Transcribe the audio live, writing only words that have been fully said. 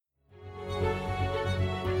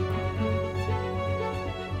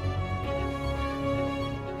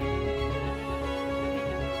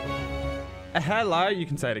Hello, you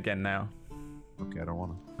can say it again now. Okay, I don't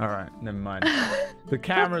want to. All right, never mind. The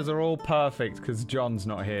cameras are all perfect because John's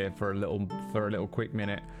not here for a little quick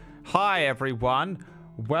minute. Hi everyone,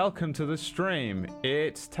 welcome to the stream.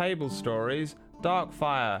 It's Table Stories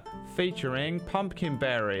Darkfire featuring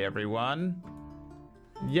Pumpkinberry. Everyone.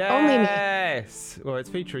 Yes. Well, it's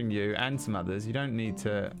featuring you and some others. You don't need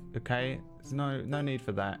to. Okay. There's no need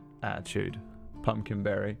for that attitude,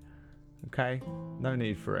 Pumpkinberry. Okay. No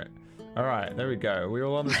need for it. All right, there we go. Are we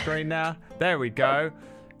all on the screen now? There we go.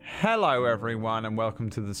 Hello, everyone, and welcome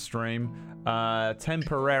to the stream.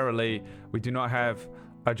 Temporarily, we do not have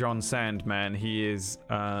a John Sandman. He is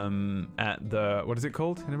at the, what is it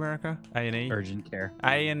called in America? A&E? Urgent care.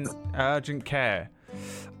 Urgent care.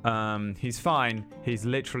 He's fine. He's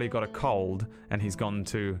literally got a cold, and he's gone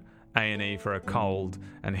to A&E for a cold,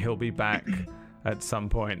 and he'll be back at some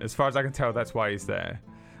point. As far as I can tell, that's why he's there.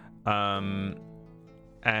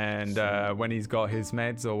 And when he's got his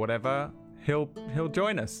meds or whatever, he'll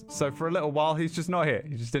join us. So for a little while, he's just not here.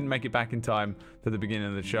 He just didn't make it back in time for the beginning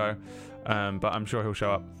of the show. But I'm sure he'll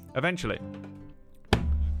show up eventually.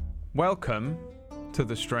 Welcome to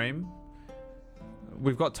the stream.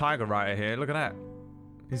 We've got Tiger right here. Look at that.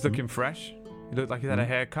 He's looking fresh. He looked like he's had a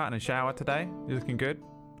haircut and a shower today. You're looking good.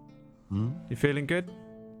 You feeling good?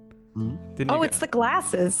 It's the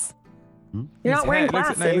glasses. You're not wearing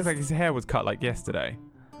glasses. It looks like his hair was cut like yesterday.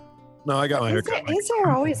 No, I got my hair cut. His hair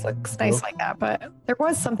always looks nice like that, but there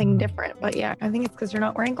was something different. But yeah, I think it's because you're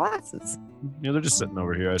not wearing glasses. Yeah, they're just sitting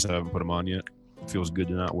over here. I just haven't put them on yet. It feels good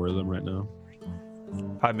to not wear them right now.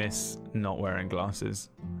 I miss not wearing glasses.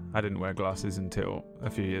 I didn't wear glasses until a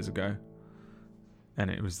few years ago, and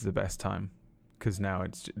it was the best time. Because now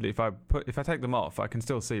it's if I take them off, I can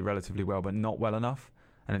still see relatively well, but not well enough,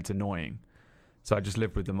 and it's annoying. So I just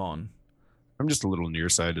live with them on. I'm just a little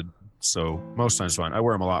nearsighted, so most times fine. I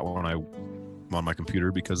wear them a lot when I'm on my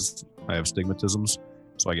computer because I have stigmatisms,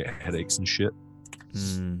 so I get headaches and shit.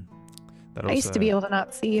 I used to be able to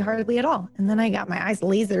not see hardly at all, and then I got my eyes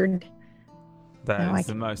lasered. That is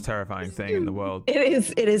the most terrifying thing in the world.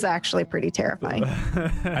 It is actually pretty terrifying.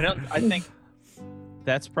 I think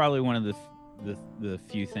that's probably one of the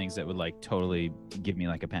few things that would like totally give me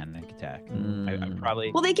like a panic attack. I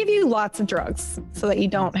probably. Well, they give you lots of drugs so that you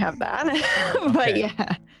don't have that. But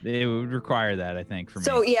yeah, it would require that, I think, for me.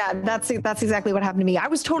 So yeah, that's exactly what happened to me. I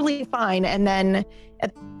was totally fine, and then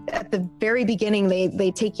at the very beginning,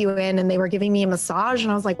 they take you in and they were giving me a massage,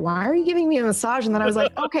 and I was like, why are you giving me a massage? And then I was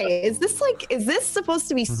like, okay, is this supposed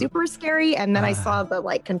to be super scary? And then I saw the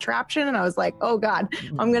like contraption, and I was like, oh god,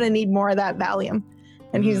 I'm gonna need more of that Valium.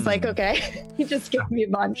 And he's like, okay. He just gave me a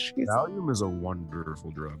bunch. Valium is a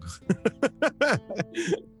wonderful drug.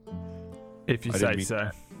 If you say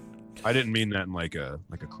so. I didn't mean that in like a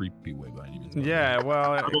creepy way, but I didn't. Yeah,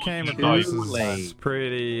 well, it came across as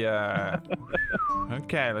pretty.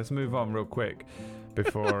 Okay, let's move on real quick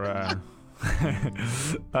before.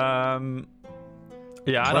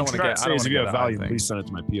 Yeah, I don't want to get. If you have Valium, please send it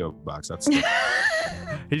to my PO box. That's.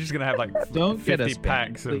 He's just gonna have like Don't 50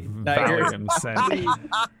 packs of Valium sent.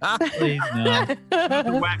 Please no.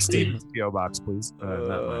 Wax Stevens PO box, please. I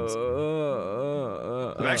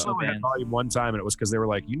actually only had Valium one time, and it was because they were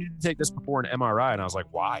like, "You need to take this before an MRI," and I was like,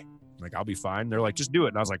 "Why?" Like, I'll be fine. They're like, "Just do it,"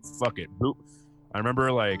 and I was like, "Fuck it." Boop. I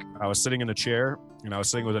remember like I was sitting in a chair and I was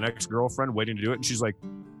sitting with an ex-girlfriend waiting to do it, and she's like,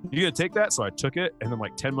 "You gonna take that?" So I took it, and then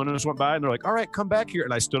like 10 minutes went by, and they're like, "All right, come back here,"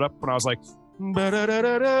 and I stood up and I was like. Like I stood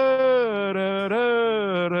up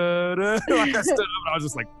and I was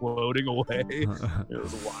just like floating away. It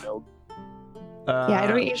was wild. Yeah, I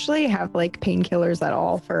don't usually have like painkillers at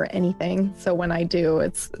all for anything. So when I do,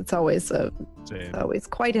 it's always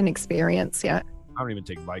quite an experience. Yeah. I don't even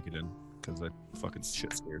take Vicodin because that fucking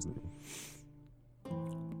shit scares me.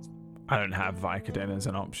 I don't have Vicodin as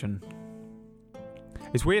an option.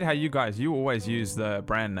 It's weird how you always use the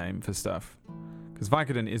brand name for stuff, because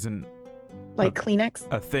Vicodin isn't. Like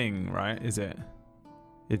Kleenex? A thing, right? Is it?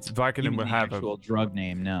 It's Vicodin will have actual drug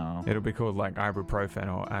name. No, it'll be called like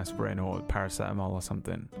ibuprofen or aspirin or paracetamol or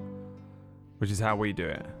something, which is how we do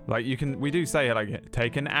it. Like we do say like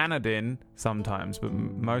take an Anadin sometimes, but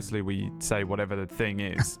mostly we say whatever the thing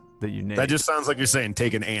is that you need. That just sounds like you're saying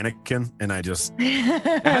take an Anakin, and I just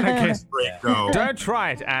Anakin. Go. Don't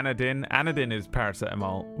try it, Anadin. Anadin is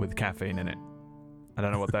paracetamol with caffeine in it. I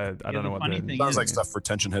don't know what that. I don't know what that sounds like. Stuff for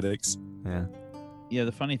tension headaches. Yeah. Yeah.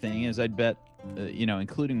 The funny thing is, I'd bet,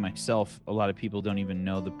 including myself, a lot of people don't even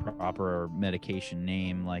know the proper medication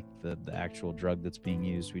name, like the actual drug that's being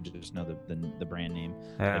used. We just know the brand name,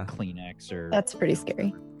 like Kleenex or. That's pretty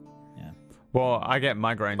scary. Yeah. Well, I get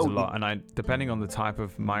migraines Oh, a lot, and depending on the type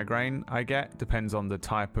of migraine I get, depends on the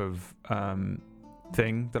type of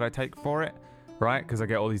thing that I take for it, right? Because I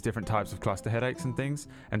get all these different types of cluster headaches and things,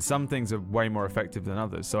 and some things are way more effective than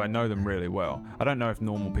others, so I know them really well. I don't know if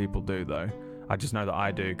normal people do, though. I just know that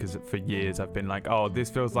I do, because for years I've been like, oh, this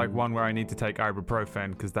feels like one where I need to take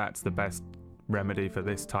ibuprofen, because that's the best remedy for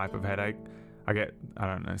this type of headache. I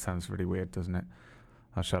don't know, it sounds really weird, doesn't it?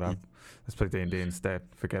 I'll shut up. Let's play D&D instead.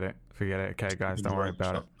 Forget it. Okay, guys, don't worry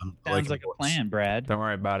about it. Sounds like a plan, Brad. Don't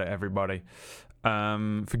worry about it, everybody.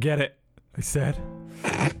 Forget it, I said.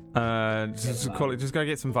 Just call it. Just go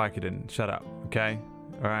get some Vicodin. Shut up, okay?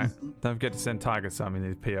 All right. Don't forget to send Tiger some in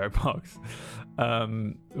his PO box.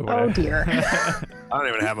 Oh dear. I don't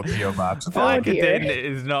even have a PO box. Vicodin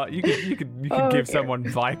is not. You could give someone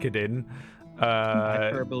Vicodin.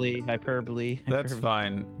 Hyperbole. That's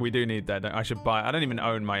fine. We do need that. I should buy. I don't even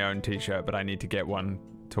own my own T-shirt, but I need to get one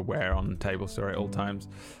to wear on Table Story at all times.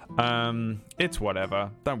 It's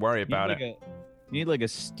whatever. Don't worry about it. You need like a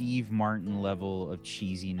Steve Martin level of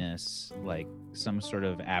cheesiness, like some sort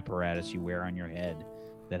of apparatus you wear on your head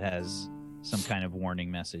that has some kind of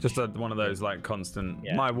warning message. Just one of those like constant.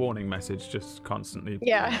 Yeah. My warning message just constantly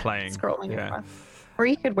playing. Scrolling. Yeah. Or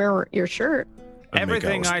you could wear your shirt.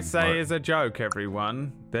 Everything I say is a joke,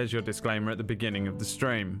 everyone. There's your disclaimer at the beginning of the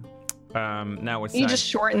stream. Now we're saying... You just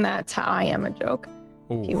shorten that to I am a joke.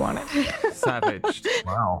 Ooh, if you want it. Savaged.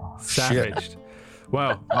 Wow. Savaged. Shit.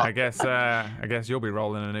 Well, I guess you'll be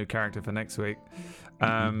rolling a new character for next week.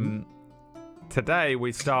 Today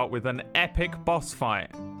we start with an epic boss fight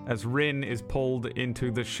as Rin is pulled into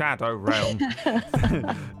the Shadow Realm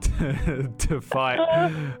to fight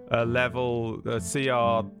a level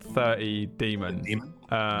CR 30 demon.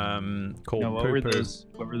 Called what Poo were Poo.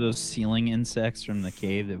 what were those ceiling insects from the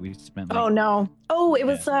cave that we spent? Like, Oh no. Oh, it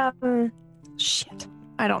was shit.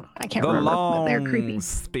 I don't know. I can't The remember. But they're long creepy.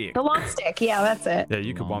 stick. The long stick. Yeah, that's it. Yeah,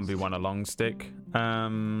 you could Long 1v1 a long stick.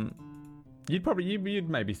 You'd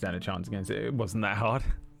maybe stand a chance against it. It wasn't that hard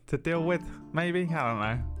to deal with. Maybe, I don't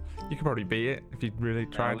know. You could probably beat it if you really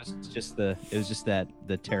tried. it was just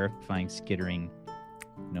the terrifying skittering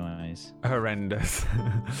noise. Horrendous.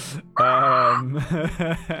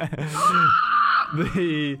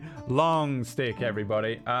 The long stick,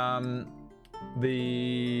 everybody.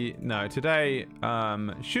 Today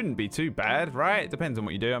shouldn't be too bad, right? It depends on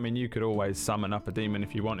what you do. I mean, you could always summon up a demon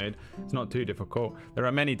if you wanted. It's not too difficult. There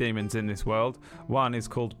are many demons in this world. One is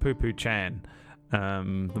called Poo Poo Chan,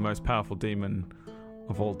 the most powerful demon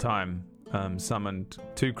of all time. Summoned.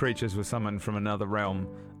 Two creatures were summoned from another realm,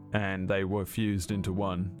 and they were fused into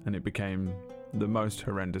one, and it became the most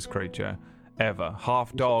horrendous creature ever.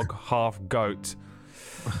 Half dog, half goat,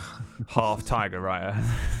 half tiger, right?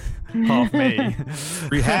 Half me.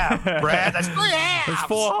 3 halves, Brad. That's 3 halves. There's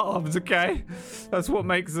 4 halves, okay? That's what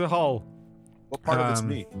makes the whole. What part of it's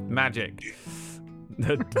me? Magic.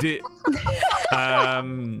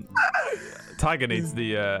 Tiger needs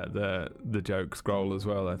the joke scroll as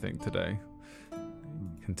well, I think, today.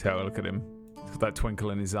 You can tell, look at him. He's got that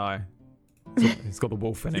twinkle in his eye. He's got the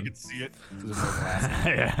wolf in You him. can see it. There's no glasses.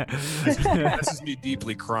 Yeah. This is me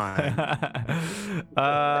deeply crying.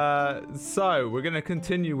 So we're going to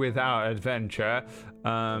continue with our adventure.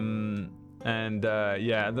 At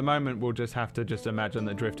the moment we'll just have to imagine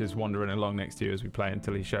that Drift is wandering along next to you as we play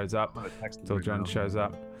until he shows up. Until John shows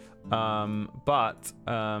up.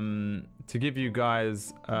 To give you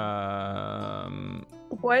guys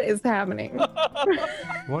What is happening?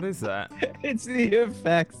 what is that? It's the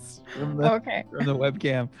effects from the Okay. from the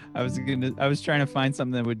webcam. I was trying to find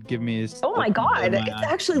something that would give me. Oh my god, it's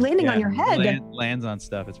actually landing on your head. Lands on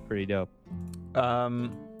stuff. It's pretty dope.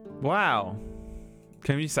 Wow.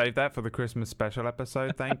 Can you save that for the Christmas special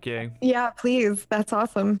episode? Thank you. Yeah, please. That's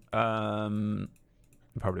awesome.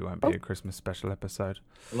 Probably won't be a Christmas special episode.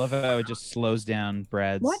 I love how it just slows down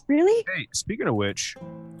Brad's. What? Really? Hey, speaking of which,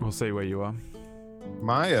 We'll see where you are.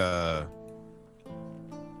 my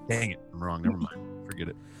dang it, I'm wrong. Never mind. Forget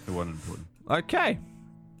it. It wasn't important. Okay.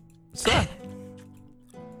 So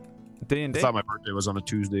D&D. I thought my birthday was on a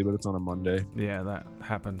Tuesday, but it's on a Monday. Yeah, that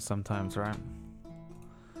happens sometimes, right?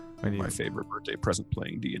 When you, My favorite birthday present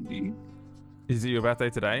playing D&D. is it your birthday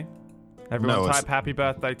today? Everyone No, it's- type happy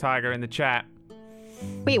birthday Tiger in the chat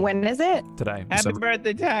Wait, when is it? today. Happy December-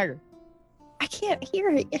 birthday, Tiger. I can't hear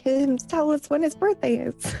him tell us when his birthday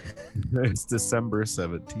is. It's December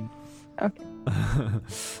 17th.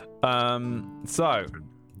 So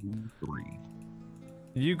 3.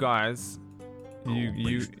 you guys,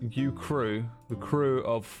 you crew, the crew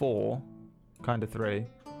of 4, kind of 3,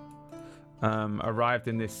 arrived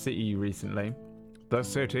in this city recently. The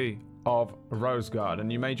city of Rosegard,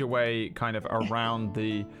 and you made your way kind of around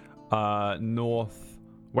the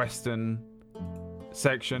northwestern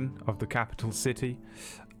section of the capital city.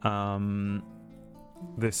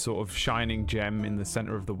 This sort of shining gem in the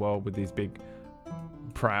center of the world with these big,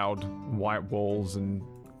 proud white walls and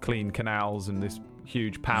clean canals and this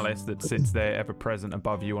huge palace that sits there ever present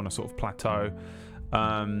above you on a sort of plateau.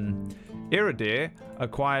 Iridir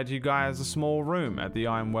acquired you guys a small room at the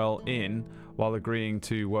Ironwell Inn while agreeing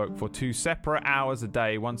to work for 2 separate hours a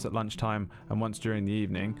day, once at lunchtime and once during the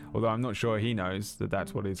evening, although I'm not sure he knows that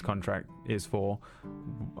that's what his contract is for.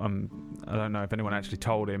 I don't know if anyone actually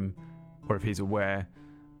told him or if he's aware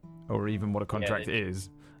or even what a contract is.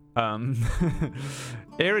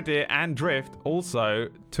 Iridir and Drift also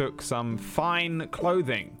took some fine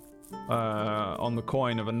clothing on the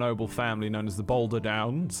coin of a noble family known as the Boulder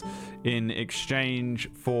Downs in exchange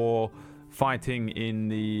for fighting in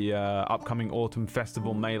the upcoming Autumn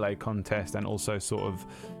Festival Melee contest, and also sort of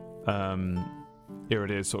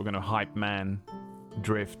Iridir is sort of going to hype man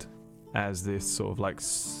Drift as this sort of like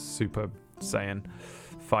Super Saiyan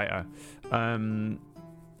fighter.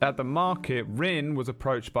 At the market, Rin was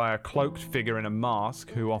approached by a cloaked figure in a mask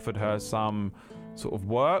who offered her some sort of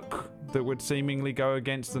work that would seemingly go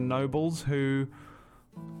against the nobles who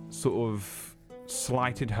sort of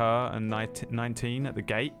slighted her and 19 at the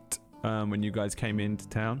gate when you guys came into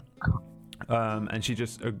town. And she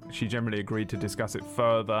generally agreed to discuss it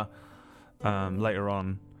further later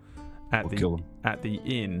on at the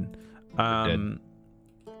inn.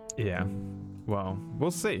 Yeah. Well, we'll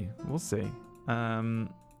see.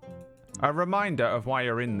 A reminder of why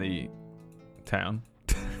you're in the town.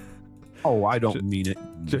 Oh, I don't mean it.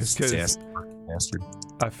 Just because bastard.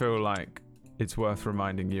 I feel like it's worth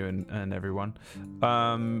reminding you and everyone.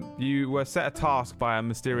 You were set a task by a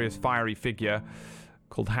mysterious fiery figure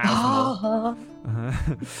called Hasmel,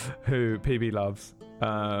 who PB loves.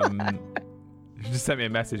 She just sent me a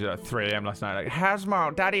message at 3 a.m. last night, like,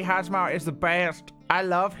 Hasmel, Daddy Hasmel is the best. I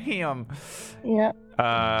love him. Yeah.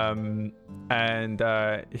 And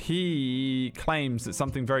he claims that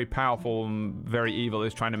something very powerful and very evil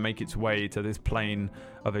is trying to make its way to this plane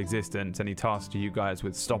of existence, and he tasked you guys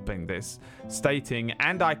with stopping this, stating,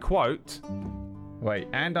 and I quote, I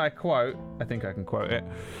think I can quote it.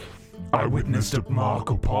 I witnessed a mark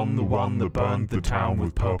upon the one that burned the town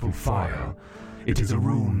with purple fire. It is a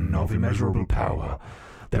rune of immeasurable power.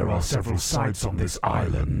 There are several sites on this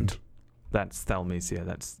island. That's Thelmesia.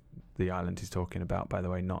 That's the island he's talking about, by the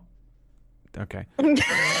way, not... Okay.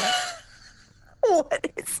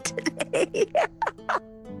 What is today?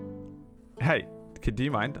 Hey, do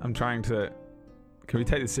you mind? I'm trying to... Can we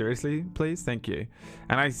take this seriously, please? Thank you.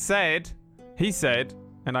 And he said,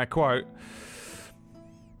 and I quote...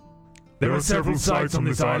 There are several sites on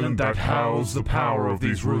this island that house the power of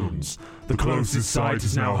these runes. The closest site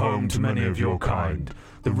is now home to many of your kind.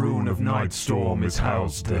 The rune of Nightstorm is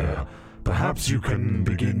housed there. Perhaps you can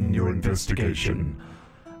begin your investigation.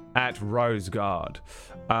 At Rosegard.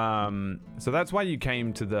 So that's why you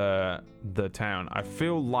came to the town. I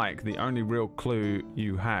feel like the only real clue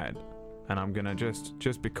you had, and I'm gonna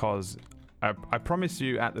just because I promised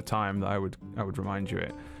you at the time that I would remind you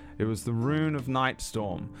it was the rune of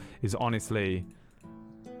Nightstorm is honestly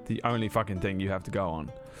the only fucking thing you have to go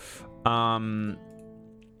on.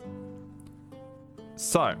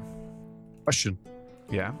 So Question.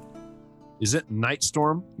 Yeah. Is it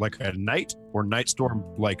Nightstorm like a night, or Nightstorm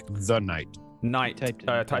like the night? Night.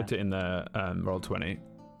 Typed it in the Roll20,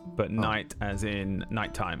 but night as in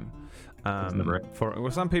nighttime.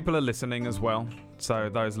 For some people are listening as well, so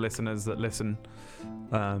those listeners that listen,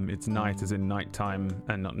 it's night as in nighttime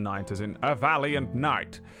and not night as in a valiant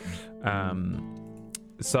night.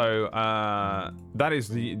 So that is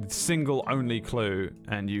the single only clue,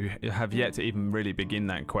 and you have yet to even really begin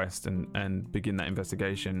that quest and begin that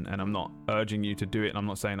investigation. And I'm not urging you to do it, and I'm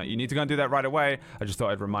not saying that you need to go and do that right away. I just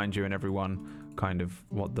thought I'd remind you and everyone kind of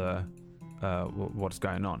what's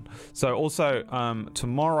going on. So also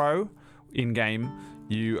tomorrow in game,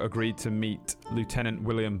 you agreed to meet Lieutenant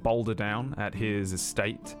William Boulderdown at his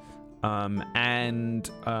estate,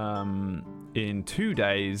 and in 2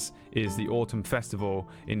 days is the Autumn Festival,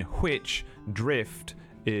 in which Drift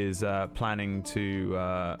is planning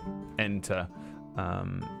to enter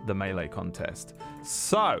the Melee contest.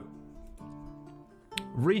 So,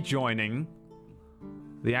 rejoining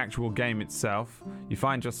the actual game itself, you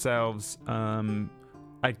find yourselves,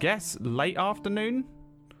 I guess, late afternoon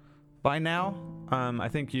by now. I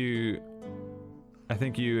think you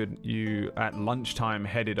at lunchtime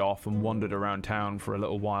headed off and wandered around town for a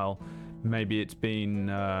little while. Maybe it's been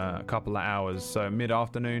a couple of hours, so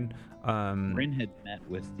mid-afternoon. Rin had met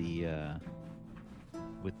with the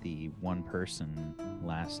one person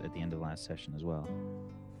at the end of the last session as well.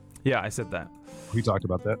 Yeah, I said that. We talked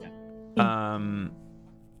about that.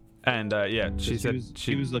 She said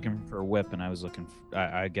she was looking for a whip, and I was looking.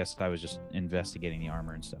 I guess I was just investigating the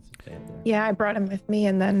armor and stuff that they had there. Yeah, I brought him with me,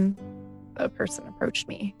 and then a person approached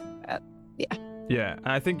me. Yeah, and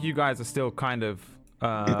I think you guys are still kind of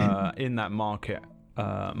in that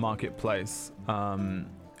marketplace,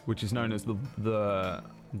 which is known as the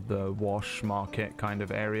Wash Market kind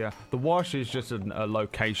of area. The Wash is just a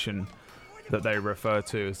location that they refer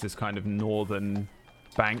to as this kind of northern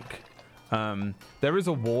bank. There is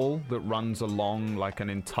a wall that runs along like an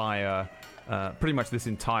entire, pretty much this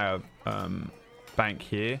entire bank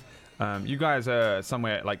here. You guys are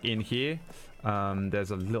somewhere like in here.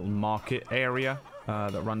 There's a little market area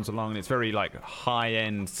that runs along, and it's very like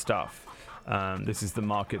high-end stuff. This is the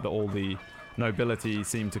market that all the nobility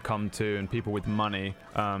seem to come to, and people with money.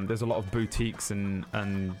 There's a lot of boutiques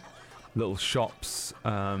and little shops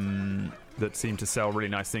that seem to sell really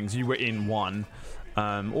nice things. You were in one.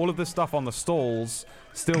 All of the stuff on the stalls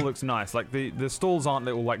still looks nice. Like the stalls aren't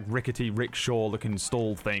little like rickety rickshaw looking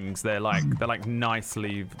stall things. They're like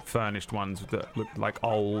nicely furnished ones that look like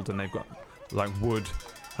old, and they've got like wood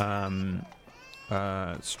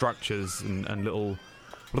structures and little,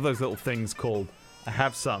 what are those little things called? I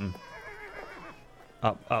have some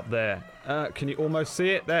up there. Can you almost see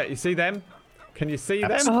it? There, you see them? Can you see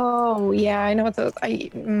them? Oh yeah, I know what those.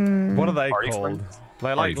 What are they Party called? flags?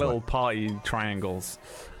 They're Party like little party triangles.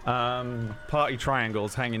 Party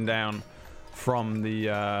triangles hanging down from the.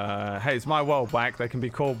 Hey, it's my world back. They can be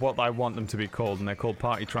called what I want them to be called, and they're called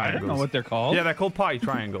party I triangles. don't know what they're called. Yeah, they're called party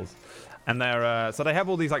triangles, and they're so they have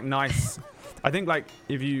all these like nice. I think like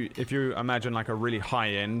if you imagine like a really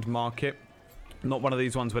high-end market, not one of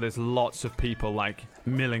these ones where there's lots of people like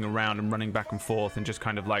milling around and running back and forth, and just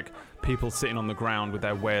kind of like people sitting on the ground with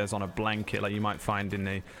their wares on a blanket like you might find in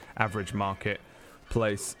the average market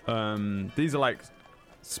place. These are like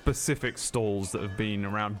specific stalls that have been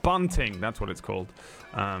around. Bunting, that's what it's called.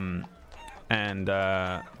 And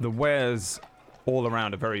the wares all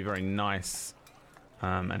around are very, very nice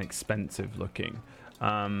and expensive looking.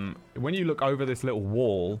 When you look over this little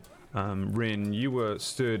wall, Rin, you were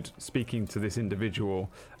stood speaking to this individual,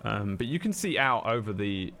 but you can see out over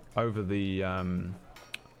the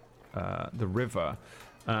river,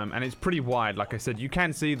 and it's pretty wide. Like I said, you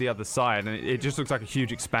can see the other side, and it just looks like a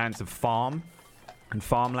huge expanse of farm and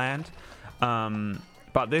farmland.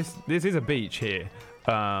 But this is a beach here.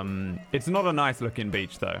 It's not a nice looking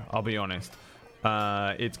beach though, I'll be honest.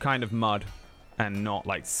 It's kind of mud and not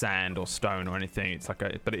like sand or stone or anything. It's like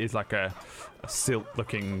but it is like a silt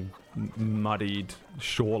looking muddied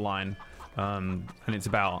shoreline, and it's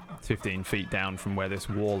about 15 feet down from where this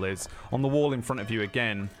wall is. On the wall in front of you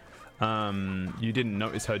again, you didn't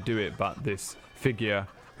notice her do it, but this figure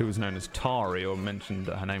who was known as Tari, or mentioned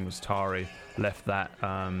that her name was Tari, left that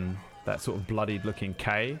that sort of bloodied looking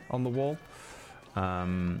K on the wall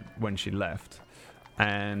when she left.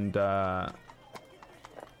 And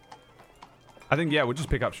I think, yeah, we'll just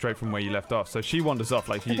pick up straight from where you left off. So she wanders off,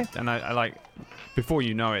 like, Okay. and I like, before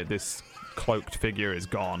you know it, this cloaked figure is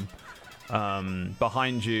gone.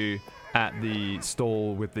 Behind you at the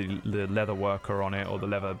stall with the leather worker on it, or the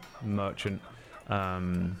leather merchant,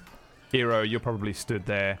 Hero, you're probably stood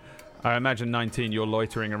there. I imagine 19, you're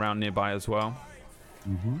loitering around nearby as well.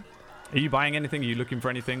 Mm-hmm. Are you buying anything? Are you looking for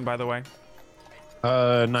anything, by the way?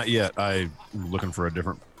 Not yet. I'm looking for a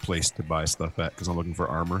different place to buy stuff at because I'm looking for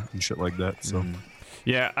armor and shit like that. So,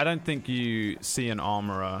 Yeah, I don't think you see an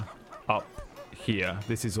armorer up here.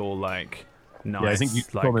 This is all like nice. yeah, I think you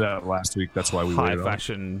like, told me that last week. That's why we high waited on it.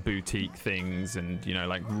 fashion boutique things, and you know,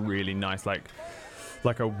 like really nice, like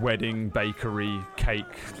a wedding bakery cake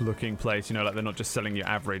looking place. You know, like they're not just selling you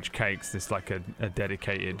average cakes. It's like a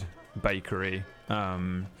dedicated bakery.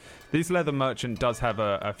 This leather merchant does have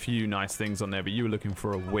a few nice things on there, but you were looking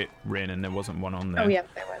for a whip, Rin, and there wasn't one on there. Oh yeah,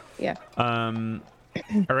 there was. Yeah.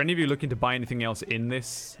 Are any of you looking to buy anything else in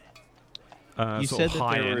this You sort said of that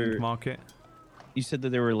high-end there were- market? You said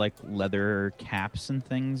that there were like leather caps and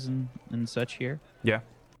things and such here. Yeah.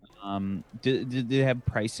 Did they have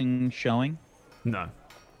pricing showing? No.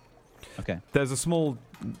 Okay. There's a small,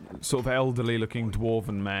 sort of elderly-looking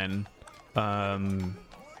dwarven man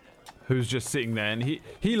who's just sitting there, and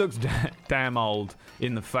he looks damn old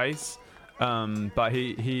in the face, but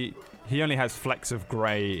he only has flecks of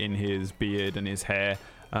grey in his beard and his hair,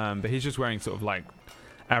 but he's just wearing sort of like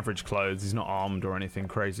average clothes. He's not armed or anything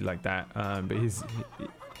crazy like that, but he's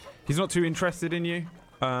not too interested in you,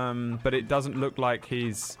 but it doesn't look like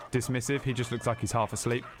he's dismissive. He just looks like he's half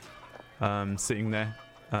asleep. sitting there.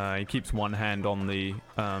 He keeps one hand on the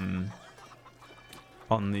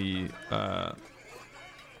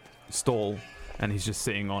stall, and he's just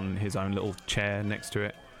sitting on his own little chair next to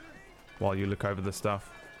it while you look over the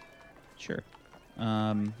stuff. Sure.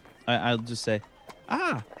 I'll just say,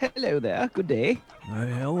 hello there. Good day.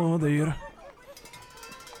 Hello there.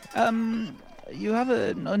 You have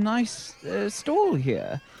a nice stall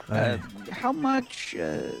here. How much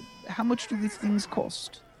do these things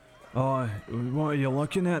cost? Oh, what are you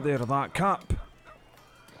looking at there? That cup?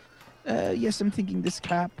 Yes, I'm thinking this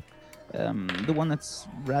cap. The one that's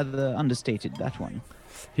rather understated, that one.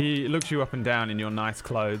 He looks you up and down in your nice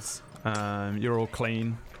clothes. You're all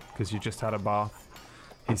clean because you just had a bath.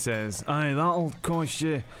 He says, aye, that'll cost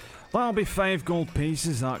you. That'll be 5 gold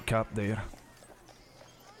pieces, that cup there.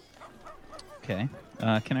 Okay.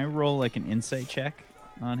 Can I roll like an insight check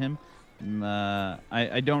on him?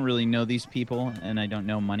 I don't really know these people, and I don't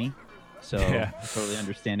know money, so Yeah. I totally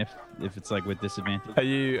understand if it's like with disadvantage. Are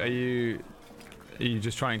you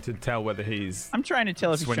just trying to tell whether he's... I'm trying to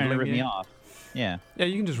tell if he's trying to swindling rip me you? off. Yeah. Yeah,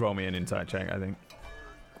 you can just roll me an insight check, I think.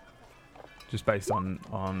 Just based on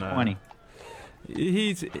 20.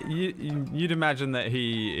 You'd imagine that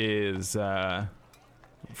he is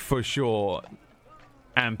for sure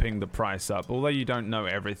amping the price up. Although you don't know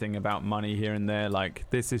everything about money here and there, like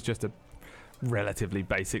this is just a relatively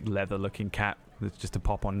basic leather-looking cap that's just a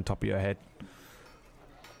pop on top of your head.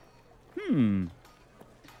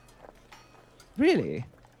 Really?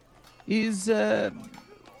 Is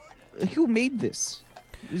who made this?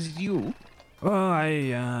 Is it you? Oh,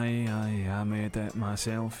 I made it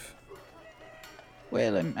myself.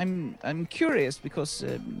 Well, I'm curious because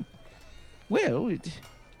it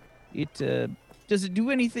does it do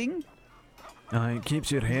anything? It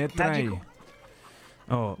keeps your head dry. Magical?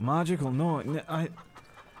 Oh, magical? No,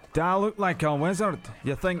 do I look like a wizard?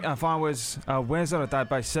 You think if I was a wizard, I'd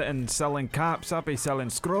be sitting selling caps? I'd be selling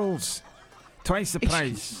scrolls. Twice the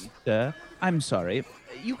price. Excuse me, sir. I'm sorry.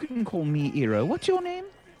 You can call me Eero. What's your name?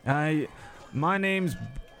 My name's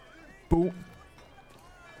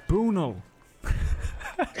Boonal.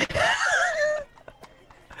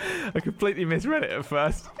 I completely misread it at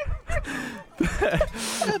first.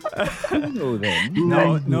 Bruno, then.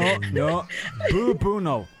 No. Boonal.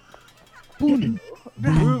 Bruno.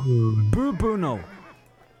 Boonal.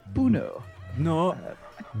 Bruno. No.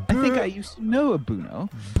 I think I used to know a Bruno.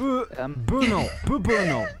 Boonal.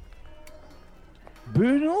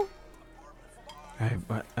 Bruno? I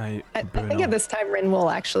think at this time, Rin will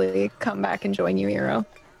actually come back and join you, Eero.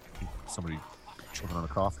 Somebody choking on a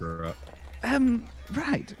cough or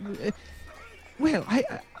Right. Well,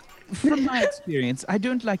 from my experience, I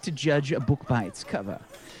don't like to judge a book by its cover.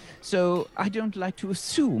 So I don't like to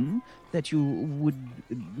assume that you would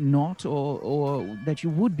not or that you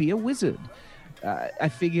would be a wizard. I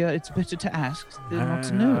figure it's better to ask than not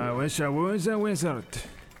to know. I wish I was a wizard.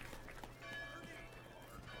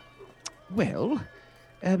 Well,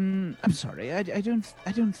 I'm sorry. I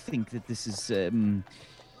don't think that this is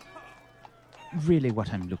really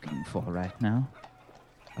what I'm looking for right now.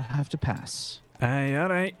 I'll have to pass. Aye, all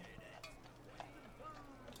right.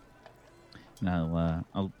 Now,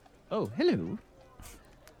 Oh, hello.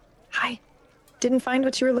 Hi. Didn't find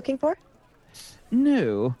what you were looking for?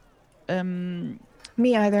 No.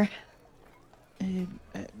 Me either.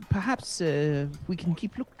 Perhaps we can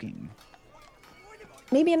keep looking.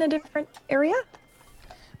 Maybe in a different area?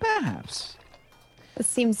 Perhaps. This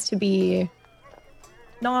seems to be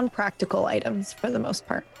non-practical items for the most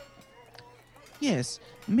part. Yes.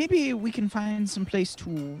 Maybe we can find some place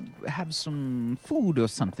to have some food or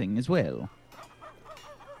something as well.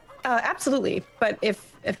 Absolutely. But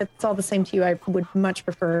if it's all the same to you, I would much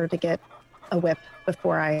prefer to get a whip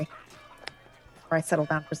before I settle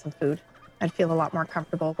down for some food. I'd feel a lot more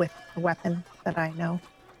comfortable with a weapon that I know.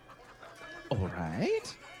 All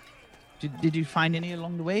right. Did you find any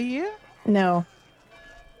along the way here? No.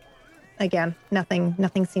 Again,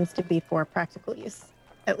 nothing seems to be for practical use.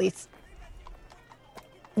 At least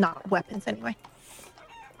not weapons anyway.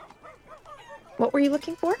 What were you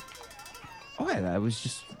looking for? Well, I was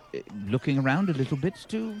just looking around a little bit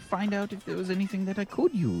to find out if there was anything that I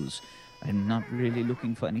could use. I'm not really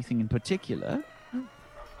looking for anything in particular.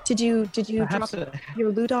 Did you Perhaps drop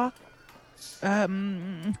your loot off?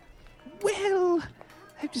 Well, I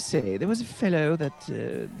have to say, there was a fellow that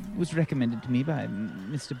was recommended to me by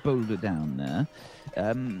Mr. Boulder down there.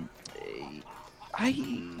 I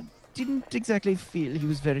didn't exactly feel he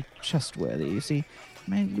was very trustworthy. You see,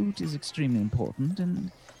 my loot is extremely important,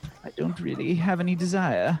 and I don't really have any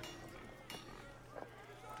desire.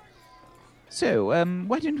 So,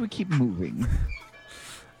 why don't we keep moving?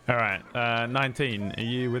 All right, 19. Are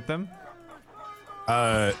you with them?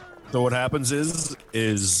 So what happens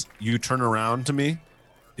is you turn around to me.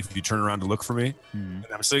 If you turn around to look for me, and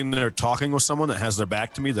I'm sitting there talking with someone that has their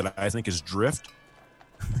back to me that I think is Drift.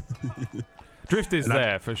 Drift is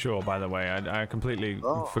there for sure, by the way. I completely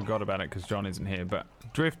forgot about it because John isn't here, but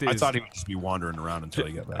Drift is... I thought he would just be wandering around until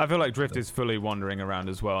he got back. I feel like Drift is fully wandering around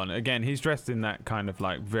as well. And again, he's dressed in that kind of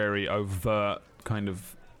like very overt kind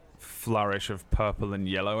of flourish of purple and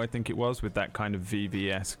yellow, I think it was, with that kind of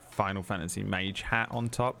VVS Final Fantasy mage hat on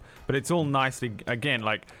top. But it's all nicely, again,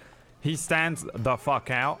 like he stands the fuck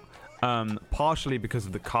out. Partially because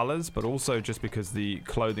of the colors, but also just because the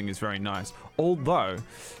clothing is very nice. Although,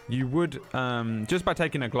 you would, just by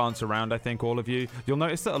taking a glance around, I think all of you, you'll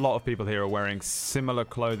notice that a lot of people here are wearing similar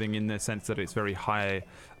clothing in the sense that it's very high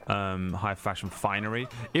fashion finery.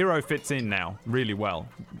 Eero fits in now really well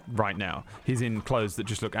right now. He's in clothes that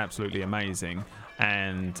just look absolutely amazing,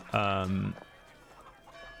 and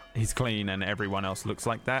he's clean, and everyone else looks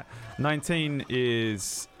like that. 19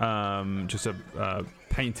 is just a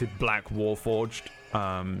painted black Warforged,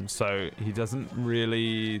 so he doesn't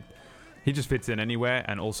really... He just fits in anywhere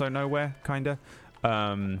and also nowhere, kinda.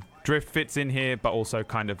 Drift fits in here, but also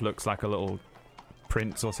kind of looks like a little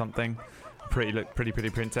prince or something. Pretty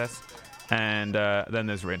princess. And then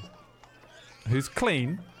there's Rin, who's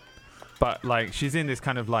clean, but like she's in this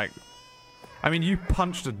kind of like... I mean, you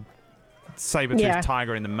punched a saber-toothed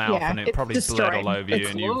tiger in the mouth, and it probably bled all over you,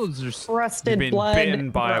 and crusted you've been blood, bitten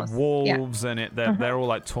by gross. wolves, and they're all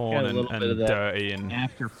like torn and dirty, and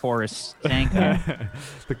after forest stank.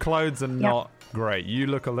 the clothes are not great. You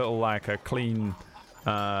look a little like a clean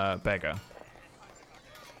beggar.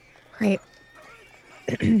 Great.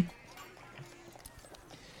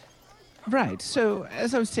 Right. So,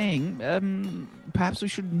 as I was saying, perhaps we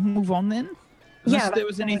should move on then. Unless there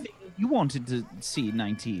was anything you wanted to see,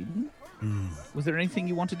 19. Was there anything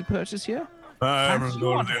you wanted to purchase here? I'm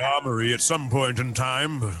going to the armory at some point in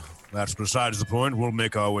time, but that's besides the point. We'll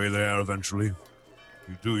make our way there eventually.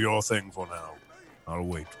 You do your thing for now. I'll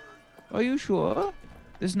wait. Are you sure?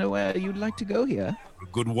 There's nowhere you'd like to go here? A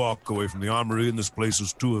good walk away from the armory, and this place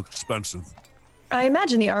is too expensive. I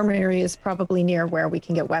imagine the armory is probably near where we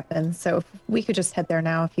can get weapons, so if we could just head there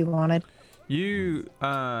now if you wanted. You,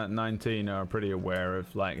 19, are pretty aware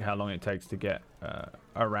of like how long it takes to get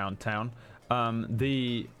around town. So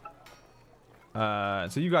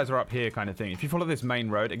you guys are up here, kind of thing. If you follow this main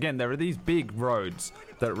road, again, there are these big roads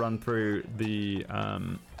that run through the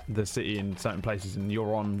city in certain places, and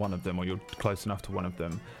you're on one of them, or you're close enough to one of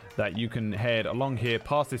them, that you can head along here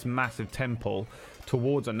past this massive temple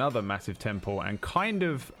towards another massive temple, and kind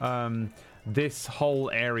of this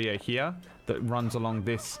whole area here that runs along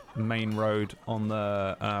this main road on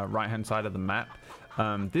the right-hand side of the map.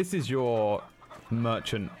 This is your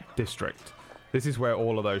merchant district. This is where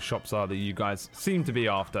all of those shops are that you guys seem to be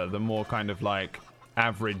after. The more kind of like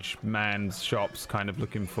average man's shops, kind of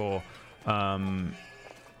looking for an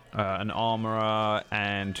armorer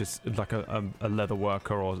and just like a leather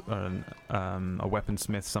worker or a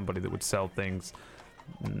weaponsmith, somebody that would sell things,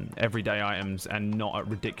 everyday items, and not at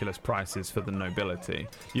ridiculous prices for the nobility.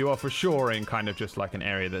 You are for sure in kind of just like an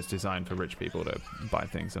area that's designed for rich people to buy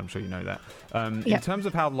things. I'm sure you know that. In terms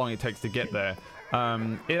of how long it takes to get there,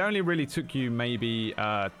 it only really took you maybe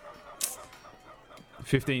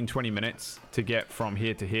 15-20 minutes to get from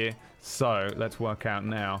here to here. So let's work out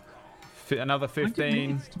now. Another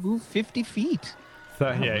 15 to move 50 feet.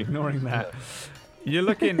 30, yeah, ignoring that, you're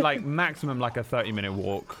looking like maximum like a 30-minute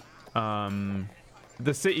walk.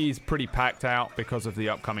 The city's pretty packed out because of the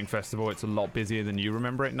upcoming festival. It's a lot busier than you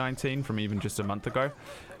remember it, 19, from even just a month ago.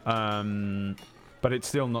 But it's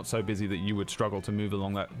still not so busy that you would struggle to move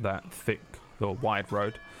along that thick or wide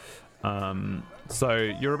road. So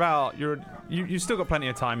you still got plenty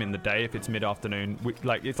of time in the day if it's mid-afternoon.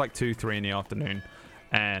 It's like 2-3 in the afternoon,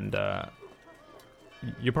 and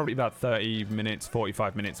you're probably about 30 minutes,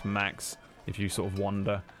 45 minutes max if you sort of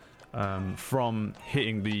wander from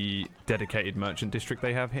hitting the dedicated merchant district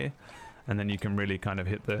they have here, and then you can really kind of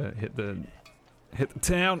hit the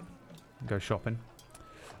town, go shopping.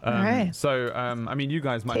 All right. So I mean, you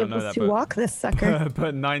guys might not know that, to walk this sucker.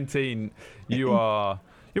 but 19, you're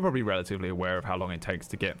probably relatively aware of how long it takes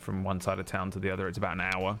to get from one side of town to the other. It's about an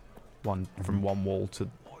hour, from one wall to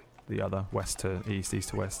the other, west to east, east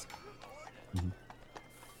to west.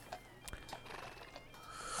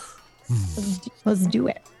 Let's do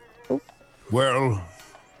it. Well,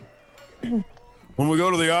 when we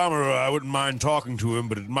go to the armorer, I wouldn't mind talking to him,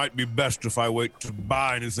 but it might be best if I wait to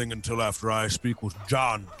buy anything until after I speak with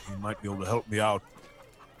John. He might be able to help me out.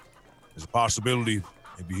 There's a possibility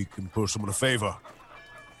maybe he can pull someone a favor.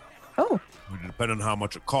 depending on how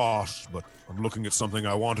much it costs, but I'm looking at something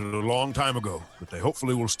I wanted a long time ago that they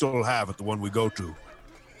hopefully will still have at the one we go to.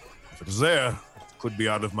 If it is there, it could be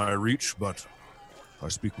out of my reach, but if I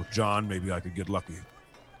speak with John, maybe I could get lucky.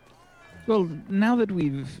 Well, now that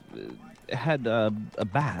we've had a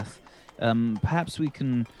bath, perhaps we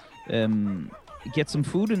can get some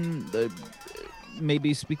food and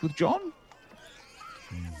maybe speak with John?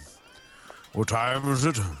 What time is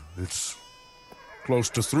it? It's close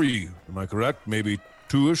to 3. Am I correct? Maybe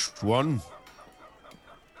 2-ish, 1? Is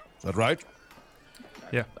that right?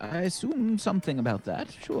 Yeah. I assume something about that,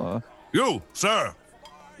 sure. You, sir!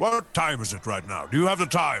 What time is it right now? Do you have the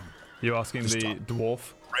time? You asking the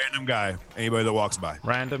dwarf? Random guy. Anybody that walks by.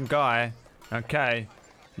 Random guy. Okay.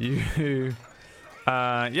 You.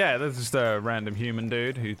 Yeah, there's just a random human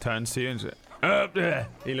dude who turns to you and says, "Up there."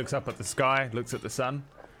 He looks up at the sky, looks at the sun.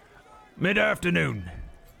 Mid-afternoon.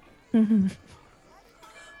 If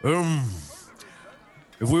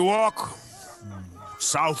we walk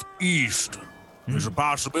southeast, there's a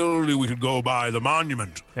possibility we could go by the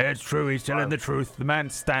monument. It's true, he's telling the truth. The man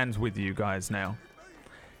stands with you guys now.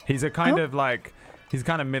 He's a kind of like, he's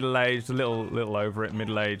kind of middle-aged, a little over it,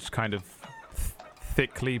 middle-aged, kind of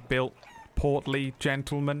thickly built, portly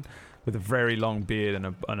gentleman with a very long beard and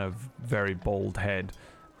a very bald head.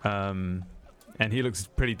 And he looks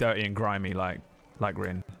pretty dirty and grimy like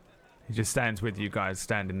Rin. He just stands with you guys,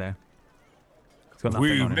 standing there. He's got nothing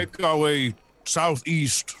We on him. make our way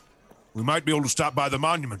southeast. We might be able to stop by the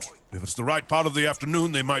monument. If it's the right part of the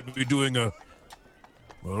afternoon, they might be doing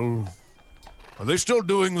well, are they still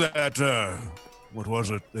doing that, what was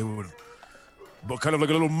it? They would, but kind of like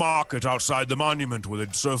a little market outside the monument where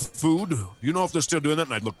they'd serve food. Do you know if they're still doing that?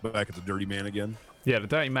 And I'd look back at the dirty man again. Yeah, the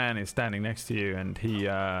dirty man is standing next to you, and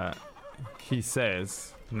he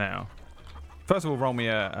says now. First of all, roll me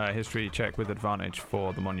a history check with advantage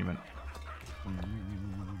for the monument.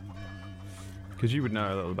 Because you would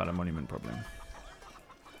know a little about a monument, probably.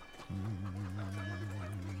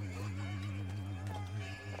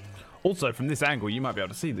 Also, from this angle, you might be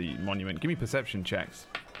able to see the monument. Give me perception checks.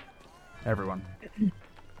 Everyone.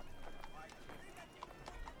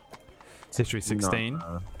 History 16.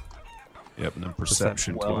 Yep, and then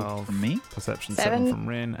perception 12 from me. Perception 7 from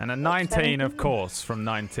Rin. And a 19, of course, from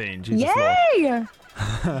 19. Jesus Yay!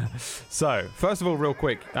 Lord. So, first of all, real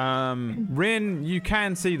quick. Rin, you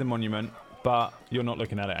can see the monument, but you're not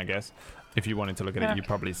looking at it, I guess. If you wanted to look at it, you'd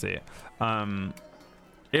probably see it.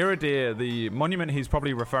 Iridir, the monument he's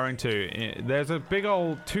probably referring to, there's a big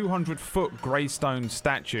old 200-foot greystone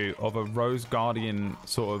statue of a Rose Guardian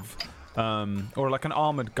sort of, or like an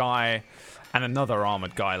armored guy and another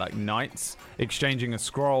armored guy, like knights, exchanging a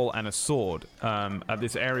scroll and a sword at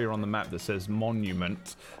this area on the map that says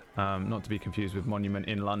Monument. Not to be confused with Monument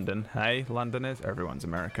in London. Hey, Londoners. Everyone's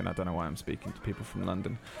American. I don't know why I'm speaking to people from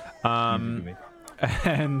London. And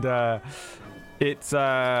it's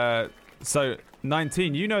so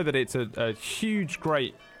 19. You know that it's a huge,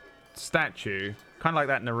 great statue, kind of like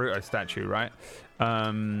that Naruto statue, right?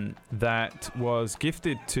 That was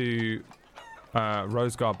gifted to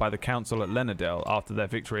Rosegard by the council at Lenadel after their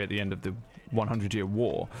victory at the end of the 100-year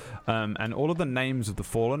war. And all of the names of the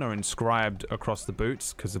fallen are inscribed across the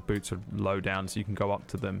boots, because the boots are low down, so you can go up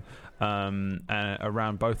to them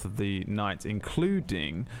around both of the knights,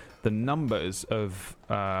 including the numbers of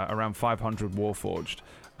around 500 Warforged.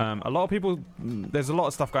 A lot of people, there's a lot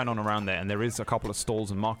of stuff going on around there, and there is a couple of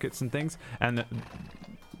stalls and markets and things, and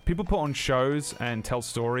people put on shows and tell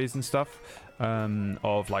stories and stuff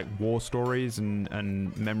of like war stories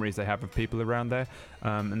and memories they have of people around there.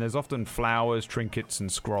 And there's often flowers, trinkets,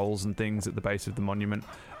 and scrolls and things at the base of the monument.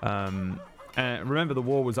 And remember, the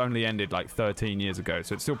war was only ended like 13 years ago,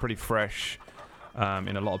 so it's still pretty fresh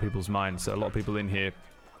in a lot of people's minds. So a lot of people in here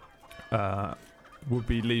would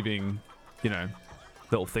be leaving, you know,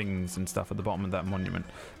 little things and stuff at the bottom of that monument.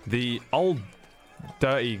 The old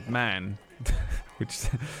dirty man, which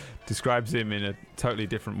describes him in a totally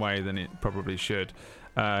different way than it probably should,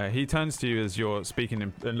 he turns to you as you're speaking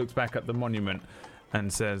and looks back at the monument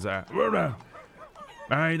and says, Well,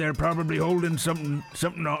 aye, they're probably holding something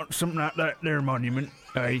at that there monument.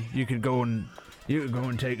 Aye, you could go and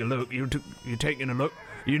take a look. You're taking a look.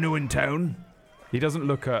 You new in town? He doesn't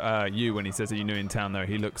look at you when he says that you're new in town, though.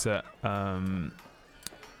 He looks at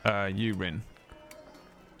you, Rin.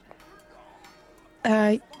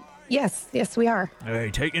 Yes, we are. Aye,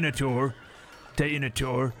 taking a tour.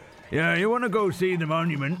 Yeah, you want to go see the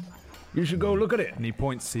monument? You should go look at it. And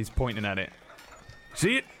he's pointing at it.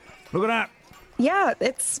 See it? Look at that. Yeah,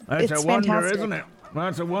 it's That's a wonder, fantastic. isn't it?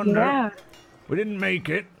 That's a wonder. Yeah. We didn't make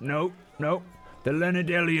it. No. The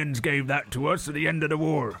Lenadelians gave that to us at the end of the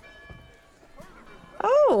war.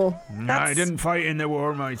 Oh, I that's... didn't fight in the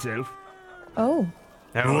war myself. Oh,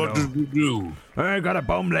 No, What no. did you do? I got a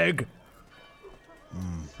bum leg.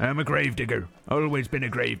 I'm a gravedigger. Always been a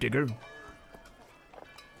gravedigger.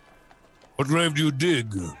 What grave do you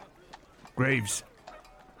dig? Graves.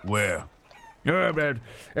 Where? Oh, about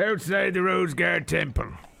outside the Rose Guard Temple.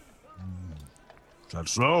 Is that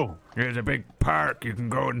so? There's a big park. You can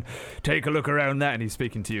go and take a look around that. And he's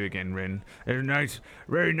speaking to you again, Rin. It's nice,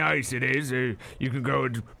 very nice it is. You can go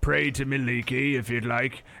and pray to Miliki if you'd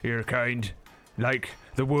like. You're kind. Like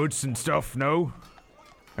the woods and stuff, no?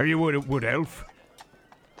 Are you a wood elf?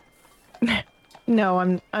 no,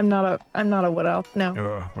 I'm not a wood elf. No.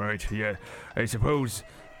 Oh, right, yeah. I suppose.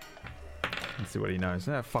 Let's see what he knows.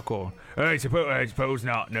 Fuck all. I suppose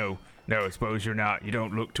not. No, I suppose you're not. You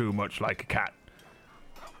don't look too much like a cat.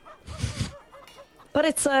 But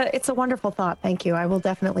it's a wonderful thought. Thank you. I will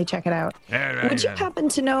definitely check it out. Would you Yeah. happen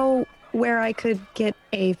to know where I could get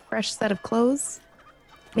a fresh set of clothes?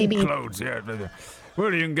 Maybe. Clothes, yeah.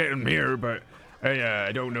 Well, you can get them here, but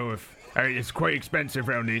I don't know if it's quite expensive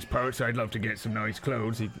around these parts. I'd love to get some nice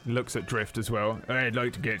clothes. He looks at Drift as well. I'd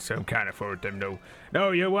like to get some. Can't afford them, though.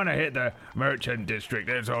 No, you want to hit the merchant district.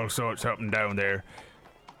 There's all sorts up and down there.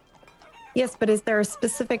 Yes, but is there a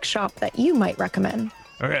specific shop that you might recommend?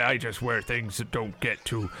 Okay, I just wear things that don't get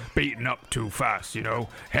too beaten up too fast, you know?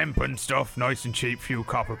 Hemp and stuff, nice and cheap, few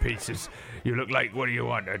copper pieces. You look like, what do you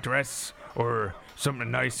want, a dress or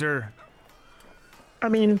something nicer? I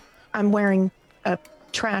mean, I'm wearing a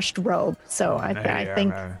trashed robe, so I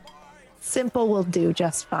think simple will do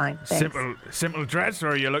just fine. Thanks. Simple dress, or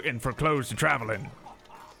are you looking for clothes to travel in?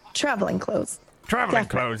 Traveling clothes. Traveling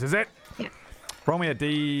Definitely. clothes, is it? Yeah. Roll me a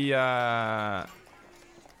D10.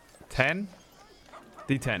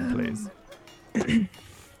 D10, please.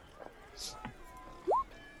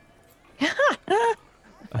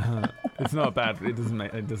 It's not bad. It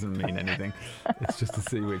doesn't mean anything. It's just to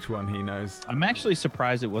see which one he knows. I'm actually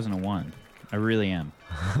surprised it wasn't a 1. I really am.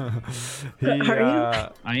 He I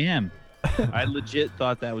am. I legit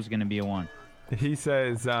thought that was going to be a 1. He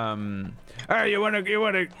says, "Hey, you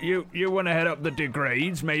wanna head up the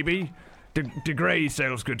degrades, maybe? Degrade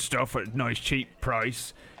sells good stuff at a nice cheap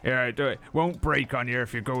price. Yeah, do it. Won't break on you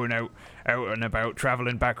if you're going out and about,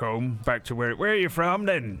 traveling back home, back to where are you from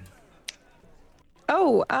then?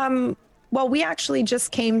 Oh, well, we actually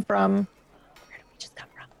just came from. Where did we just come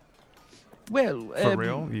from? Well, For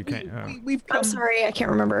real? You can't. we've come. I'm sorry, I can't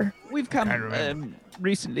remember. We've come I remember.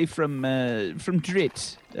 recently from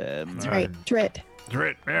Drit. That's right, Drit.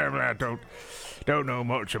 Drit, yeah, I don't know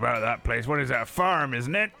much about that place. What is that, a farm,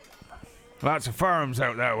 isn't it? Lots of farms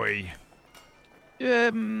out that way.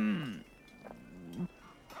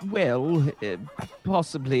 Well,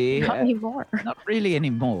 possibly. Not anymore. Not really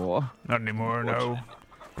anymore. Not anymore, no.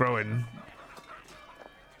 Growing.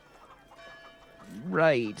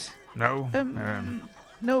 Right. No?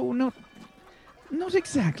 No, not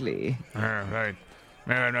exactly. Right.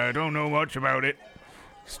 No, I don't know much about it.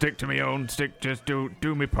 Stick to me own, just do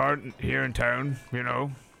me part here in town, you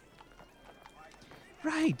know?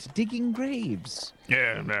 Right, digging graves.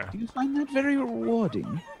 Yeah, Do you find that very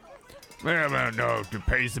rewarding? well, no, it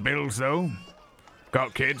pays the bills, though.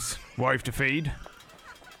 Got kids, wife to feed.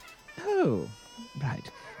 Oh, right.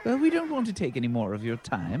 Well, we don't want to take any more of your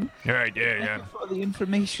time. Right, yeah. Thank you for the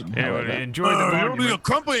information. Yeah, well, however. enjoy the You'll be monument.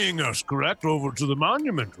 accompanying us, correct, over to the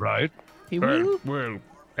monument, right? He will.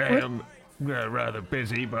 Rather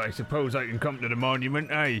busy, but I suppose I can come to the monument.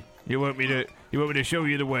 Hey, you want me to show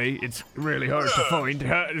you the way? It's really hard to find.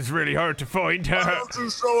 It's really hard to find. Why don't you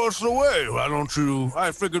show us the way? Why don't you?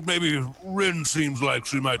 I figured maybe Rin seems like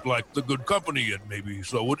she might like the good company, and maybe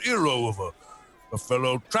so would Iro of a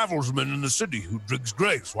fellow travelsman in the city who digs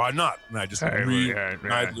graves. Why not? And I just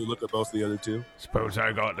Idly look at both the other two. Suppose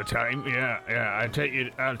I got the time. Yeah. I'll take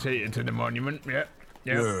you to the monument. Yeah.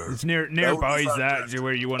 Yeah. It's nearby. That would be That fantastic.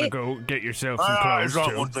 where you want to go get yourself some My eyes clothes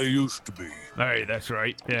aren't too. what they used to be. All right, that's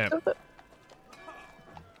right. Yeah.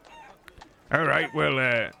 All right.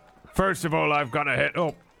 Well, first of all, I've got to head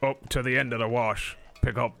up to the end of the wash,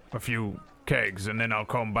 pick up a few kegs, and then I'll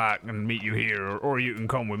come back and meet you here, or you can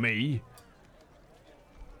come with me.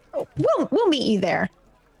 Oh, we'll meet you there.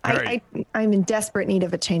 Right. I'm in desperate need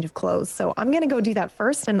of a change of clothes, so I'm gonna go do that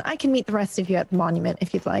first, and I can meet the rest of you at the monument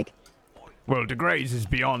if you'd like. Well, the Grays is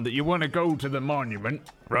beyond that. You want to go to the monument,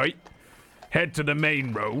 right? Head to the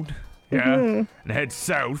main road, yeah, and head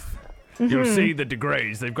south. You'll see the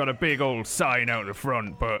DeGrays. They've got a big old sign out the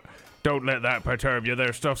front, but don't let that perturb you.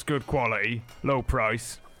 Their stuff's good quality, low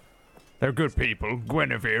price. They're good people.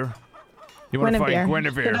 Guinevere. You want to find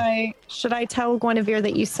Guinevere? Should I tell Guinevere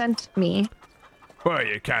that you sent me? Well,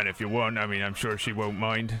 you can if you want. I mean, I'm sure she won't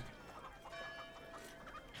mind.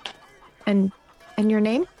 And your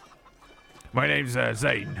name? My name's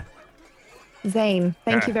Zane. Zane.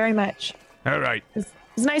 Thank you very much. All right. It's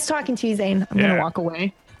nice talking to you, Zane. I'm Yeah. gonna walk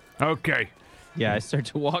away. Okay. Yeah, I start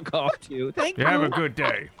to walk off too. Thank You you. have a good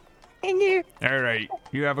day. Thank you. All right.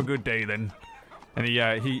 You have a good day then. And he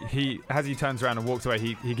as he turns around and walks away,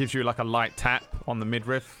 he gives you like a light tap on the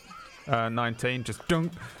midriff. 19, just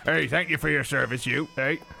dunk. Hey, thank you for your service, you.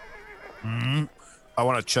 Hey. I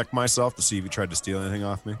want to check myself to see if he tried to steal anything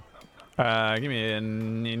off me. Give me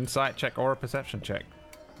an insight check or a perception check.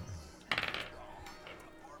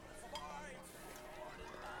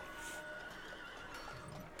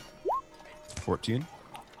 14.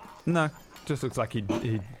 No, just looks like he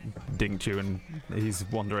dinked you and he's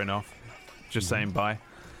wandering off. Just saying bye.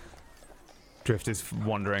 Drift is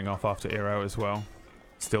wandering off after Eero as well.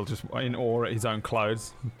 Still just in awe at his own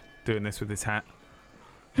clothes, doing this with his hat.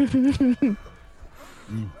 You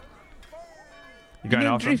going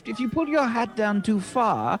after him? Drift, if you pull your hat down too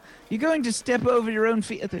far, you're going to step over your own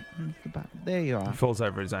feet. There you are. He falls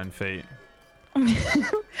over his own feet.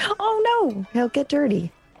 Oh no, he'll get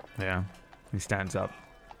dirty. Yeah. He stands up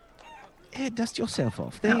Here, dust yourself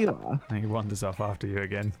off. There you are. and he wanders off after you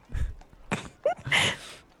again.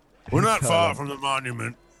 We're not far from the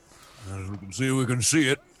monument. As we can see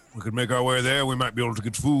it. We could make our way there. We might be able to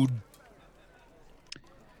get food.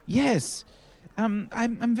 Yes.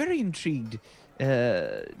 I'm very intrigued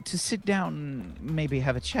to sit down, maybe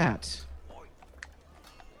have a chat.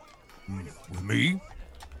 With me?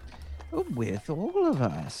 Oh, with all of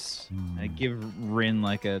us. I give Rin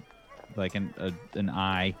like an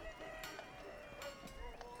eye.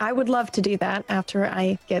 I would love to do that after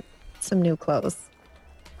I get some new clothes.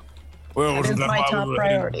 Well, That wasn't is that my why we top were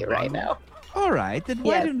priority heading right down? now. All right, then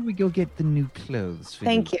why Yes. don't we go get the new clothes for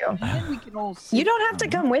Thank you. And then we can all sit You don't have to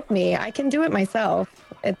down. come with me. I can do it myself.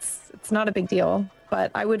 It's not a big deal.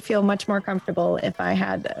 But I would feel much more comfortable if I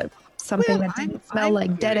had something Well, that didn't I'm- smell I'm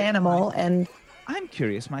like dead curious. animal. And I'm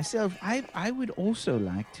curious myself. I would also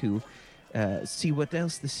like to see what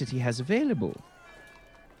else the city has available.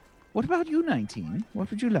 What about you, 19? What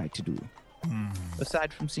would you like to do?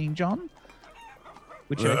 Aside from seeing John?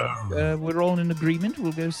 Which we're all in agreement.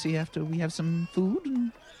 We'll go see after we have some food.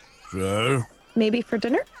 And... Sure. maybe for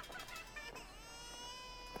dinner?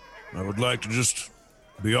 I would like to just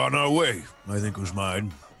be on our way, I think was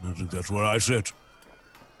mine. I think that's what I said.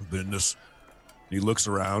 Business. He looks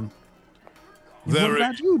around. What Very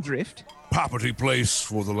about you, Drift? property place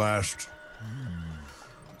for the last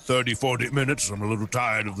 30, 40 minutes. I'm a little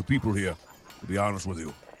tired of the people here, to be honest with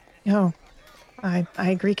you. No. I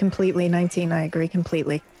agree completely, 19. I agree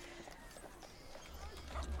completely.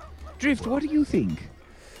 Drift, what do you think?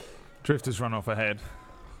 Drift has run off ahead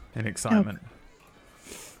in excitement.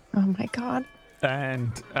 Oh my god.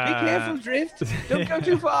 And Be careful, Drift. Don't go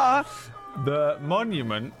too far. the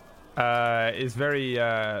monument is very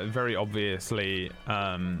obviously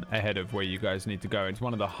ahead of where you guys need to go. It's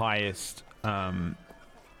one of the highest,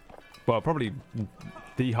 probably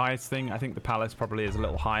the highest thing. I think the palace probably is a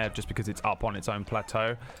little higher just because it's up on its own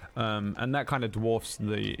plateau. And that kind of dwarfs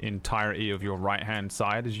the entirety of your right-hand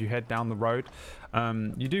side as you head down the road.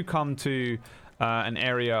 You do come to an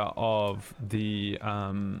area of the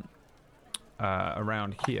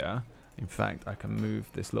around here. In fact, I can move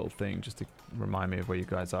this little thing just to remind me of where you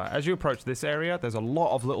guys are. As you approach this area, there's a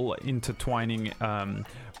lot of little intertwining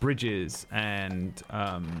bridges and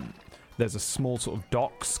there's a small sort of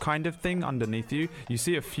docks kind of thing underneath you. You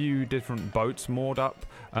see a few different boats moored up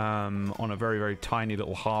on a very, very tiny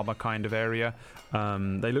little harbor kind of area.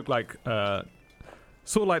 They look like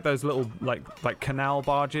sort of like those little like canal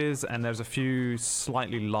barges, and there's a few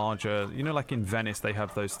slightly larger, you know, like in Venice they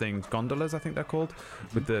have those things, gondolas I think they're called,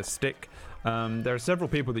 with the stick. There are several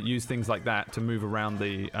people that use things like that to move around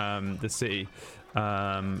the city.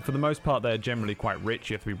 For the most part they're generally quite rich.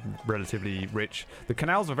 You have to be relatively rich. The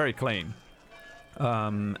canals are very clean,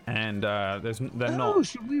 and they're not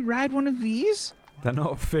Should we ride one of these? they're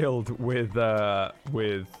not filled with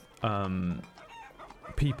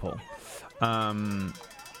people.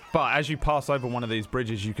 But as you pass over one of these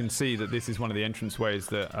bridges, you can see that this is one of the entranceways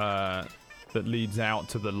that leads out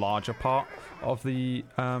to the larger part of the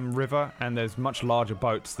river, and there's much larger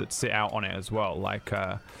boats that sit out on it as well, like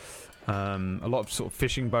a lot of sort of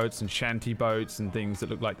fishing boats and shanty boats and things that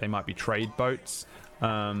look like they might be trade boats.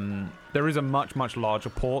 There is a much larger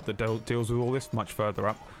port that deals with all this much further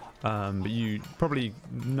up. But you probably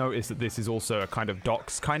notice that this is also a kind of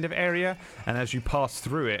docks kind of area, and as you pass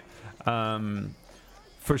through it,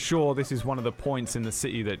 for sure this is one of the points in the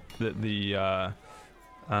city that the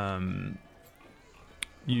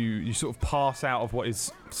you sort of pass out of what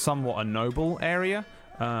is somewhat a noble area.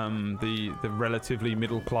 The relatively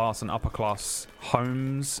middle class and upper class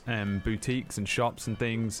homes and boutiques and shops and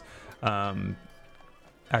things.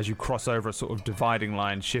 As you cross over a sort of dividing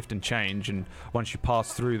line, shift and change, and once you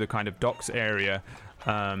pass through the kind of docks area,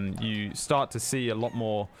 you start to see a lot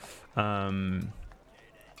more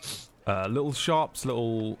little shops,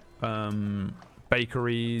 little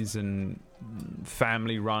bakeries and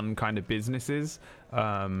family-run kind of businesses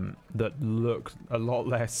that look a lot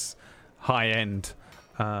less high-end.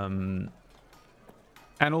 And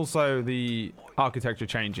also the architecture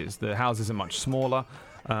changes. The houses are much smaller,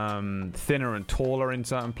 thinner and taller in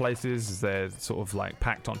certain places. They're sort of like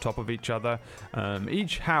packed on top of each other.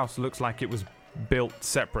 Each house looks like it was built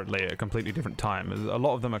separately at a completely different time. A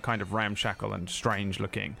lot of them are kind of ramshackle and strange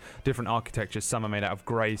looking. Different architectures. Some are made out of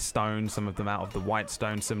grey stone, some of them out of the white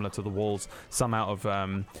stone similar to the walls, some out of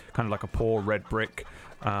kind of like a poor red brick.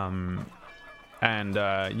 Yeah,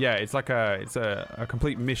 it's like a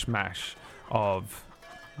complete mishmash of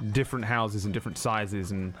different houses and different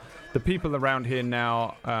sizes, and the people around here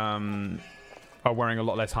now are wearing a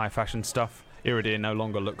lot less high fashion stuff. Iridir no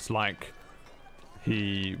longer looks like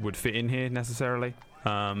he would fit in here necessarily.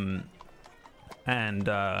 Yeah,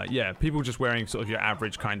 people just wearing sort of your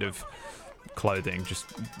average kind of clothing, just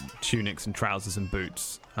tunics and trousers and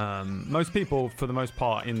boots. Most people, for the most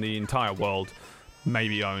part, in the entire world,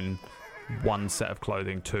 maybe own one set of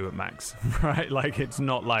clothing, two at max, right? Like, it's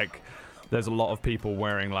not like there's a lot of people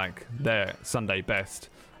wearing like their Sunday best.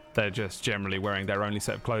 They're just generally wearing their only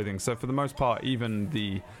set of clothing. So for the most part, even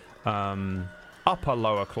the upper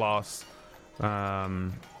lower class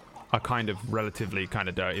are kind of relatively kind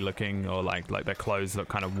of dirty looking, or like their clothes look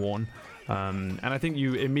kind of worn. And I think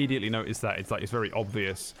you immediately notice that it's very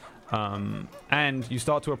obvious. And you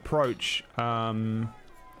start to approach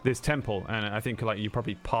this temple, and I think like you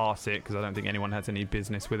probably pass it because I don't think anyone has any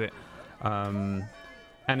business with it.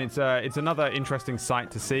 And it's another interesting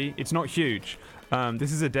sight to see. It's not huge.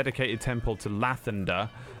 This is a dedicated temple to Lathander,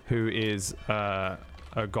 who is a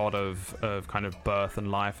god of kind of birth and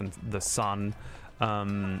life and the sun.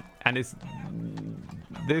 And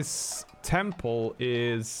this temple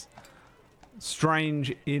is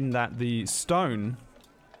strange in that the stone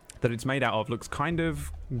that it's made out of looks kind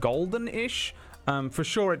of golden-ish. For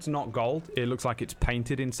sure it's not gold. It looks like it's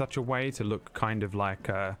painted in such a way to look kind of like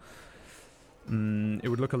it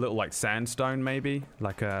would look a little like sandstone, maybe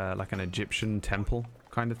like an Egyptian temple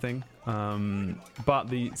kind of thing.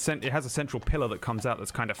 But it has a central pillar that comes out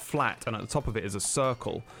that's kind of flat, and at the top of it is a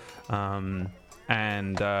circle.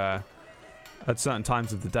 At certain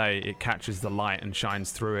times of the day, it catches the light and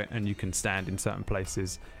shines through it, and you can stand in certain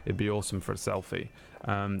places. It'd be awesome for a selfie.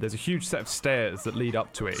 There's a huge set of stairs that lead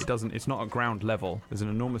up to it. It's not at ground level. There's an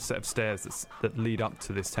enormous set of stairs that lead up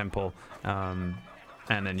to this temple.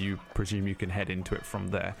 And then you presume you can head into it from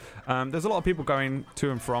there. There's a lot of people going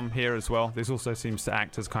to and from here as well. This also seems to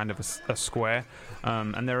act as kind of a square.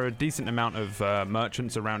 And there are a decent amount of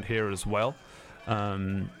merchants around here as well.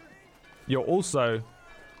 You're also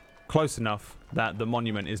close enough that the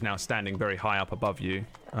monument is now standing very high up above you.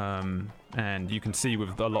 And you can see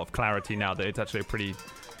with a lot of clarity now that it's actually a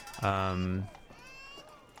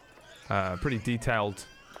pretty detailed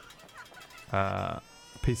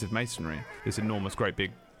piece of masonry. This enormous, great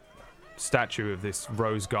big statue of this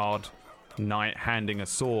Rose Guard knight handing a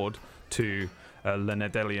sword to a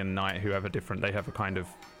Lenedelian knight who have they have a kind of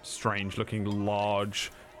strange looking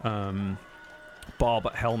large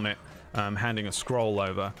barbat helmet, handing a scroll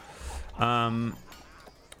over.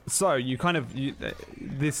 So you kind of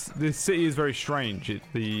this city is very strange.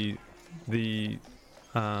 The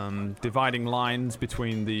dividing lines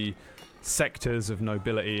between the sectors of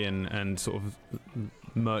nobility and sort of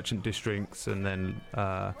merchant districts, and then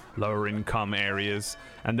lower income areas,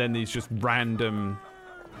 and then these just random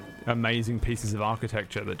amazing pieces of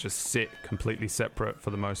architecture that just sit completely separate for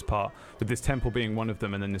the most part, with this temple being one of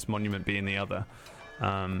them and then this monument being the other.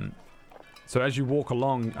 So as you walk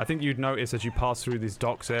along, I think you'd notice as you pass through this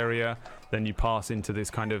docks area, then you pass into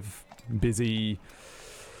this kind of busy,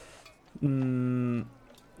 not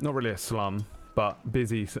really a slum, but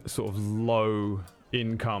busy sort of low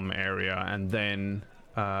income area, and then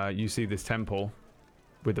you see this temple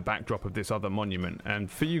with the backdrop of this other monument.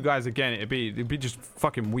 And for you guys, again, it'd be just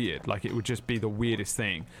fucking weird. Like, it would just be the weirdest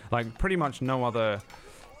thing. Like, pretty much no other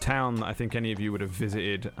town that I think any of you would have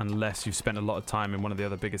visited, unless you've spent a lot of time in one of the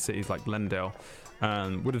other bigger cities like Glendale,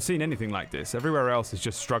 would have seen anything like this. Everywhere else is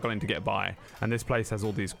just struggling to get by, and this place has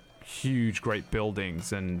all these huge, great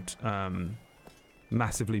buildings and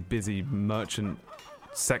massively busy merchant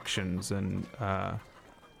sections and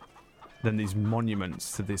than these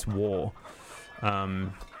monuments to this war.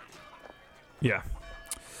 Yeah.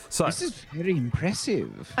 So This is very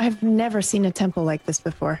impressive. I've never seen a temple like this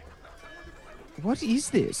before. What is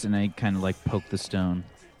this? And I kind of like poke the stone.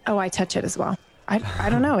 Oh, I touch it as well. I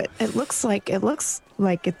don't know. It looks like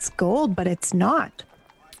it's gold, but it's not.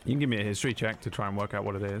 you can give me a history check to try and work out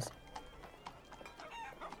what it is.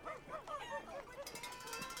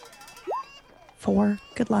 4.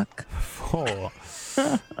 Good luck. 4.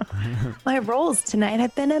 My rolls tonight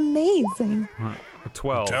have been amazing.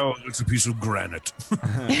 12. Tell it's a piece of granite.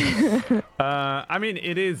 I mean,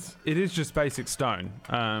 it is just basic stone.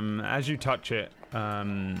 As you touch it,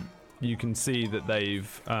 you can see that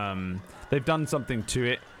they've done something to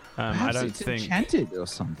it. I Perhaps don't it's think enchanted or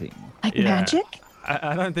something. Like Yeah. magic?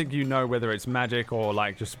 I don't think you know whether it's magic or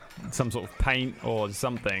like just some sort of paint or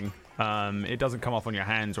something. It doesn't come off on your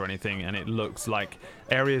hands or anything, and it looks like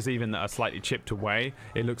areas even that are slightly chipped away.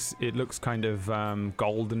 It looks kind of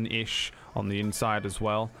golden-ish on the inside as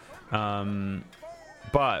well.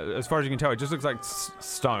 But as far as you can tell, it just looks like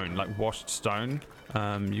stone, like washed stone.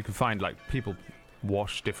 You can find like people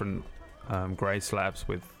wash different grey slabs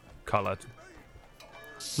with color.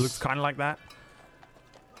 Looks kind of like that.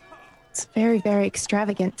 It's very, very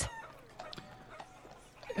extravagant.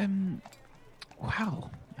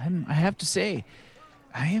 Wow. I have to say,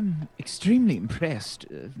 I am extremely impressed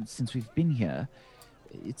since we've been here.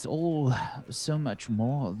 It's all so much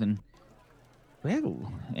more than,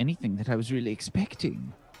 well, anything that I was really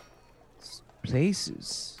expecting. This place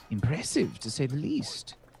is impressive, to say the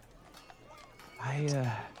least.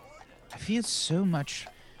 I feel so much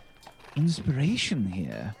inspiration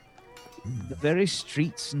here. The very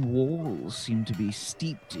streets and walls seem to be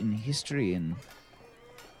steeped in history, and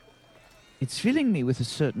it's filling me with a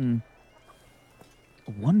certain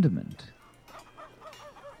wonderment.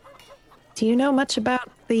 Do you know much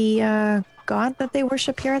about the god that they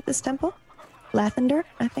worship here at this temple? Lathander,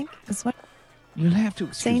 I think, is what. You'll have to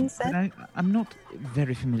excuse Same me, set? but I'm not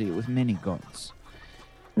very familiar with many gods.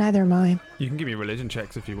 Neither am I. You can give me religion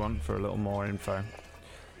checks if you want for a little more info.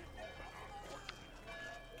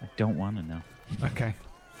 I don't want to know. Okay.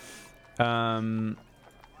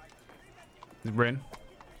 Rin?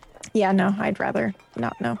 Yeah, no, I'd rather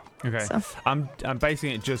not know. Okay. So. I'm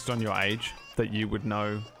basing it just on your age, that you would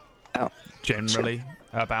know Oh, generally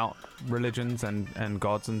about religions and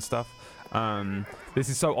gods and stuff. This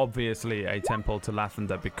is so obviously a temple to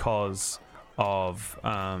Lathander because of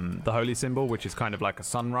the holy symbol, which is kind of like a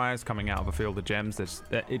sunrise coming out of a field of gems.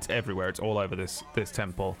 It's everywhere. It's all over this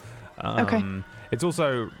temple. Okay. It's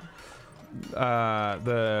also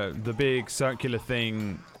the big circular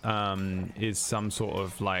thing is some sort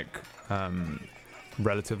of like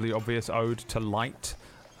relatively obvious ode to light.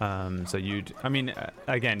 So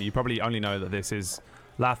again, you probably only know that this is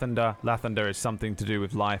Lathander. Lathander is something to do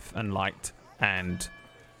with life and light and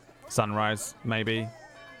sunrise, maybe.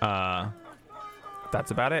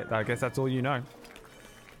 That's about it. I guess that's all you know.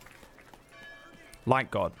 Light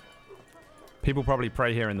god. People probably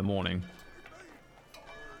pray here in the morning.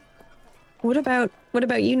 what about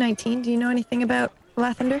you, 19? Do you know anything about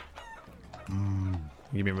Lathander?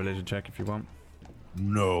 Give me a religion check if you want.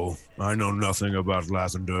 No, I know nothing about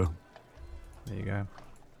Lathander. There you go.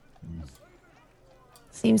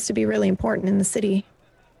 Seems to be really important in the city.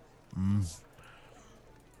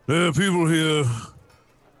 People here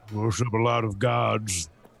worship a lot of gods.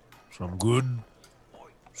 Some good,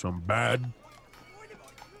 some bad.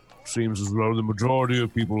 Seems as though the majority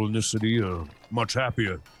of people in this city are much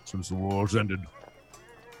happier since the war's ended.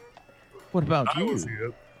 What about I you? was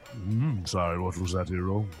here. Sorry, what was that,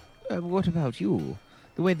 hero? What about you?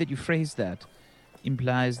 The way that you phrase that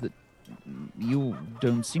implies that you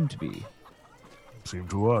don't seem to be. Seemed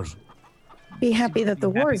to us. Be happy that the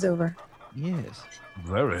war is over. Yes.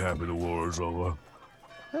 Very happy the war is over.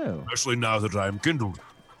 Oh. Especially now that I am kindled.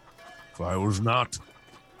 If I was not,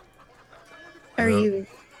 Are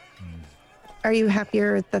you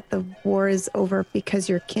happier that the war is over because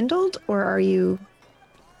you're kindled, or are you?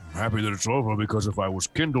 I'm happy that it's over because if I was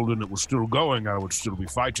kindled and it was still going, I would still be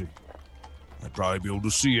fighting. I'd probably be able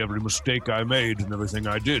to see every mistake I made and everything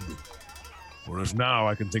I did. Whereas now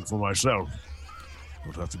I can think for myself.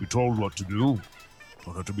 Don't have to be told what to do.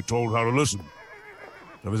 Don't have to be told how to listen.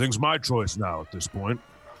 Everything's my choice now at this point.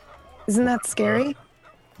 Isn't that scary?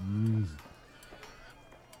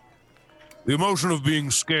 The emotion of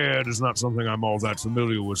being scared is not something I'm all that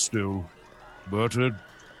familiar with still. But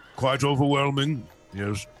quite overwhelming,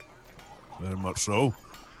 yes. Very much so.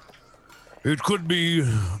 It could be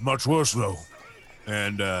much worse, though.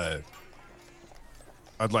 And I'd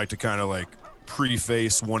like to kind of like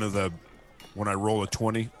preface when I roll a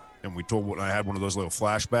 20, and I had one of those little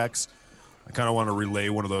flashbacks. I kind of want to relay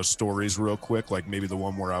one of those stories real quick, like maybe the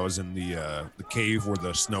one where I was in the cave where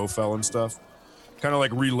the snow fell and stuff. Kind of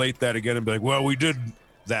like relate that again and be like, well, we did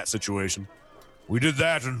that situation. We did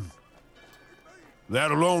that, and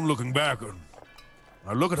that alone, looking back, and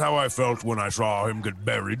I look at how I felt when I saw him get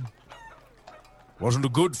buried. Wasn't a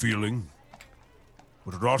good feeling,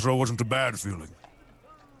 but it also wasn't a bad feeling.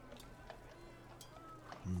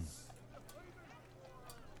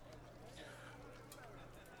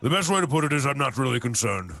 The best way to put it is I'm not really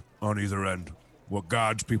concerned on either end. What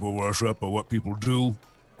gods people worship or what people do.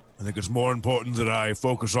 I think it's more important that I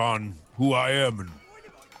focus on who I am and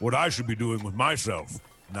what I should be doing with myself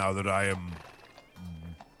now that I am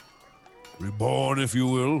reborn, if you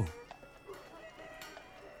will.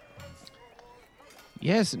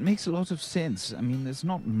 Yes, it makes a lot of sense. I mean, there's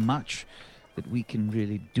not much that we can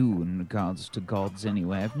really do in regards to gods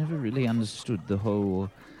anyway. I've never really understood the whole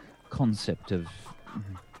concept of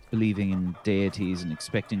believing in deities and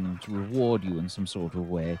expecting them to reward you in some sort of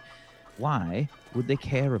way. Why would they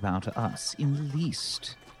care about us in the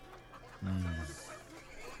least?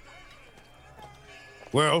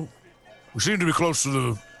 Well, we seem to be close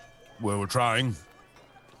to where we're trying.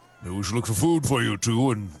 Maybe we should look for food for you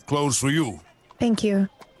two and clothes for you. Thank you.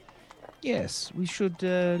 Yes, we should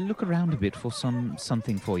look around a bit for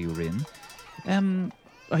something for you, Rin.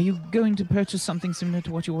 Are you going to purchase something similar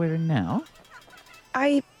to what you're wearing now?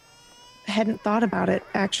 I hadn't thought about it,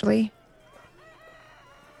 actually.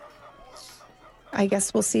 I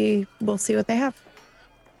guess we'll see what they have.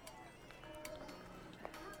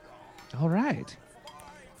 All right.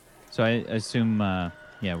 So I assume,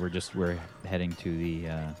 we're heading to the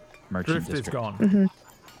merchant Drift district. is gone. Mm-hmm.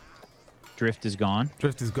 Drift is gone.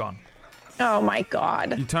 Drift is gone. Oh my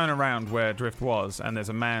god. You turn around where Drift was, and there's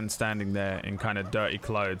a man standing there in kind of dirty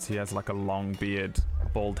clothes. He has like a long beard,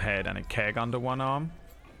 bald head, and a keg under one arm.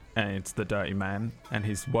 And it's the dirty man, and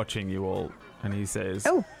he's watching you all, and he says,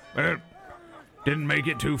 Oh. Well, didn't make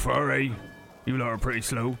it too far, eh? You lot are pretty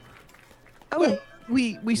slow. Oh, Well,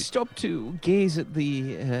 we stopped to gaze at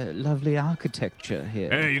the lovely architecture here.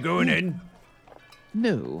 Hey, you going in?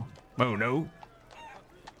 No, Oh, no.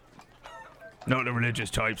 Not the religious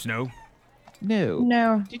types, no. no.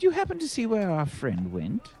 no. Did you happen to see where our friend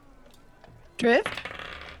went? Drift?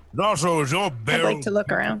 And also, is your I'd barrel... like to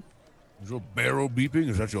look around. Is your barrel beeping?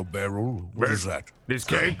 Is that your barrel? What is that? This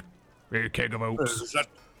keg? A keg of oats.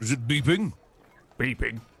 Is it beeping?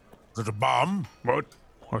 Beeping. Is it a bomb? What?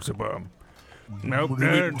 What's a bomb? Nope, What do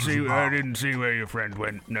you I mean, didn't what's a see. I bomb? didn't see where your friend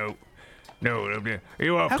went. No. Are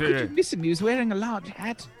you off How to could you the... miss him? He was wearing a large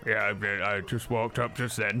hat. Yeah, I just walked up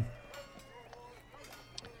just then.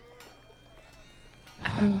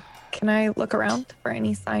 Can I look around for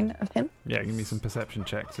any sign of him? yeah, give me some perception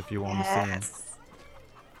checks if you want to see him. Yes.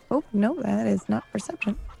 Oh, no, that is not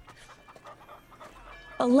perception.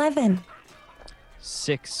 11.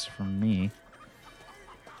 6 from me.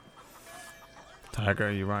 Tiger,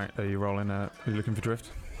 are you right? Are you rolling are you looking for Drift?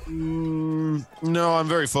 No, I'm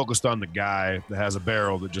very focused on the guy that has a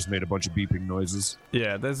barrel that just made a bunch of beeping noises.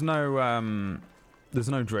 Yeah, there's no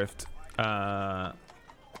Drift. And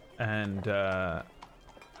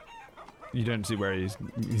you don't see where he's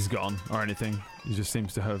gone or anything. He just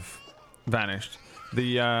seems to have vanished.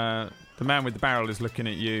 The man with the barrel is looking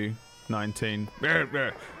at you, 19.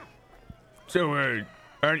 So,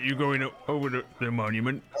 aren't you going over the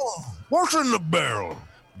monument? What's in the barrel?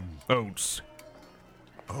 Oats.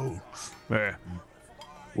 Oh,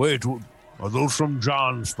 Wait, are those from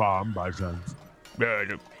John's farm by chance? I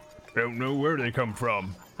don't know where they come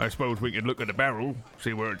from. I suppose we could look at the barrel,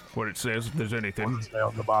 see what it says, if there's anything. Stay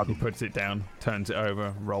on the He bottom. puts it down, turns it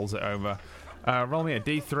over, rolls it over. Roll me a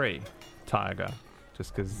D3, Tiger,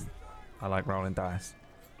 just because I like rolling dice.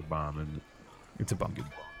 The bomb and It's a bump.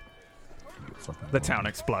 fucking The town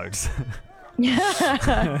explodes.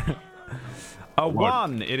 Yeah. A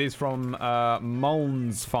 1. It is from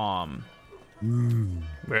Moln's farm.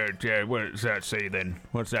 What does that say then?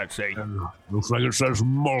 What's that say? Looks like it says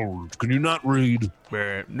mold. Can you not read?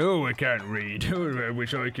 No, I can't read. I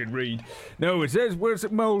wish I could read. No, it says, where's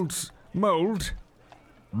it? Molds. Mold.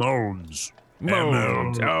 Molds.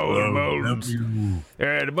 Molds. Oh, molds. M-U.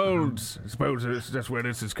 Yeah, the molds. I suppose that's where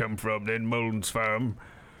this has come from then, Molden's farm.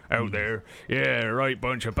 Out there. Yeah, right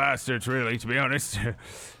bunch of bastards, really, to be honest.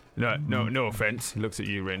 No offense. He looks at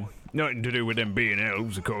you, Rin. Nothing to do with them being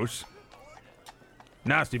elves, of course.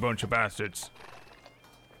 Nasty bunch of bastards.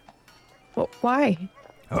 Well, why?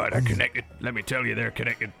 Oh, they're connected. Let me tell you, they're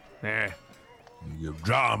connected. Yeah. You give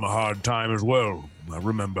John a hard time as well, I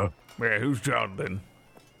remember. Who's John then?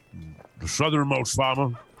 The southernmost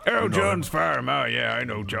farmer. Oh, John's farm. Oh, yeah, I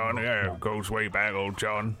know John. Yeah, goes way back, old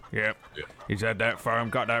John. Yep. Yeah. He's had that farm,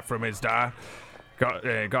 got that from his dad. Got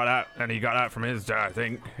that, and he got that from his dad, I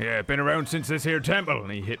think. Yeah, been around since this here temple.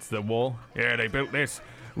 And he hits the wall. Yeah, they built this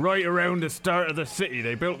right around the start of the city.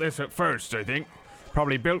 They built this at first, I think.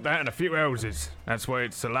 Probably built that in a few houses. That's why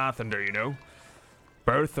it's Salathander, you know.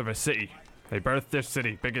 Birth of a city. They birthed this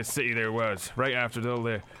city, biggest city there was, right after all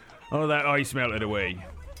that ice melted away.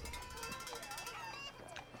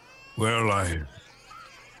 Well,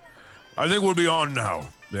 I think we'll be on now,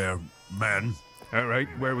 there, man. All right,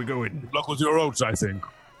 where are we going? Good luck with your oats, I think.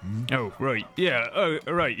 Oh, right, yeah,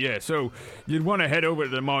 right, yeah. So you'd want to head over to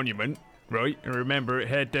the monument, right? And remember,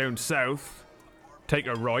 head down south, take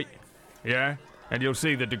a right, yeah, and you'll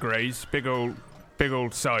see the DeGrays, big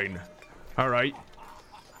old sign. All right.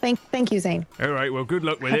 Thank you, Zane. All right. Well, good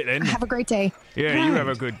luck with it then. Have a great day. Yeah, you have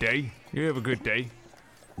a good day. You have a good day.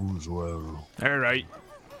 As well. All right.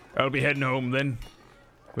 I'll be heading home then.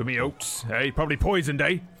 With me oats. Hey, probably poisoned,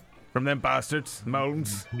 eh? From them bastards, the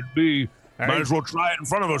mounds. Could be. Hey. Might as well try it in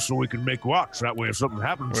front of us so we can make watch. That way, if something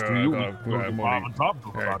happens to you, we can go to Mom and talk to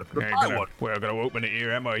them about it. Well, I'm gonna open it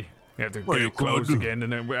here, am I? You have to Well, get you it closed could. again,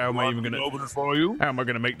 and then how am I even gonna open it for you? How am I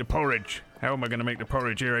gonna make the porridge? How am I gonna make the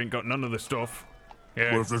porridge here? I ain't got none of the stuff.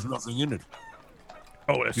 Yeah. Well, if there's nothing in it,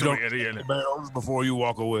 Oh, there's you something don't in take it. the barrels before you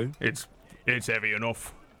walk away. It's heavy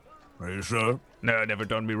enough. Are you sure? No, never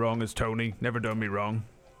done me wrong as Tony. Never done me wrong.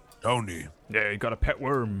 Tony, Yeah, he got a pet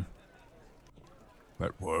worm.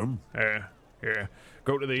 that worm. Yeah.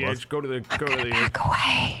 Go to the What? edge. Go to the edge. Back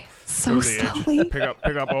away. Go So to the edge. slowly.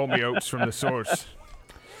 Pick up all my oats from the source.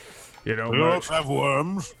 You know, We much. don't have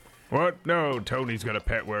worms. What? No, Tony's got a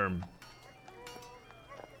pet worm.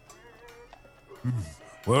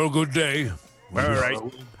 Well, good day. All right.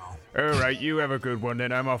 All right, you have a good one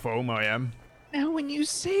then. I'm off home, I am. Now, when you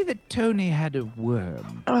say that Tony had a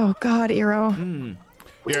worm, Oh God, Eero.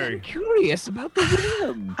 well, Yeah. I'm curious about the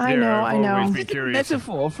worm. I Yeah, know. I've I know. always Is been it a curious.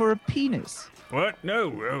 metaphor for a penis? What?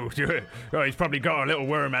 No. Oh, he's probably got a little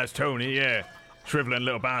worm as Tony, yeah. Shriveling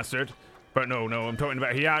little bastard. But no, I'm talking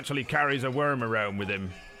about he actually carries a worm around with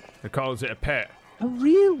him. He calls it a pet. A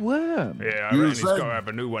real worm? Yeah, I You reckon he's said- got to have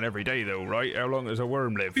a new one every day, though, right? How long does a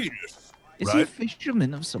worm live? Penis. Is he a Right.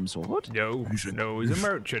 fisherman of some sort? No, He's a- no, he's a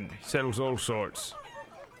merchant. He sells all sorts.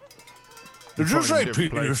 Did you Find him say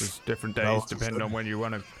different penis? places, different days, No, depending on when you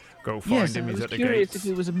want to go find Yes, him. I He's was at the curious gates.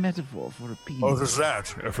 if it was a metaphor for a penis. What is that?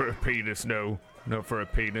 For a penis, no. Not for a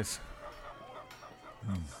penis.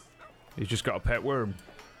 He's just got a pet worm.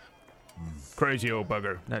 Crazy old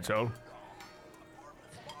bugger, that's all.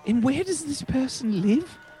 And where does this person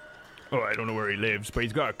live? Oh, I don't know where he lives, but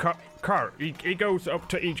he's got a cart. He goes up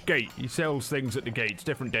to each gate. He sells things at the gates,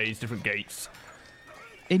 different days, different gates.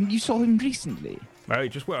 And you saw him recently. I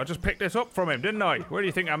just picked this up from him, didn't I? Where do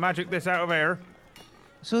you think I magicked this out of air?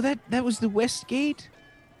 So that was the West Gate?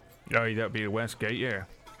 Oh, that'd be the west gate, yeah.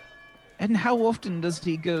 And how often does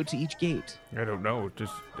he go to each gate? I don't know.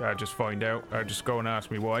 I just find out. I just go and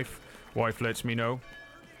ask me wife. Wife lets me know.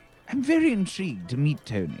 I'm very intrigued to meet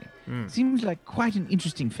Tony. Seems like quite an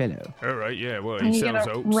interesting fellow. All right, yeah. Well, Are he you sells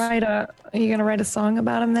gonna oats. write a song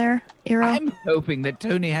about him there, Eero? I'm hoping that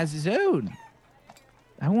Tony has his own.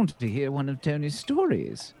 I wanted to hear one of Tony's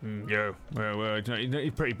stories. Yeah. Well,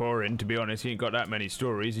 he's pretty boring, to be honest. He ain't got that many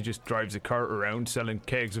stories. He just drives a cart around selling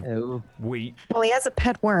kegs of Oh, wheat, Well, he has a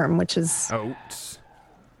pet worm, which is oats.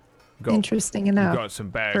 interesting He's enough got some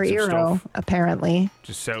bags for of Eero, stuff. apparently.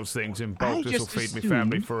 Just sells things in I bulk. This will just feed me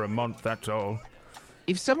family assumed- for a month. That's all.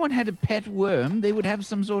 if someone had a pet worm, they would have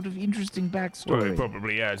some sort of interesting Well, backstory. he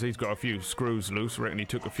probably has. He's got a few screws loose. I reckon he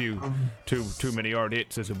took a few too many hard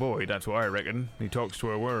hits as a boy. That's what I reckon. He talks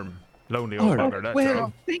to a worm. Lonely old All right. bugger. That's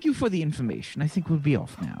Well, thank you for the information. I think we'll be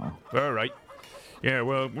off now. all right. Yeah.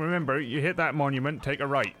 Well, remember, you hit that monument. Take a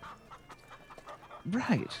right.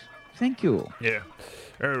 Right. Thank you. Yeah.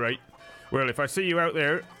 All right. Well, if I see you out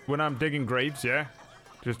there when I'm digging graves, yeah,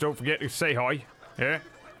 just don't forget to say hi. Yeah.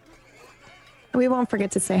 We won't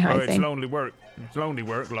forget to say hi, Oh, it's Zane. lonely work. It's lonely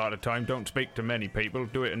work a lot of time. Don't speak to many people.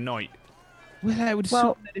 Do it at night. Well, I would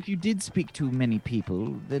Well- assume that if you did speak to many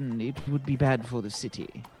people, then it would be bad for the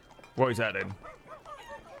city. Why is that then?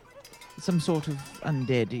 Some sort of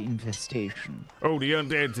undead infestation. Oh, the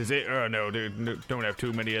undeads, is it? Oh, no, don't have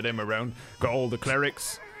too many of them around. Got all the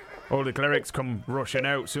clerics. All the clerics come rushing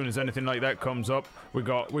out as soon as anything like that comes up. We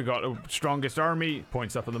got the strongest army.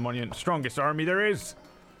 Points up on the monument. Strongest army there is.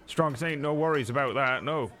 Strongest ain't no worries about that.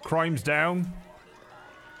 No. Crime's down.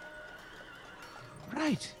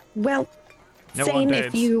 Right. Well, No Zane,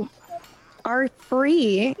 if undeads. you are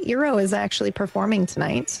free, Eero is actually performing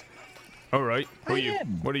tonight. All right. I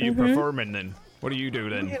am. What are you performing then? What do you do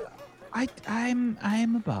then? Well,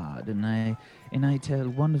 I'm a bard, and I tell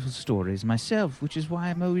wonderful stories myself, which is why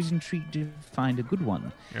I'm always intrigued to find a good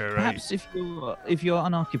one. All right. Perhaps if you're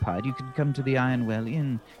unoccupied, you could come to the Iron Well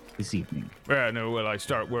Inn this evening. No, well, I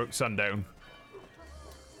start work sundown.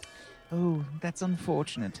 Oh, that's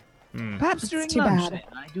unfortunate. Hmm. Perhaps during too lunch. bad. Then.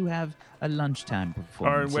 I do have a lunchtime Iron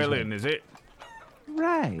performance. Well Inn, is it?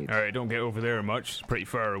 Right. All right, don't get over there much. It's pretty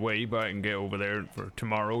far away, but I can get over there for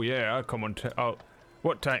tomorrow. Yeah, I'll come on.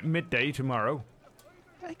 What time? Midday tomorrow.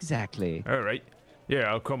 Exactly. All right. Yeah,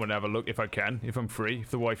 I'll come and have a look if I can, if I'm free.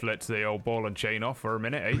 If the wife lets the old ball and chain off for a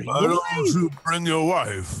minute, eh? Why don't you bring your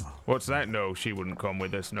wife? What's that? No, she wouldn't come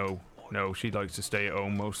with us. No, she likes to stay at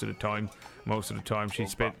home most of the time. Most of the time,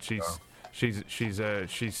 she's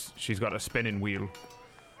got a spinning wheel.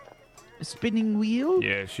 A spinning wheel?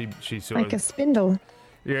 Yeah, she's sort Like a of. spindle.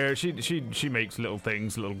 Yeah, she makes little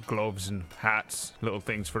things, little gloves and hats, little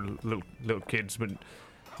things for little kids, but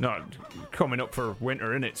not coming up for winter,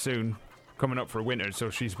 innit? Soon, coming up for winter,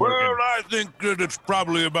 so she's working. Well, I think that it's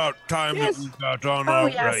probably about time Yes. that we got on Oh, our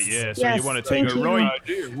yes. Right, yeah. So Yes, you want to take thank a you. right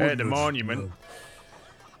idea, at wouldn't the it? monument,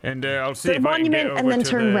 and I'll see The if I can get monument over and then to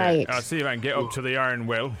turn the. right. I'll see if I can get up to the Iron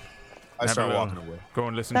Well. I Have start a little- walking away. Go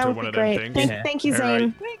and listen That to would one be of them great. things. Thank you, All Zane.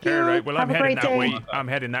 right. Thank you. All right. Well, Have I'm a heading great that day. way. I'm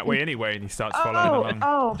heading that way anyway, and he starts following along.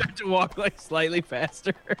 Oh, Start to walk like slightly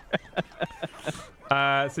faster.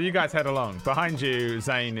 So you guys head along. Behind you,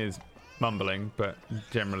 Zane is mumbling, but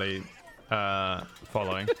generally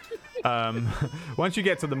following. Once you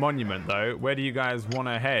get to the monument, though, where do you guys want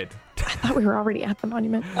to head? I thought we were already at the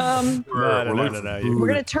monument. No. We're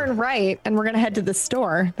gonna turn right and we're gonna head to the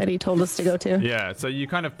store that he told us to go to. Yeah, so you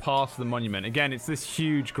kind of pass the monument. Again, it's this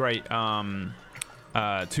huge, great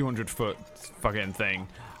 200-foot fucking thing.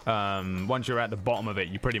 Once you're at the bottom of it,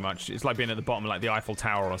 you pretty much, it's like being at the bottom of like the Eiffel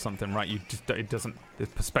Tower or something, right? It doesn't, the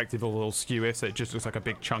perspective will all skew, so it just looks like a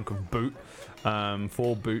big chunk of boot,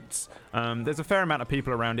 4 boots. There's a fair amount of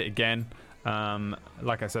people around it again.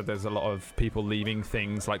 Like I said, there's a lot of people leaving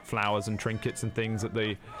things like flowers and trinkets and things at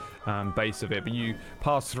the base of it. But you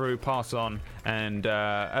pass through, pass on, and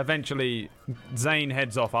eventually Zane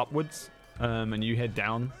heads off upwards, and you head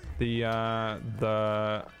down the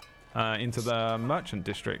into the merchant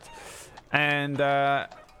district. And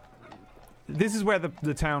this is where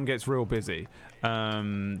the town gets real busy.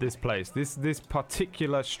 This place, this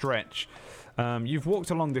particular stretch. You've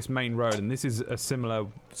walked along this main road, and this is a similar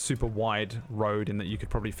super wide road in that you could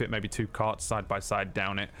probably fit maybe 2 carts side by side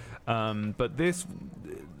down it. But this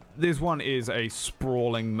one is a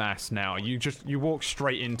sprawling mass now. You walk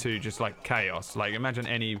straight into just like chaos. Like imagine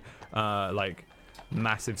any like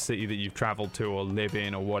massive city that you've traveled to or live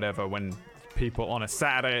in or whatever, when people on a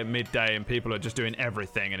Saturday at midday and people are just doing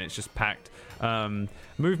everything and it's just packed.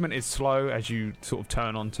 Movement is slow as you sort of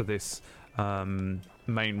turn onto this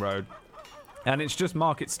main road. And it's just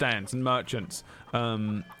market stands and merchants.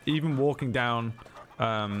 Even walking down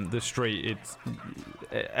the street,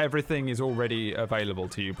 everything is already available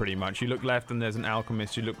to you pretty much. You look left and there's an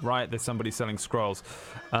alchemist. You look right, there's somebody selling scrolls.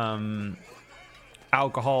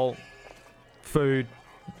 Alcohol, food,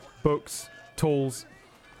 books, tools.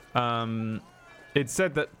 It's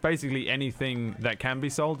said that basically anything that can be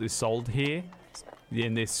sold is sold here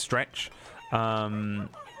in this stretch.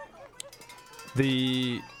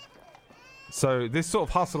 So this sort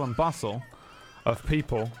of hustle and bustle of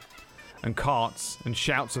people and carts and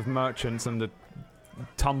shouts of merchants and the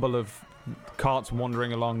tumble of carts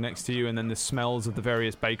wandering along next to you, and then the smells of the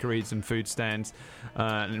various bakeries and food stands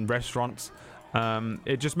and restaurants.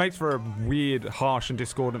 It just makes for a weird, harsh and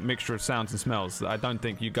discordant mixture of sounds and smells that I don't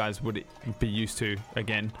think you guys would be used to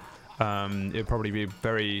again. It'd probably be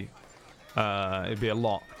very... it'd be a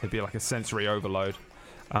lot. It'd be like a sensory overload.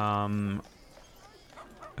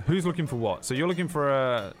 Who's looking for what? So you're looking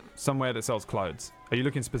for somewhere that sells clothes. Are you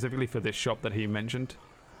looking specifically for this shop that he mentioned?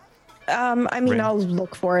 I mean, Rin? I'll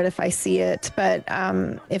look for it if I see it, but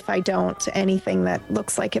if I don't, anything that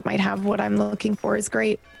looks like it might have what I'm looking for is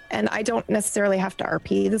great. And I don't necessarily have to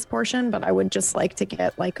RP this portion, but I would just like to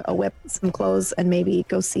get like a whip, some clothes, and maybe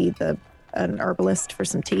go see an herbalist for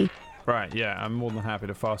some tea. Right, yeah, I'm more than happy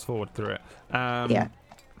to fast forward through it. Yeah.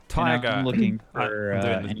 Tiger. I'm looking for I'm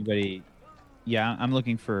doing the- anybody. Yeah, I'm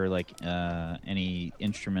looking for like any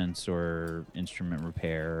instruments or instrument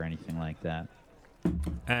repair or anything like that.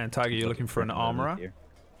 And Tiger, you're looking for an armorer? Here.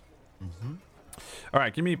 All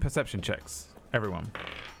right, give me perception checks, everyone.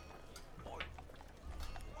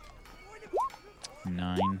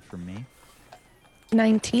 9 for me.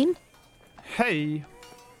 19. Hey.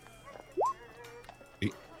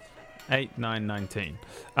 8, 9, 19.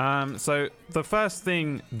 So the first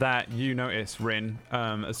thing that you notice, Rin,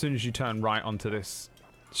 as soon as you turn right onto this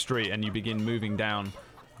street and you begin moving down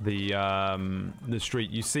the street,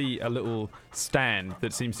 you see a little stand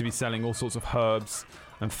that seems to be selling all sorts of herbs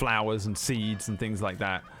and flowers and seeds and things like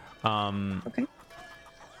that. Okay.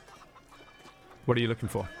 What are you looking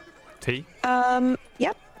for? Tea?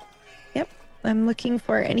 Yep. I'm looking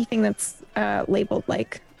for anything that's labeled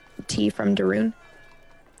like tea from Darun.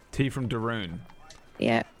 Tea from Darun.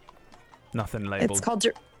 Yeah. Nothing labeled.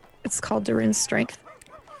 It's called Darun's Strength.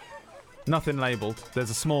 Nothing labeled.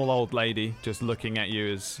 There's a small old lady just looking at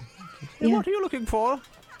you as... Yeah. What are you looking for?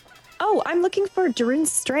 Oh, I'm looking for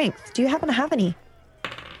Darun's Strength. Do you happen to have any?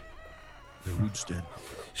 The root's dead.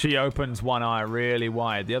 She opens one eye really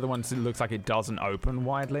wide. The other one looks like it doesn't open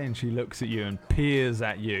widely, and she looks at you and peers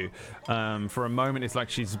at you. For a moment, it's like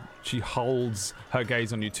she holds her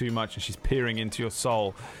gaze on you too much, and she's peering into your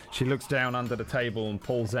soul. She looks down under the table and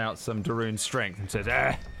pulls out some Darun Strength and says,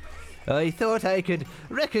 I thought I could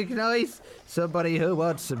recognize somebody who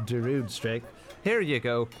wants some Darun Strength. Here you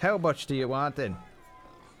go. How much do you want then?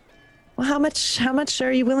 Well, how much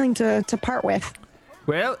are you willing to part with?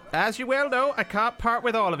 Well, as you well know, I can't part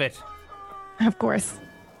with all of it. Of course.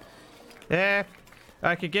 I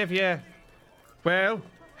could give you, well,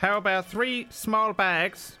 how about 3 small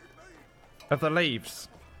bags of the leaves?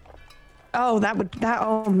 Oh, that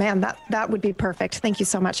would be perfect. Thank you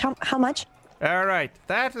so much. How much? All right,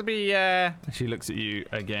 that'll be, She looks at you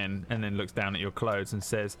again and then looks down at your clothes and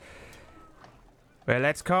says, well,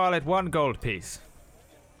 let's call it 1 gold piece.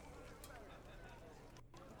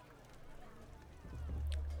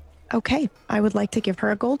 Okay, I would like to give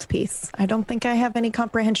her a gold piece. I don't think I have any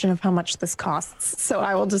comprehension of how much this costs, so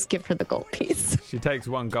I will just give her the gold piece. She takes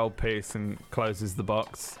 1 gold piece and closes the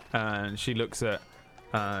box, and she looks at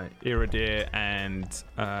Iridir and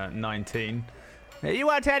 19. You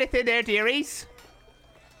want anything there, dearies?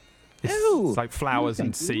 It's like flowers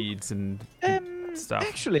and seeds and stuff.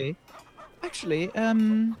 Actually,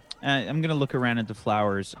 I'm gonna look around at the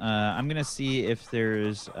flowers. I'm gonna see if there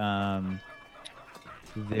is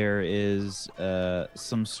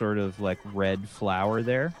some sort of like red flower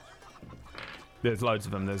there. There's loads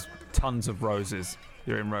of them. There's tons of roses.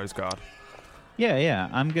 You're in Rosegard. Yeah.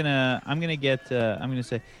 I'm gonna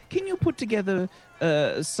say, can you put together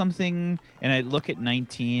something? And I look at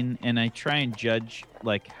 19 and I try and judge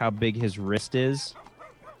like how big his wrist is.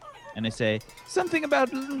 And I say something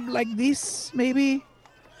about like this, maybe.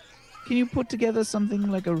 Can you put together something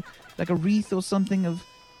like a wreath or something of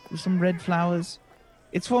some red flowers?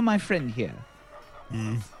 It's for my friend here.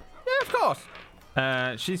 Yeah, of course.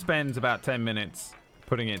 She spends about 10 minutes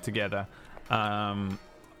putting it together.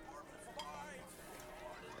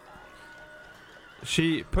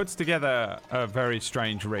 She puts together a very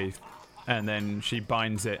strange wreath, and then she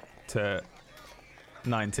binds it to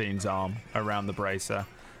 19's arm around the bracer.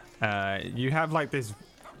 You have like this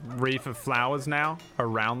wreath of flowers now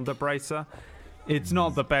around the bracer. It's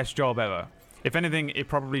not the best job ever. If anything, it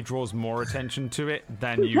probably draws more attention to it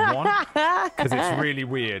than you want, because it's really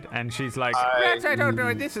weird. And she's like, I don't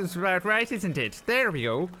know, this is about right, isn't it? There we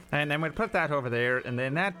go. And then we'll put that over there, and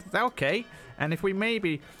then that's okay. And if we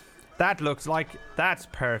maybe... That looks like... That's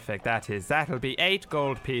perfect, that'll be 8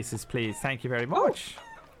 gold pieces, please. Thank you very much.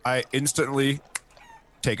 I instantly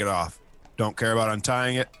take it off. Don't care about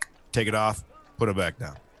untying it. Take it off. Put it back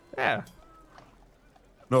down. Yeah.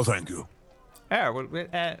 No, thank you. Oh,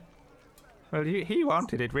 well, he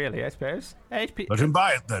wanted it, really, I suppose. 8 pieces. Let him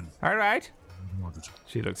buy it then. All right.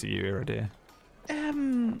 She looks at you, Iridir.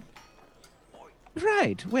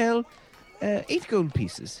 Right. Well, 8 gold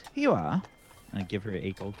pieces. Here you are. I give her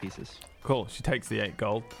 8 gold pieces. Cool. She takes the 8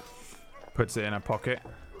 gold, puts it in her pocket.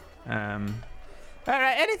 All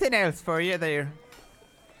right. Anything else for you there?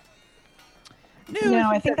 No,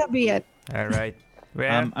 I think that'd be it. All right.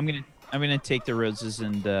 Well, I'm gonna take the roses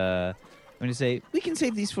and I'm gonna say we can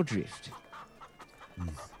save these for Drift.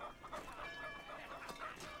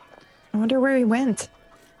 I wonder where he went.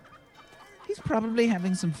 He's probably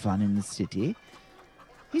having some fun in the city.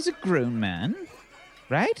 He's a grown man,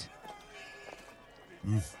 right?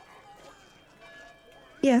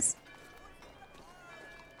 Yes.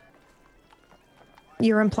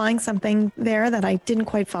 You're implying something there that I didn't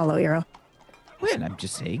quite follow, Eero. Well, I'm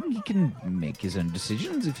just saying he can make his own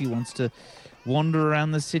decisions. If he wants to wander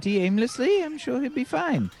around the city aimlessly, I'm sure he'll be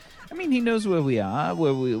fine. I mean, he knows where we are,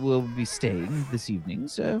 where we will be staying this evening,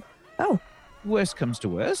 so... Oh. Worst comes to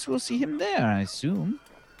worst, we'll see him there, I assume.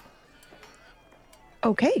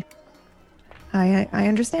 Okay. I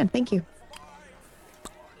understand. Thank you.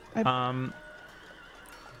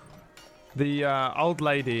 The old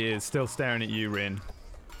lady is still staring at you, Rin.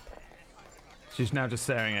 She's now just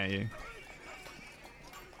staring at you.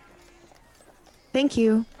 Thank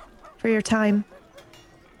you for your time.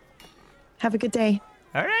 Have a good day.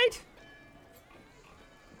 All right.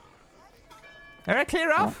 All right,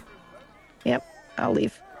 clear off. Yep, I'll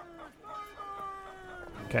leave.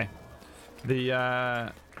 Okay.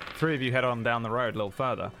 The three of you head on down the road a little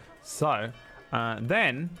further. So,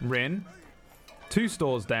 then, Rin, 2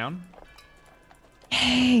 stores down,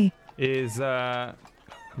 Hey. is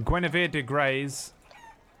Guinevere de Grey's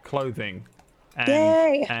clothing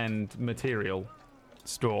Yay. and material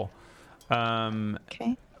store.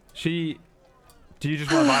 Okay. Do you just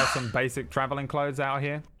want to buy some basic traveling clothes out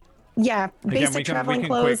here? Yeah, Again, basic traveling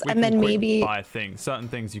clothes, we and then quick maybe buy things. Certain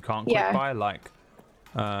things you can't quick Yeah. buy, like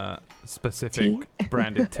specific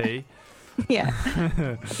branded tea. yeah.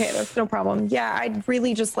 Okay, that's no problem. Yeah, I'd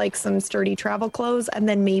really just like some sturdy travel clothes, and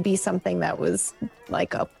then maybe something that was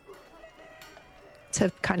like a to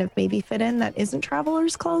kind of maybe fit in that isn't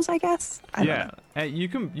traveler's clothes, I guess. I don't know. You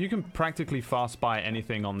can practically fast buy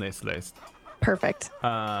anything on this list. Perfect.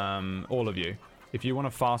 All of you. If you want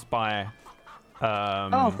to fast buy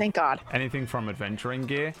Oh, thank God. anything from adventuring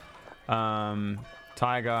gear,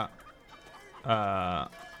 Tiger,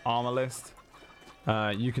 armor list,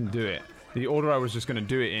 you can do it. The order I was just going to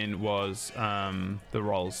do it in was the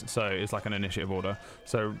rolls, so it's like an initiative order.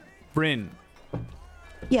 So, Bryn,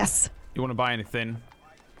 Yes. you want to buy anything?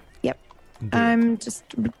 Yep. Do it. I'm just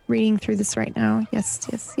reading through this right now. Yes,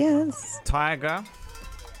 yes, yes. Tiger,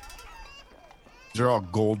 These are all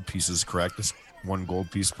gold pieces, correct? This 1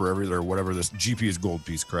 gold piece per every, or whatever this GP is gold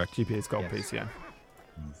piece, correct? GP is gold piece, yeah.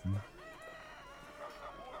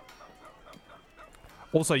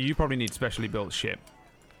 Also, you probably need specially built ship,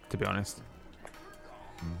 to be honest.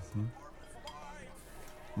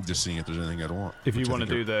 I'm just seeing if there's anything I'd want. If you which I want to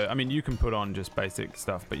think do the, I mean, you can put on just basic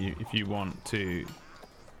stuff, but if you want to,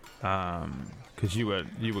 because you were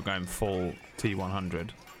going full T100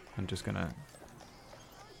 and just gonna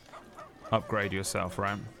upgrade yourself,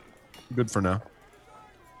 right? are good for now.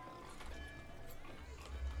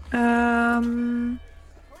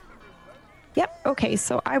 Yep. Okay,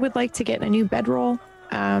 so I would like to get a new bedroll,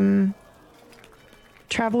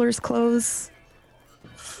 traveler's clothes,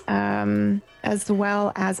 as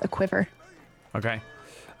well as a quiver. Okay.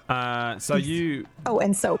 So you, Oh,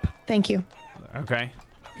 and soap. Thank you. okay.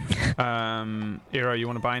 Iro, you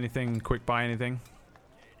want to buy anything? Quick buy anything?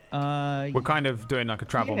 We're kind of doing like a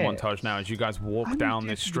travel Yes. montage now as you guys walk I'm down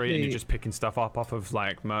this street and you're definitely- just picking stuff up off of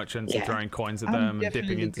like merchants and Yeah. throwing coins at I'm them and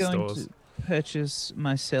dipping definitely into going stores. to purchase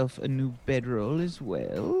myself a new bedroll as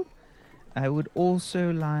well. I would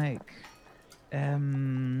also like,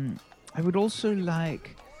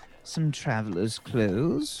 some traveler's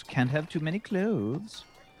clothes. Can't have too many clothes.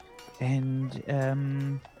 And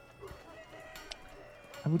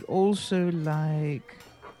I would also like,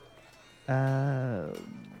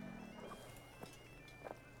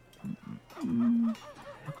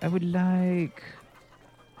 I would like.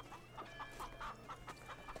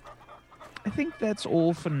 I think that's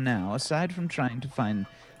all for now, aside from trying to find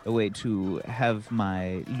a way to have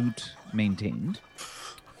my loot maintained.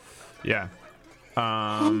 Yeah.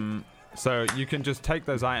 So you can just take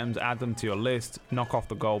those items, add them to your list, knock off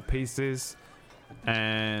the gold pieces,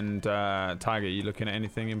 and Tiger, you looking at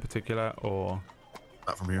anything in particular, or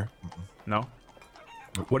Not from here. no?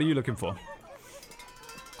 What are you looking for?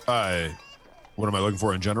 What am I looking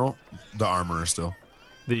for in general? The armor still.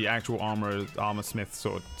 The actual armor smith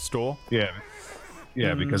sort of store. Yeah.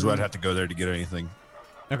 Yeah, because I'd have to go there to get anything.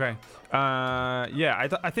 Okay. Yeah,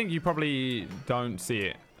 I think you probably don't see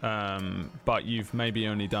it, but you've maybe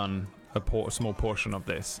only done a small portion of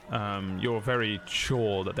this. You're very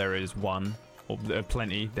sure that there is one, or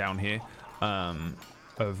plenty down here,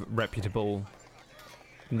 of reputable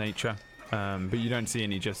nature, but you don't see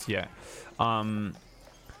any just yet.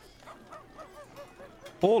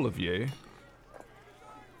 All of you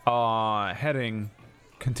are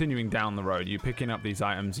continuing down the road. You're picking up these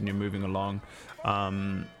items and you're moving along.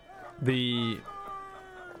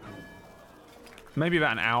 Maybe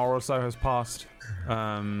about an hour or so has passed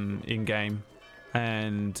in game,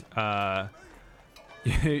 and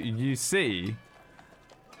you see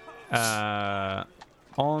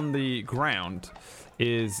on the ground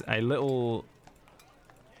is a little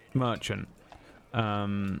merchant, a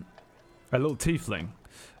little tiefling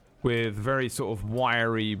with very sort of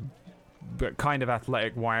wiry but kind of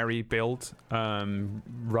athletic, wiry build,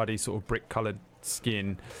 ruddy sort of brick-colored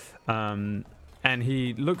skin, and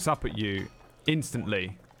he looks up at you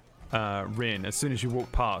instantly, Rin, as soon as you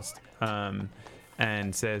walk past,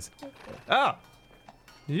 and says, "Ah,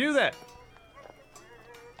 you there?"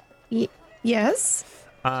 Yes.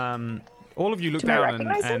 All of you look Do I down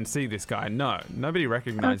recognize him? and see this guy. No, nobody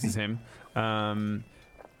recognizes him.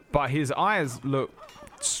 But his eyes look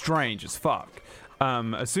strange as fuck.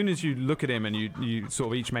 As soon as you look at him and you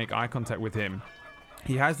sort of each make eye contact with him,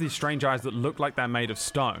 he has these strange eyes that look like they're made of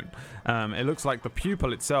stone. It looks like the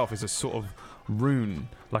pupil itself is a sort of rune,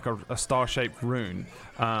 like a star-shaped rune.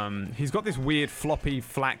 He's got this weird floppy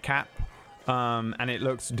flat cap, and it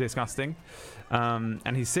looks disgusting.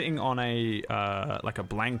 And he's sitting on a like a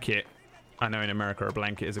blanket. I know in America a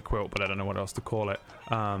blanket is a quilt, but I don't know what else to call it.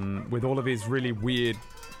 With all of his really weird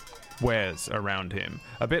wares around him.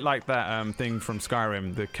 A bit like that thing from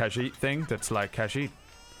Skyrim, the Khajiit thing that's like Khajiit.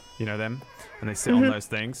 You know them? And they sit on those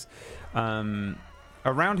things.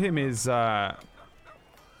 Around him is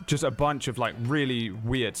just a bunch of like really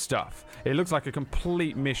weird stuff. It looks like a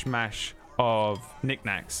complete mishmash of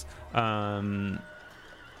knickknacks.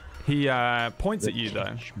 He points at you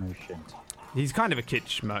though. Merchant. He's kind of a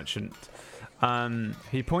kitsch merchant.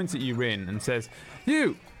 He points at you, Rin, and says,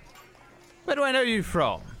 "You! Where do I know you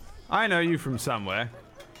from? I know you from somewhere."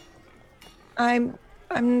 I'm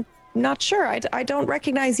not sure. I don't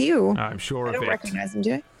recognize you. I'm sure I of don't it. recognize him,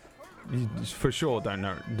 do I? You for sure don't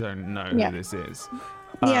know Yeah. who this is.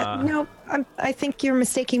 Yeah, no, I think you're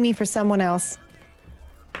mistaking me for someone else.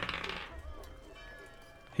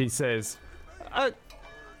 He says,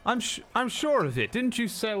 I'm sure of it. Didn't you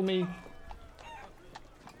sell me?"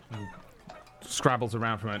 Scrabbles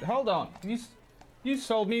around for a minute. "Hold on. You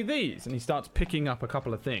sold me these." And he starts picking up a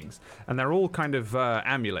couple of things. And they're all kind of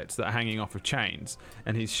amulets that are hanging off of chains.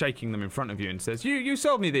 And he's shaking them in front of you and says, You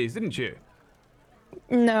sold me these, didn't you?"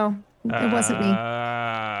 No, it wasn't me.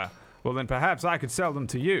 Well, then perhaps I could sell them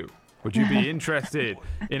to you. Would you be interested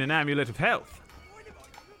in an amulet of health?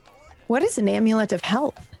 What is an amulet of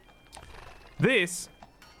health? This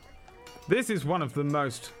is one of the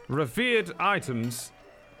most revered items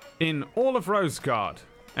in all of Rosegard,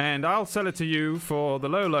 and I'll sell it to you for the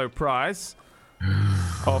low price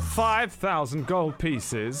of 5,000 gold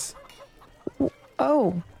pieces.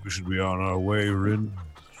 Oh, We should be on our way, Rin.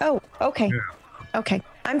 okay. Okay,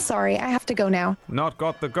 I'm sorry. I have to go now. Not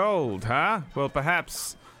got the gold, huh? Well,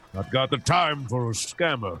 perhaps Not got the time for a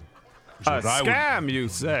scammer. Is a what I would- scam, you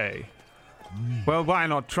say? Well, why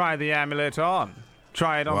not try the amulet on?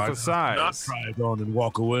 Try it on Why for size. not try it on and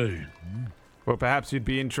walk away? Well, perhaps you'd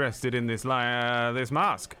be interested in this this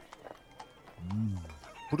mask.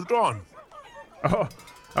 Put it on.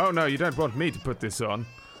 Oh no, you don't want me to put this on.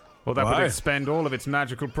 Well, that would Why? expend all of its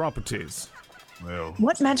magical properties. Well,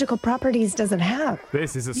 What magical properties does it have?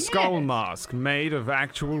 This is a skull mask made of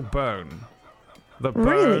actual bone. The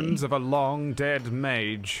Really? bones of a long-dead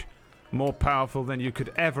mage. More powerful than you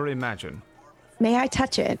could ever imagine. May I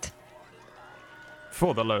touch it?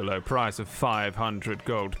 For the low price of 500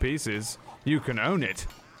 gold pieces, you can own it.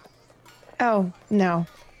 Oh, no.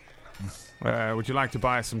 Would you like to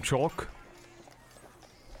buy some chalk?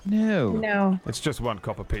 No. No. It's just 1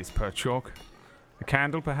 copper piece per chalk. A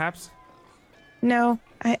candle, perhaps? No.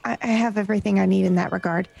 I have everything I need in that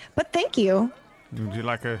regard. But thank you. Would you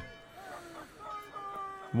like a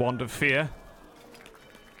wand of fear?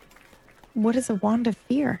 What is a wand of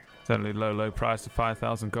fear? It's only low price of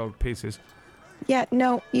 5,000 gold pieces. Yeah,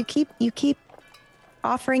 no, you keep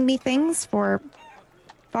offering me things for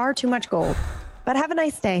far too much gold. But have a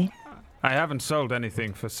nice day. I haven't sold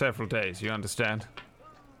anything for several days, you understand?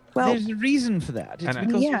 Well, There's a reason for that. It's And I-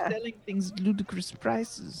 because Yeah. you're selling things at ludicrous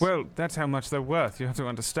prices. Well, that's how much they're worth. You have to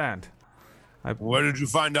understand. where did you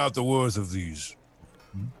find out the worth of these?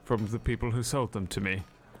 From the people who sold them to me.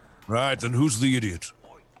 Right, then who's the idiot?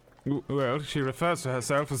 Well, she refers to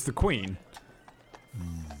herself as the Queen.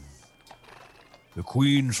 The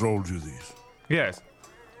Queen sold you these. Yes.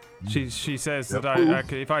 She says that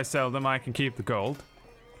if I sell them, I can keep the gold.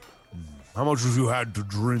 How much have you had to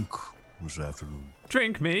drink this afternoon?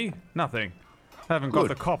 Drink me? Nothing. Haven't got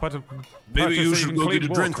Good. the copper to Maybe you purchase should even go clean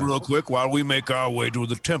get a drink water. real quick while we make our way to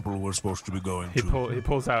the temple we're supposed to be going He to.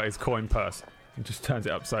 pulls out his coin purse and just turns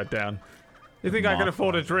it upside down. You think I can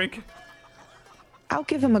afford a drink? I'll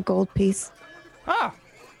give him a gold piece. Ah!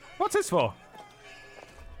 What's this for?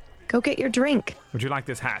 Go get your drink. Would you like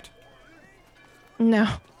this hat? No.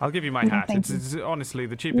 I'll give you my No, hat. thank It's honestly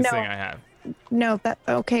the cheapest No. thing I have. No, that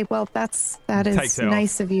well, that Takes is it off.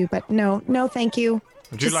 nice of you, but no, thank you.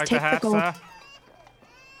 Would you Just like the take the hat, gold. sir?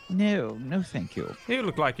 No, thank you. You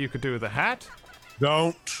look like you could do with a hat.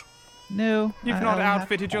 Don't. No. You've not I'll have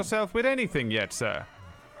outfitted to- yourself with anything yet, sir.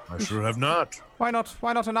 I sure have not. Why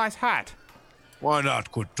not a nice hat? Why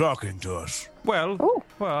not quit talking to us? Well,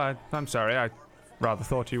 Oh. I'm sorry. I rather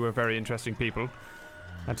thought you were very interesting people.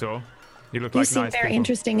 That's all. You look You like seem nice very people.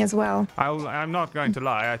 interesting as well. I'm not going to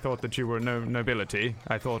lie. I thought that you were nobility.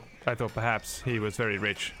 I thought perhaps he was very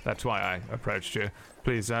rich. That's why I approached you.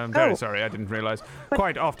 Please, I'm very Oh. sorry. I didn't realize. But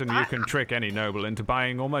Quite often you can trick any noble into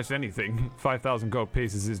buying almost anything. 5,000 gold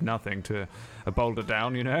pieces is nothing to a boulder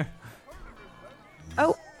down, you know.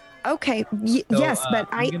 Oh, okay. So, Yes, but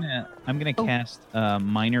I'm gonna cast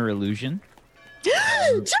minor illusion.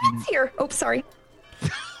 John's here. Oh, sorry.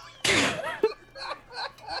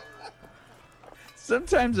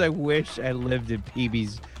 Sometimes I wish I lived in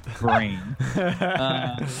PB's brain.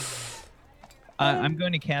 I'm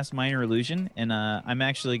going to cast minor illusion, and I'm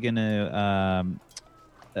actually going to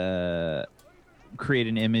create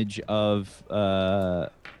an image of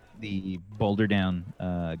the boulder down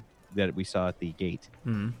that we saw at the gate.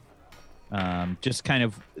 Just kind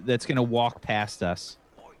of that's going to walk past us.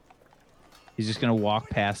 He's just going to walk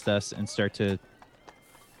past us and start to.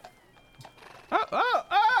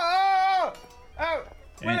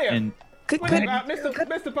 William! Good,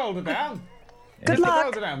 Mr. Boulder Down. Good Mr. luck.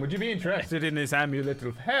 Boulder Down, would you be interested in this amulet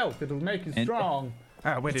of health? It'll make you And- strong.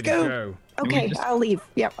 Where did go. it go? Okay, just- I'll leave.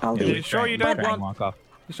 Yep, I'll You leave. sure you don't Try and want? walk off.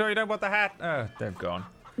 You sure you don't want the hat? They've gone.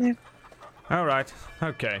 Yeah. All right.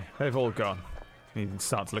 Okay, they've all gone. He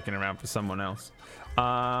starts looking around for someone else. They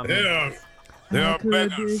are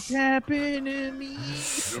beggars. Happen to me?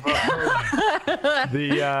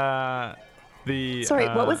 The Sorry,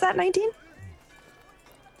 what was that, 19?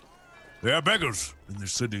 They are beggars in the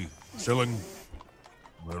city, selling,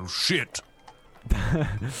 well, shit.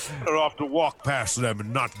 Better off to walk past them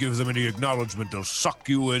and not give them any acknowledgement. They'll suck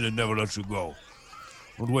you in and never let you go.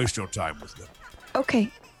 Don't waste your time with them.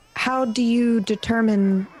 Okay. How do you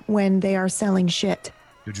determine when they are selling shit?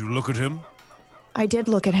 Did you look at him? I did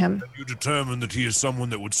look at him. You determine that he is someone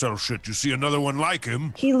that would sell shit. You see another one like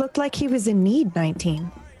him He looked like he was in need,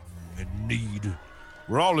 19. in need.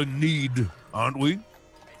 We're all in need, aren't we?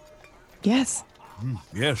 Yes.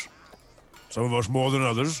 Yes. Some of us more than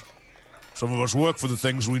others. Some of us work for the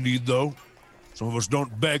things we need, though. Some of us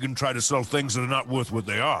don't beg and try to sell things that are not worth what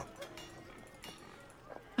they are.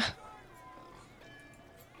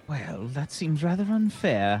 Well, that seems rather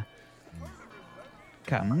unfair.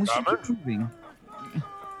 Come, we should Robert? keep moving.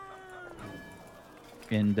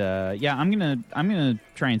 And yeah, I'm gonna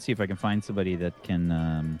try and see if I can find somebody that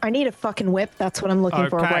can. I need a fucking whip. That's what I'm looking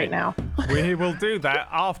for Okay. right now. We will do that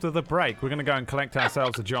after the break. We're going to go and collect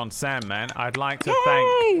ourselves a John Sandman. I'd like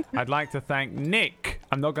to thank Nick.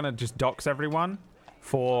 I'm not going to just dox everyone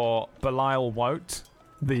for Belial Wote,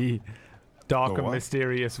 the dark The and what?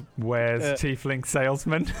 mysterious wares tiefling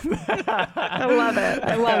salesman. I love it.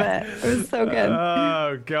 I love it. It was so good.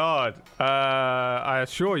 Oh God! I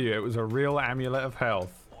assure you, it was a real amulet of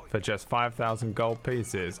health for just 5,000 gold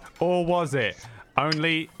pieces, or was it?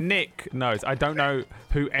 Only Nick knows. I don't know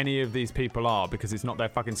who any of these people are because it's not their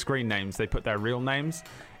fucking screen names. They put their real names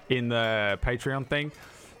in the Patreon thing.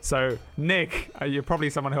 So Nick, you're probably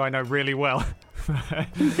someone who I know really well.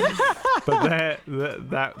 But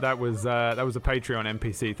that was a Patreon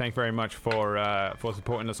NPC. Thank you very much for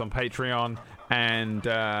supporting us on Patreon. And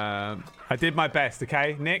I did my best,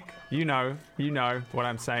 okay, Nick? You know what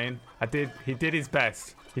I'm saying. He did his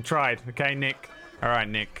best. He tried, okay, Nick? All right,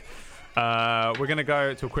 Nick. We're gonna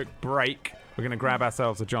go to a quick break. We're gonna grab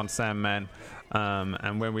ourselves a John Sandman,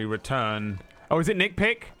 and when we return, is it Nick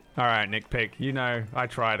Pick? All right, Nick Pick. You know I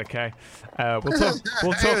tried. Okay, we'll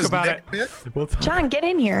talk about it. John, get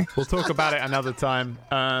in here. We'll talk about it another time.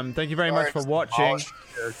 Thank you very much for watching.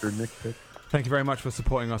 Character Nick Pick. Thank you very much for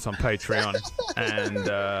supporting us on Patreon,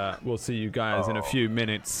 and we'll see you guys in a few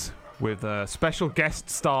minutes with special guest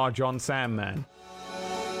star John Sandman.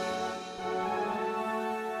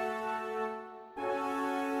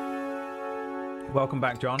 Welcome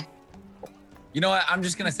back, John. You know what? I'm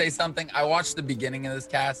just gonna say something. I watched the beginning of this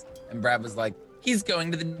cast, and Brad was like, "He's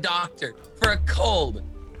going to the doctor for a cold."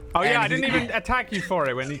 Oh yeah, And I didn't he- even attack you for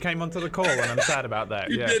it when you came onto the call, and I'm sad about that.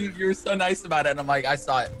 You Yeah. didn't. You were so nice about it, and I'm like, I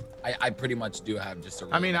saw it. I pretty much do have just a.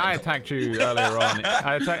 Really I mean, I attacked you earlier on.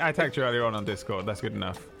 I attacked you earlier on Discord. That's good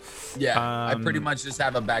enough. Yeah, I pretty Um, much just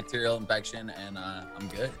have a bacterial infection, and I'm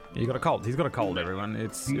good. You got a cold. He's got a cold, everyone.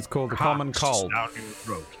 It's called the common cold. Down in your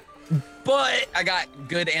throat. But I got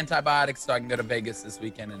good antibiotics, so I can go to Vegas this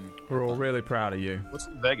weekend and We're all really proud of you. What's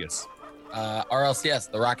in Vegas? RLCS,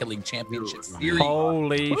 the Rocket League Championship Series.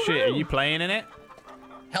 Holy shit! Are you playing in it?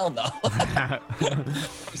 Hell no! I'm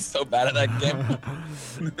so bad at that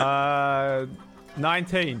game.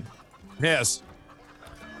 19. Yes.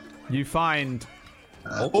 You find.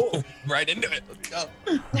 Oh, right into it. Let's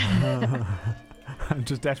go. I'm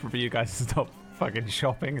just desperate for you guys to stop fucking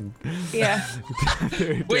shopping and. Yeah.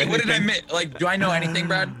 Wait, what did I miss? Like, do I know anything,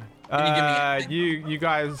 Brad? Can you give me anything? You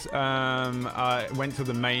guys went to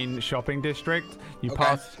the main shopping district. You Okay.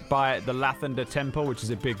 passed by the Lathander Temple, which is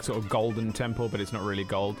a big sort of golden temple, but it's not really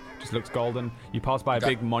gold. Just looks golden. You passed by a Okay.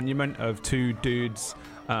 big monument of two dudes,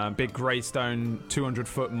 big grey stone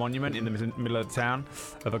 200-foot monument in the middle of the town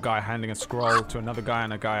of a guy handing a scroll to another guy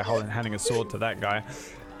and a guy handing a sword to that guy.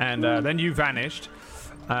 And then you vanished.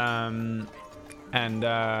 And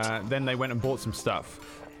then they went and bought some stuff.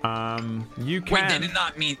 You can... Wait, they did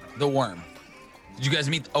not meet the worm. Did you guys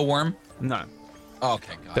meet a worm? No. Oh,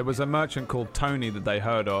 okay, God. There was a merchant called Tony that they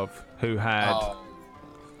heard of who had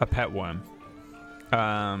a pet worm.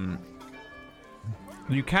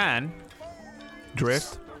 You can,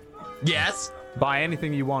 Drift, Yes. buy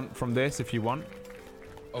anything you want from this if you want.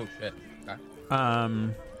 Oh shit.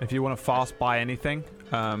 Okay. If you want to fast buy anything,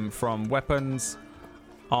 from weapons,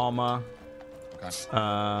 armor,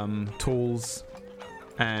 Okay. tools,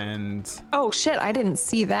 and Oh shit! I didn't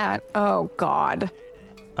see that. Oh god.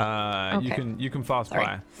 you can fast Sorry.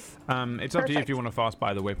 buy. It's up to you if you want to fast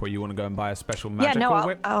buy the whip or you want to go and buy a special Yeah. magical No.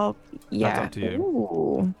 whip. Yeah. up to you.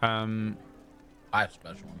 Ooh. I have a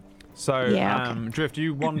special one. So, Yeah, okay. Drift,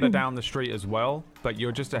 you wander down the street as well, but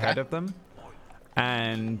you're just ahead of them.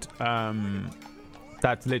 And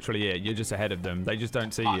that's literally it. You're just ahead of them. They just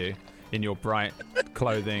don't see you in your bright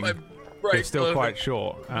clothing. My You're bright still clothing. quite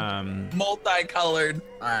short. Multicolored.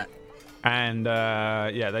 All right. And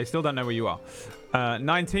yeah, they still don't know where you are.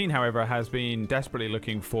 19, however, has been desperately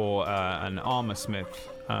looking for an armor smith,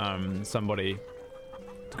 somebody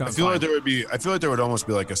to go I and feel like find. there would be. I feel like there would almost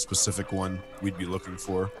be like a specific one we'd be looking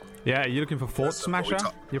for. Yeah, you're looking for Fort That's what we Smasher?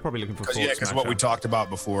 talk- You're probably looking for Because Fort because what we Smasher. talked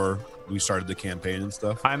about before we started the campaign and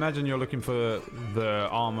stuff. I imagine you're looking for the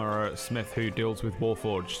armor smith who deals with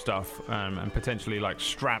Warforged stuff, and potentially like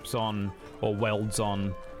straps on or welds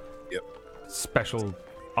on Yep. special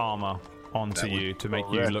armor onto That would you to go make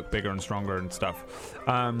you red. look bigger and stronger and stuff.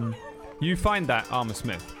 You find that armor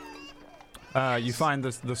smith. You find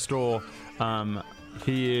the store.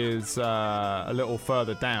 He is a little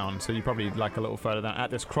further down, so you probably like a little further down. At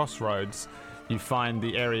this crossroads, you find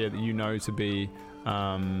the area that you know to be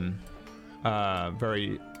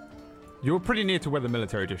very. You're pretty near to where the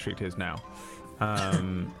military district is now.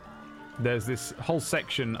 There's this whole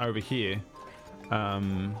section over here,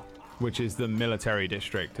 which is the military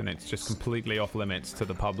district, and it's just completely off limits to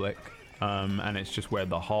the public. And it's just where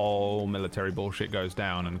the whole military bullshit goes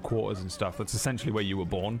down, and quarters and stuff. That's essentially where you were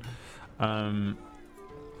born.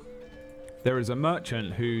 There is a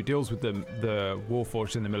merchant who deals with the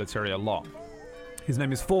Warforged in the military a lot. His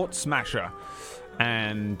name is Fort Smasher,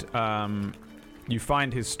 and you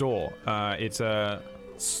find his store. It's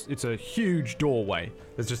a huge doorway.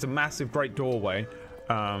 There's just a massive, great doorway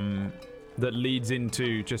that leads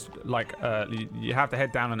into just like you have to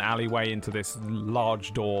head down an alleyway into this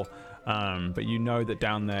large door, but you know that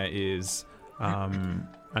down there is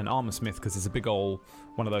an armor smith because there's a big old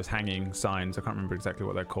one of those hanging signs. I can't remember exactly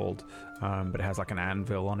what they're called, but it has like an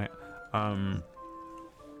anvil on it.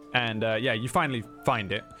 And yeah, you finally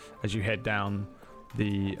find it as you head down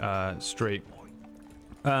the street.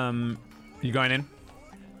 You going in?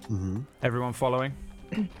 Mm-hmm. Everyone following?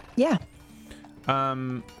 Yeah.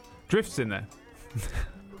 Drift's in there.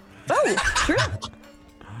 Oh, true.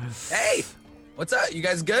 Hey, what's up? You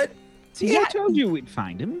guys good? See, I told you we'd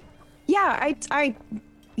find him. Yeah.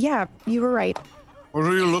 Yeah. You were right. What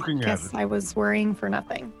are you looking at? Guess I was worrying for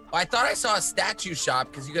nothing. I thought I saw a statue shop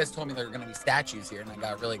because you guys told me there were going to be statues here, and I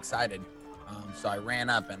got really excited. So I ran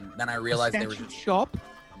up, and then I realized they were Statue just. shop.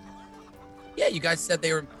 Yeah, you guys said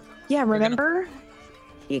they were. Yeah. gonna- Remember?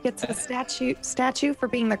 He gets a statue for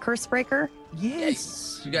being the curse breaker.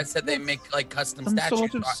 Yes. You guys said they make like custom Some statues.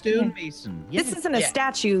 sort of stonemason. Yes. This isn't a Yeah.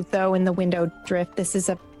 statue though in the window, Drift. This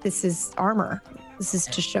is armor. This is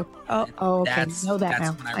to show. Oh, okay. That's, Know that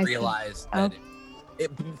that's now. when I see. realized Oh. that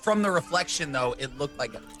it, from the reflection, though, it looked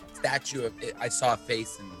like a statue of it. I saw a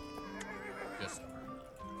face and just.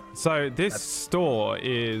 So this That's- store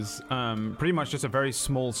is pretty much just a very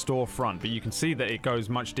small storefront, but you can see that it goes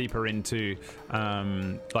much deeper into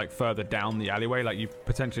like further down the alleyway. Like you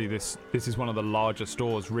potentially this is one of the larger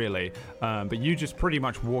stores really, but you just pretty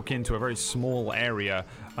much walk into a very small area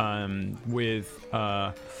with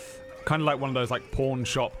kind of like one of those like pawn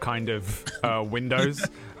shop kind of windows.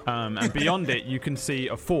 And beyond it, you can see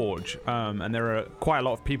a forge, and there are quite a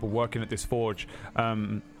lot of people working at this forge.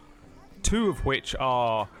 Two of which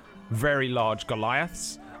are very large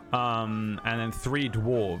Goliaths, and then 3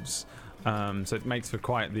 dwarves. So it makes for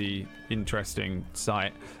quite the interesting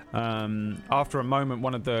sight. After a moment,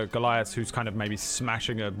 one of the Goliaths, who's kind of maybe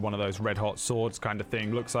smashing one of those red hot swords kind of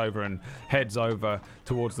thing, looks over and heads over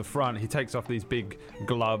towards the front. He takes off these big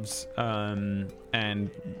gloves and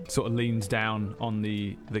sort of leans down on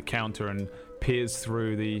the counter and peers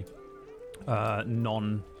through the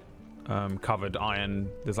covered iron.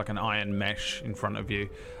 There's like an iron mesh in front of you,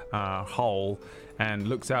 hole, and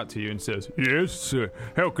looks out to you and says, Yes, sir.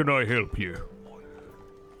 How can I help you?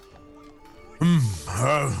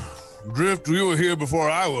 Drift, you were here before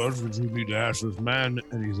I was. Would you need to ask this man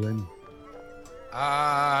anything?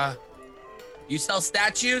 You sell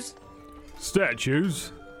statues?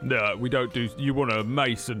 Statues? No, we don't do. You want a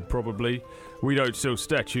mason, probably. We don't sell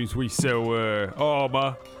statues. We sell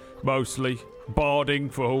armor, mostly.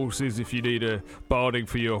 Barding for horses, if you need a barding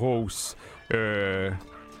for your horse.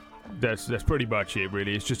 That's pretty much it,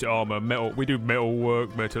 really. It's just armor, metal. We do metal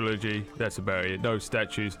work, metallurgy. That's about it. No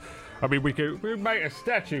statues. I mean, we could make a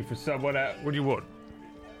statue for someone. What do you want?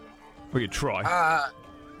 We could try.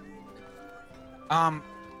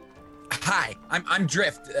 Hi, I'm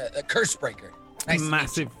Drift, a curse breaker.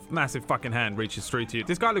 Nice massive fucking hand reaches through to you.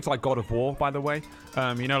 This guy looks like God of War, by the way.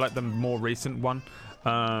 You know, like the more recent one.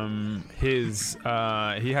 He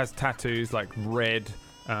has tattoos, like red,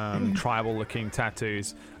 tribal-looking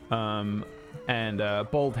tattoos, and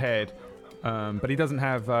bald head, but he doesn't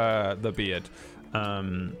have the beard.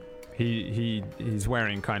 He's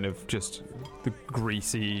wearing kind of just the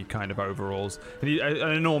greasy kind of overalls, and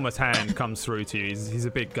an enormous hand comes through to you. He's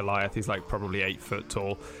a big Goliath. He's like probably 8 foot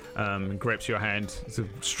tall. Grips your hand. It's a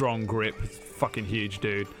strong grip. Fucking huge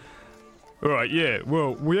dude. All right, yeah.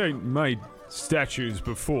 Well, we ain't made statues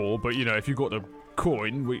before, but you know, if you got the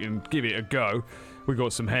coin, we can give it a go. We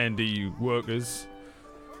got some handy workers.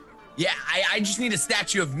 Yeah, I just need a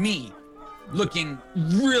statue of me looking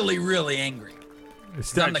really, really angry. A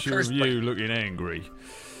statue of you looking angry.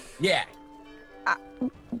 Yeah.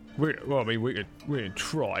 We could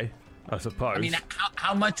try, I suppose. I mean,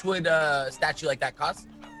 how much would a statue like that cost?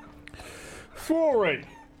 40.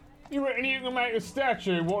 You reckon you can make a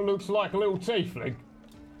statue what looks like a little tiefling?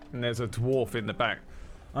 And there's a dwarf in the back.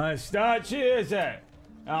 A statue, is it?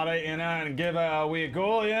 I'll eat in out and give it a wee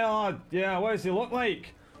go. Yeah. What does he look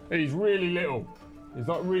like? He's really little. He's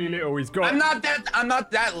like really little. He's got. I'm not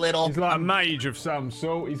that little. He's like a mage of some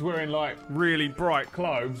sort. He's wearing like really bright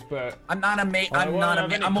clothes, but I'm not a mage. I'm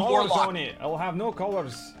a warlock. On it. It'll have no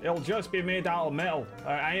colors. It'll just be made out of metal.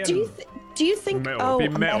 Iron. Do you think? Metal. Oh,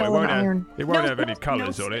 It'll be metal. metal and iron. It won't have any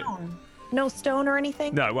colors no on it. No stone or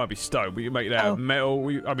anything? No, it won't be stone. We can make it out of metal.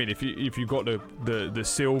 I mean, if you got the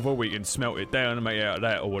silver, we can smelt it down and make it out of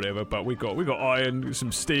that or whatever. But we got iron,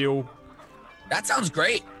 some steel. That sounds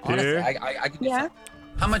great. Honestly, Yeah. I could do something.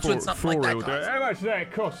 How much would something like that cost? How much does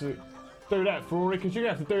that cost to do that, Rory? Because you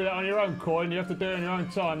have to do that on your own coin. You have to do it on your own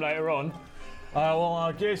time later on. Well,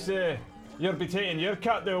 I guess you'll be taking your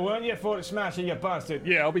cut though, won't you, for it smashing, you bastard?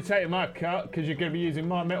 Yeah, I'll be taking my cut because you're going to be using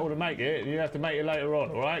my metal to make it. You have to make it later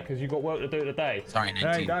on, all right? Because you've got work to do today. Sorry,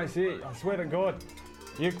 19. Hey, that's it. I swear to God.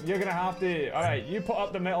 You're going to have to... All right, you put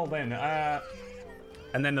up the metal then.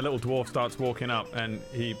 And then the little dwarf starts walking up, and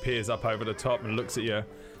he peers up over the top and looks at you.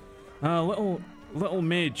 Little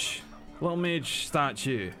mage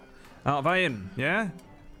statue out of iron, yeah?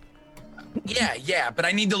 Yeah, but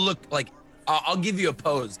I need to look like. I'll give you a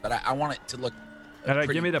pose, but I want it to look. All right,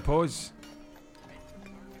 give me the pose.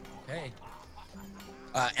 Okay.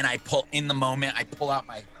 And I pull out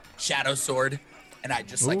my shadow sword, and I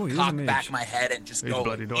just Ooh, cock back my head and just go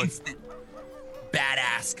bloody nice. instant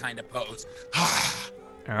badass kind of pose.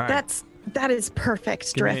 All right. That is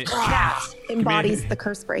perfect, Give me- Drift. That embodies the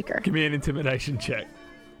curse breaker. Give me an intimidation check.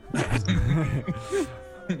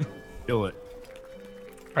 Kill it.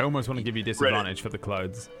 I almost want to give you disadvantage for the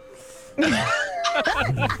clothes. Can't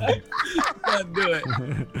do it.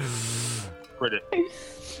 Crit it.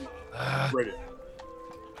 Crit it.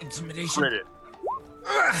 Intimidation. Crit it.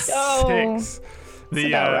 Oh, 6. that's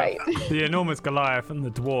about right. The enormous Goliath and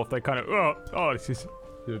the dwarf, they kind of, this is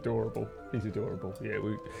adorable. He's adorable. Yeah,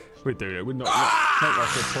 we do it. We're not like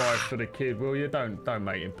a price for the kid, will you? Don't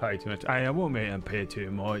make him pay too much. Hey, I won't make him pay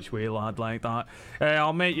too much, wee lad, like that.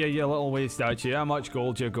 I'll make you your little wee statue. How much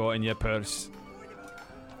gold you got in your purse?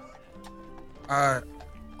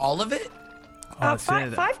 All of it?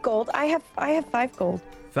 Five gold. I have 5 gold.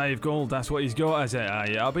 5 gold. That's what he's got, is it?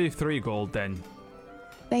 Yeah, I'll be 3 gold then.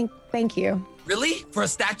 Thank you. Really? For a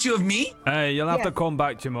statue of me? Hey, you'll have Yeah. to come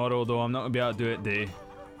back tomorrow, though. I'm not gonna be able to do it today.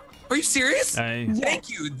 Are you serious? Hey. Thank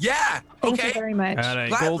you. Yeah. Thank Okay. you very much. All right,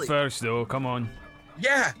 Gladly. gold first, though. Come on.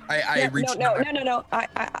 Yeah. I Yeah, reached. no.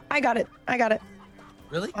 I got it.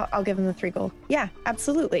 Really? I'll give him the 3 gold. Yeah,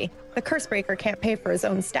 absolutely. The curse breaker can't pay for his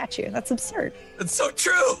own statue. That's absurd. That's so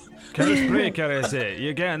true. Curse Breaker, is it?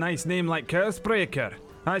 You get a nice name like Curse Breaker.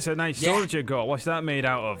 That's a nice sword you got. What's that made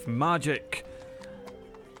out of? Magic.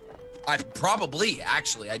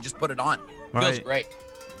 Actually, I just put it on. Feels Right. great.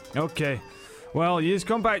 Okay. Well, you just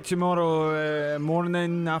come back tomorrow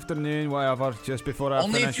morning, afternoon, whatever, just before I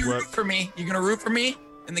Only finish if you work. root for me. You gonna root for me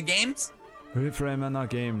in the games? Root for him in the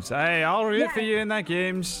games. Hey, I'll root for you in the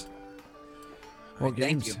games. What Alright,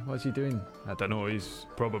 thank games? you. What's he doing? I don't know. He's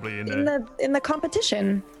probably in In the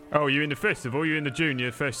competition. Oh, you in the festival? You in the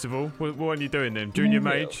junior festival? What are you doing then? Junior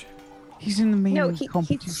mage? He's in the main No,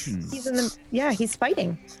 competition. he's in the. Yeah, he's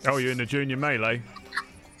fighting. Oh, you're in the junior melee?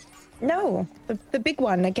 No, the big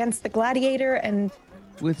one against the gladiator and.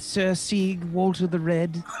 With Sir Sieg, Walter the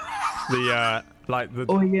Red, The like the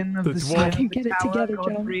Oyen of the the dwarf- Silent Get it Tower, together,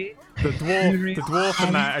 John. Godfrey. the dwarf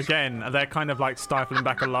and that again. They're kind of like stifling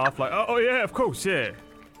back a laugh, like, oh yeah, of course, yeah.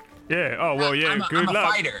 Oh well, yeah. I'm Good a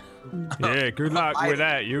luck. fighter. Yeah, good luck with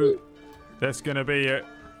that. That's gonna be.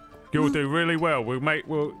 You'll do really well. You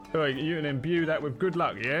can imbue that with good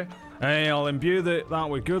luck, yeah. Hey, I'll imbue that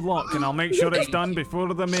with good luck, and I'll make sure it's done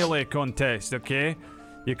before the melee contest. Okay.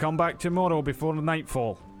 You come back tomorrow before the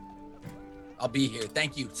nightfall. I'll be here.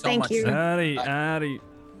 Thank you so Thank much. you. Harry.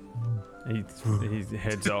 He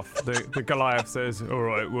heads off. The Goliath says, "All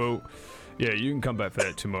right, well, yeah, you can come back for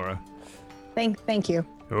that tomorrow." Thank you.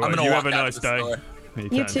 All right, gonna you walk have a out nice the day. store. He You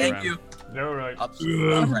turns too. around. Thank you. All right.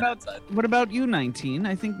 I'll run outside. What about you, 19?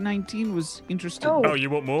 I think 19 was interested. Oh, you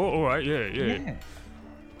want more? All right, yeah. yeah.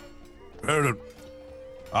 Well,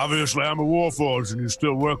 obviously, I'm a Warforged, and you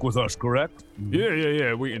still work with us, correct?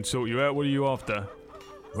 Yeah. We can sort you out. What are you after?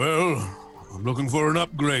 Well, I'm looking for an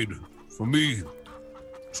upgrade. For me.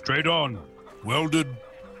 Straight on. Welded.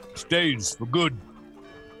 Stays for good.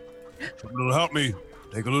 Something that'll help me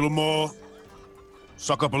take a little more.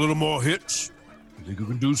 Suck up a little more hits. You think you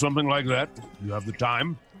can do something like that? You have the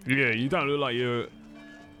time? Yeah, you don't look like you're.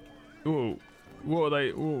 Oh, what are they?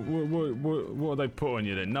 What are they put on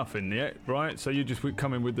you then? Nothing yet, right? So you just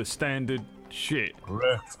come in with the standard shit.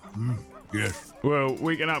 Correct. Yes. Well,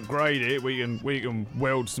 we can upgrade it. We can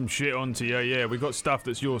weld some shit onto you. Yeah, we got stuff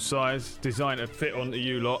that's your size, designed to fit onto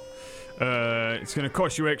you lot. It's gonna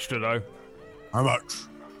cost you extra though. How much?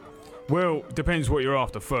 Well, depends what you're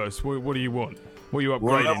after first. What do you want? What are you What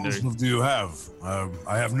upgrading levels to? do you have?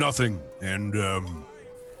 I have nothing, and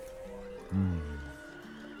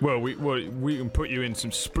Well, we can put you in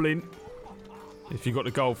some splint if you got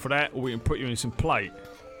the gold for that, or we can put you in some plate.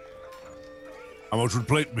 how much would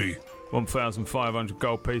plate be? 1,500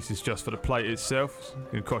 gold pieces just for the plate itself.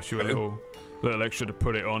 It's gonna cost you a little extra to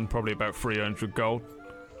put it on, probably about 300 gold.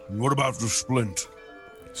 And what about the splint?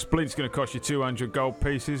 Splint's gonna cost you 200 gold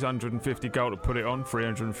pieces, 150 gold to put it on,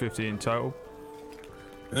 350 in total.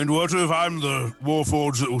 And what if I'm the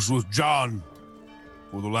Warforged that was with John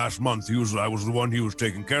for the last month? I was the one he was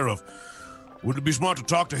taking care of. Would it be smart to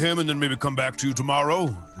talk to him and then maybe come back to you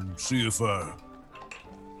tomorrow and see if,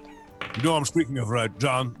 you know I'm speaking of, right?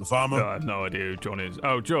 John, the farmer? I have no idea who John is.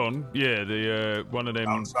 Oh, John? Yeah, the one of them.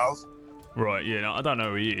 Down south? Right, yeah, no, I don't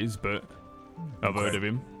know who he is, but I've heard of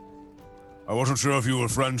him. I wasn't sure if you were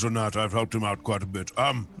friends or not. I've helped him out quite a bit.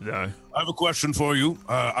 No. I have a question for you.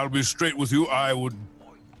 I'll be straight with you. I would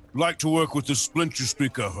like to work with the splint you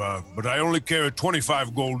speak of, but I only carry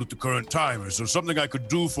 25 gold at the current time. Is there something I could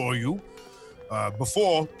do for you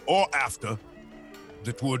before or after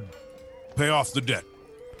that would pay off the debt?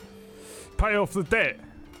 Pay off the debt?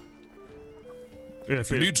 Yeah,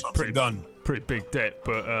 If you need something done, pretty big debt,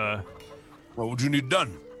 but what would you need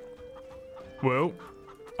done? well,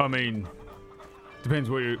 I mean, depends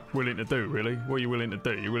what you're willing to do, really. What are you willing to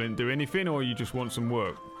do? You willing to do anything, or you just want some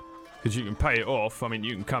work? Because you can pay it off. I mean,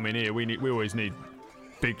 you can come in here. We always need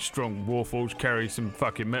big, strong Warforged, carry some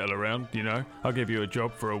fucking metal around, you know? I'll give you a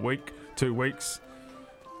job for a week, 2 weeks.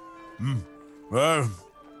 Well,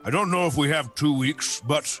 I don't know if we have 2 weeks,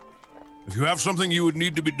 but if you have something you would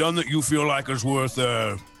need to be done that you feel like is worth,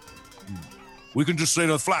 we can just say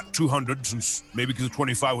the flat 200, since maybe the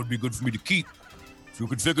 25 would be good for me to keep. If you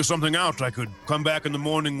could figure something out, I could come back in the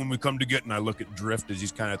morning when we come to get, and I look at Drift as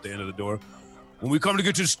he's kind of at the end of the door. When we come to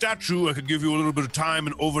get his statue, I could give you a little bit of time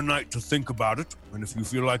and overnight to think about it. And if you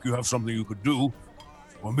feel like you have something you could do,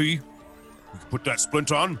 for me, you can put that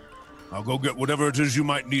splint on. I'll go get whatever it is you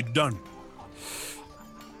might need done.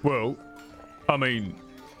 Well, I mean,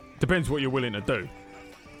 depends what you're willing to do,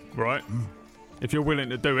 right? If you're willing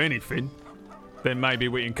to do anything, then maybe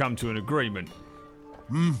we can come to an agreement.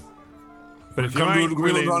 But if you Come to an ain't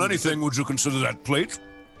agreement willing on anything, would you consider that plate?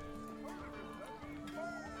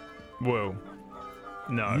 Well,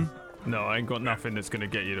 No. No, I ain't got nothing that's gonna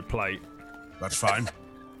get you the plate. That's fine.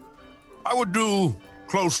 I would do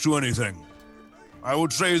close to anything. I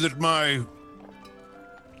would say that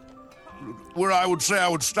where I would say I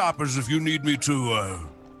would stop is if you need me to,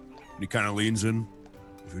 he kind of leans in.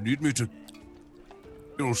 If you need me to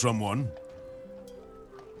kill someone.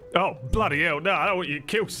 Oh, bloody hell, no, I don't want you to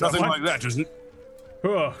kill someone. Nothing like that, is it?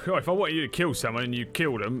 Oh, if I want you to kill someone and you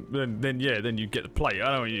kill them, then you get the plate.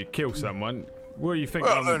 I don't want you to kill someone. What do you think?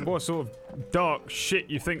 What sort of dark shit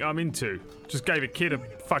you think I'm into? Just gave a kid a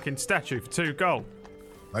fucking statue for 2 gold.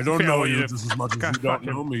 I don't know you just as much as you don't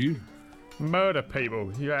know me. Murder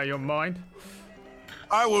people. You out of your mind?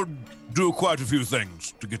 I will do quite a few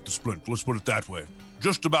things to get the splint. Let's put it that way.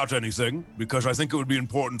 Just about anything, because I think it would be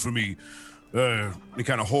important for me. He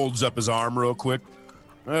kind of holds up his arm real quick.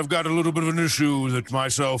 I've got a little bit of an issue that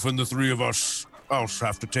myself and the 3 of us else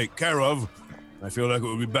have to take care of. I feel like it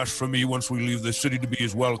would be best for me once we leave the city to be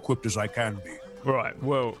as well equipped as I can be. Right,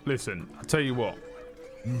 well, listen, I'll tell you what.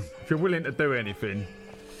 If you're willing to do anything,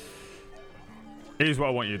 here's what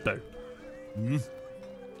I want you to do.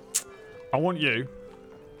 I want you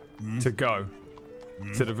to go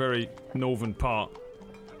to the very northern part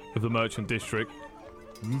of the merchant district,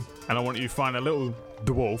 and I want you to find a little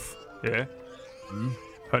dwarf, yeah?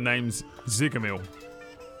 Her name's Zigamil.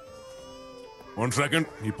 1 second.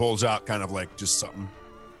 He pulls out kind of like just something.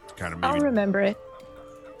 Kind of maybe. I'll remember it.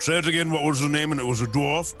 Say it again. What was the name? And it was a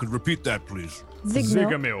dwarf. Could repeat that, please.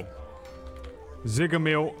 Zigamil.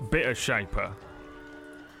 Zigamil Bitter Shaper.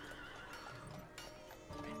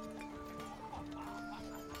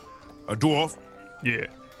 A dwarf? Yeah.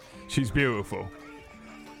 She's beautiful.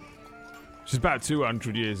 She's about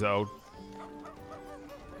 200 years old.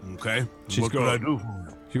 Okay. She's what got, can I do for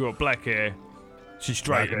you? She's got black hair. She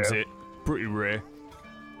straightens hair. it. Pretty rare.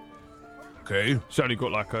 Okay. She's only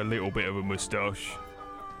got like a little bit of a moustache.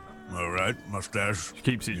 All right. Mustache. She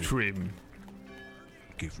keeps it trim.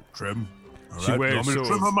 Keeps it trim. All She right. wears You want me to sort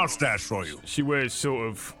trim of- her mustache for you? She wears sort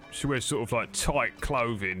of like tight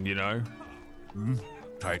clothing, you know?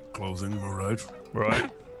 Tight clothing. All right. Right?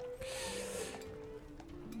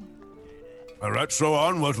 All right. So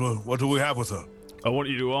on. What do we have with her? I want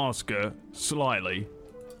you to ask her slightly,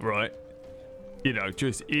 right? You know,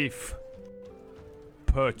 just if,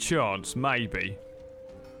 perchance, maybe,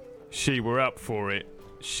 she were up for it,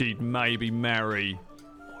 she'd maybe marry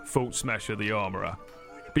Fault Smasher the Armorer.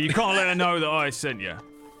 But you can't let her know that I sent you.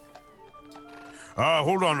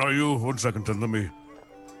 Hold on. Are you? 1 second. Let me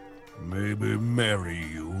maybe marry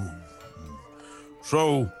you.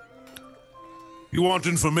 So, you want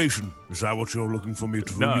information? Is that what you're looking for me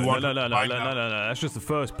to do? No, You no, want no, to no, no, find no, out? no, no. That's just the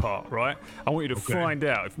first part, right? I want you to Okay. find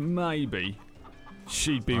out if maybe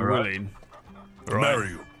she'd be All right. willing To marry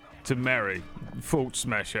you. to marry Fault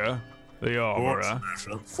Smasher the Armorer.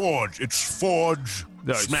 Forge. It's Forge.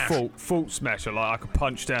 No, it's Smasher. Fault Smasher, like I could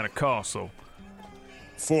punch down a castle.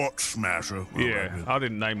 Fort Smasher. All Yeah, right. I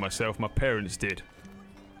didn't name myself, my parents did.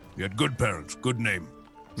 You had good parents. Good name.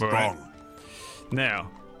 Right. Strong.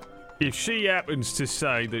 Now, if she happens to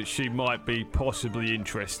say that she might be possibly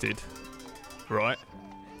interested, right?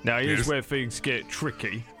 Now, here's Yes. where things get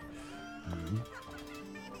tricky.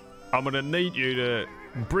 I'm going to need you to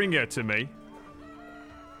bring her to me,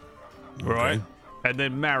 right? Okay. And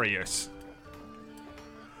then marry us.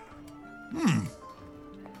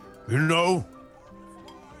 You know,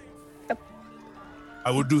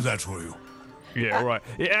 I would do that for you. Yeah, right.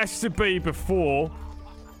 It has to be before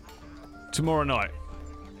tomorrow night,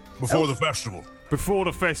 Before the festival. before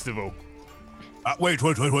the festival. Wait.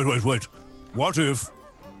 What if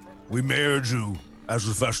we married you as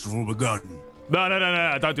the festival begun? No,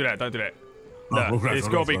 don't do that, don't do that. Oh, No, okay, it's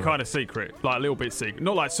no, got no, to be sorry. kind of secret, like a little bit secret.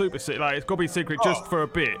 Not like super secret, like it's got to be secret just for a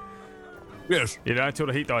bit, Yes. you know, until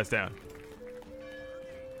the heat dies down.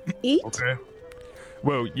 Eat? Okay.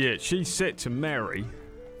 Well, yeah, she's set to marry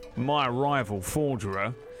my rival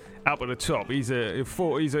forgerer up at the top. He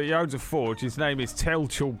owns a forge. His name is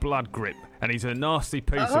Telchul Bloodgrip, and he's a nasty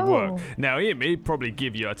piece of work. Oh. Now, he'd probably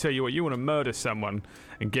give you, I tell you what, you want to murder someone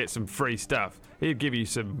and get some free stuff, he'd give you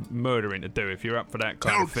some murdering to do if you're up for that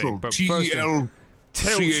kind of thing. Telchul. But first,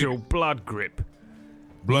 Telchul Bloodgrip.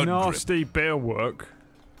 Blood grip. Nasty bear work.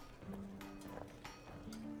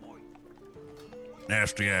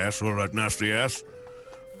 Nasty ass. All right, nasty ass.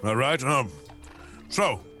 All right.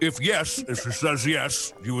 So, if she says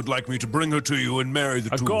yes, you would like me to bring her to you and marry the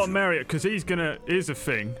I've two got of to you. marry it because here's the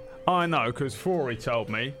thing. I know because Fori told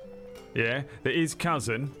me, yeah, that his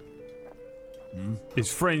cousin is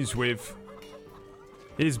friends with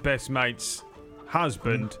his best mate's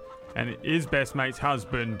husband, and his best mate's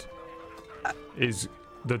husband is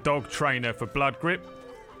the dog trainer for Blood Grip,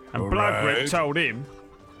 and All Blood Grip right. told him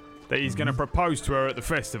that he's going to propose to her at the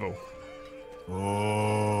festival.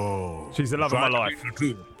 Oh. She's the love of my Trying to life. beat her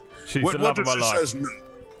too. She's What the love if of my she life. says no?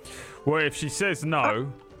 Well, if she says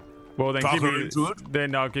no, well then Talk give her you, into it?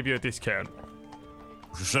 then I'll give you a discount.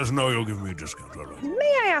 If she says no, you'll give me a discount. All right.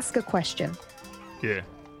 May I ask a question? Yeah.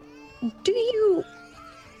 Do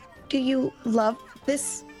you love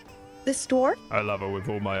this store? I love her with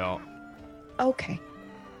all my heart. Okay.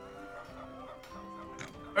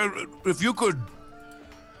 If you could,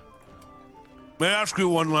 may I ask you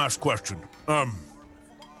one last question?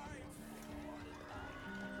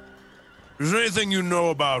 Is there anything you know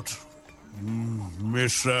about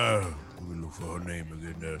Miss? Let me look for her name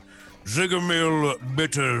again. Zigamil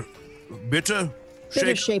Bitter. Bitter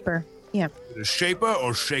Shaper? Shaper. Yeah. Shaper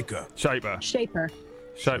or Shaker? Shaper. Shaper.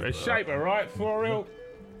 Shaper, right? For real?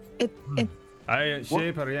 It Hey,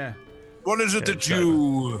 Shaper, yeah. What is it Yeah, that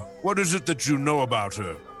Shaper. what is it that you know about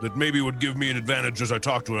her that maybe would give me an advantage as I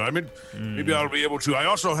talk to her? I mean, maybe I'll be able to. I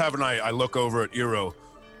also have I look over at Eero.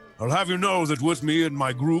 I'll have you know that with me and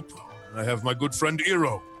my group, I have my good friend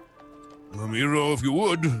Eero. Eero, if you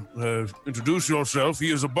would, introduce yourself.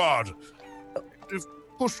 He is a bard. If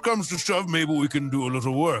push comes to shove, maybe we can do a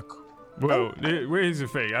little work. Well, here's the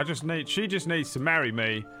thing. She just needs to marry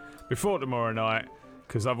me before tomorrow night,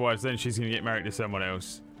 because otherwise then she's going to get married to someone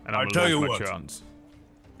else, and I'm I going tell to you lose my what. chance.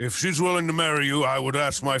 If she's willing to marry you, I would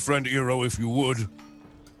ask my friend Eero, if you would,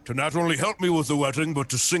 to not only help me with the wedding, but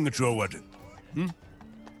to sing at your wedding.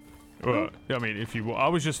 Well, I mean, if you, I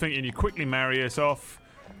was just thinking you quickly marry us off.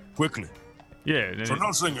 Quickly. Yeah. Then So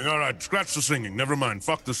no singing. All right, scratch the singing. Never mind.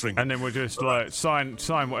 Fuck the singing. and then we'll just like sign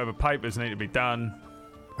whatever papers need to be done.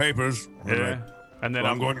 Papers. All Yeah. right. And then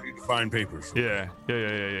Well, I'm going to need to find papers. Yeah.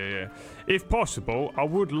 If possible, I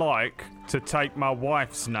would like to take my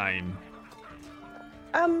wife's name.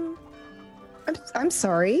 I'm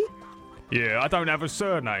sorry. Yeah, I don't have a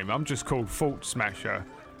surname. I'm just called Fault Smasher.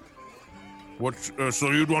 What?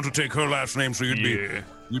 So you'd want to take her last name? So you'd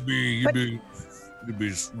Yeah. be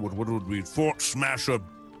what would it be? Fort Smasher,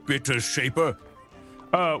 Bitter Shaper.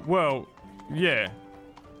 Well, yeah.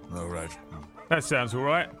 All right. That sounds all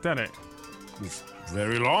right, doesn't it? It's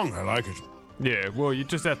very long. I like it. Yeah, well, you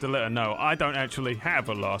just have to let her know. I don't actually have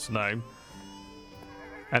a last name.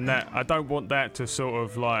 And that I don't want that to sort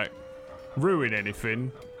of like ruin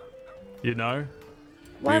anything, you know?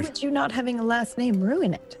 Why Yes. would you not having a last name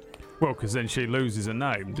ruin it? Well, because then she loses a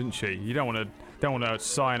name, didn't she? You don't want to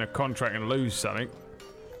sign a contract and lose something.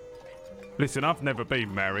 Listen, I've never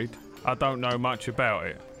been married. I don't know much about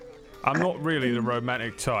it. I'm not really the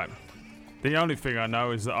romantic type. The only thing I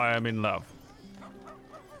know is that I am in love.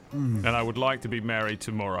 And I would like to be married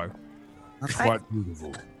tomorrow. That's quite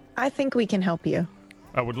beautiful. I think we can help you.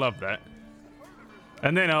 I would love that.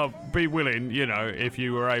 And then I'll be willing, you know, if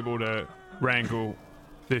you were able to wrangle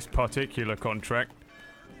this particular contract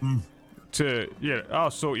to, yeah,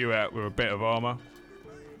 I'll sort you out with a bit of armor.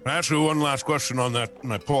 I ask you one last question on that,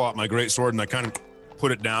 and I pull out my great sword and I kind of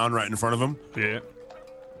put it down right in front of him. Yeah.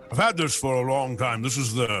 I've had this for a long time. This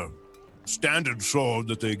is the standard sword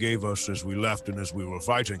that they gave us as we left and as we were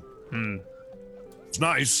fighting. It's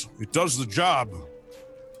nice. It does the job.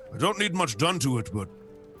 I don't need much done to it, but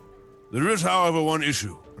there is, however, one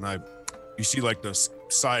issue. And you see like the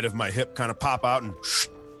side of my hip kind of pop out, and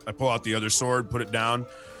I pull out the other sword, put it down.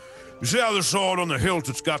 You see how the sword on the hilt,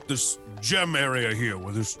 it's got this gem area here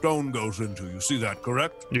where the stone goes into. You see that,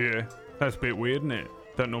 correct? Yeah. That's a bit weird, isn't it?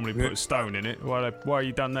 Don't normally put a stone in it. Why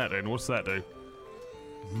you done that then? What's that do?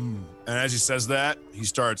 And as he says that, he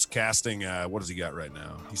starts casting. What does he got right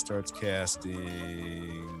now? He starts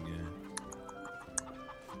casting.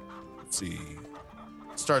 Let's see.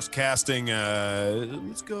 Starts casting.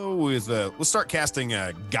 Let's go with. Let's start casting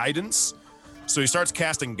guidance. So he starts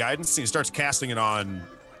casting guidance. And he starts casting it on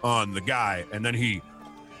the guy, and then he.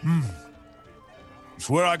 It's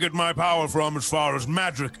where I get my power from as far as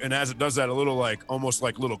magic. And as it does that, a little almost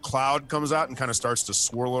like little cloud comes out and kind of starts to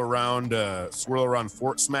swirl around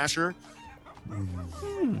Fort Smasher.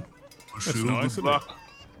 That's nice, isn't it?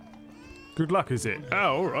 Good luck, is it? Oh,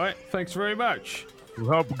 all right. Thanks very much.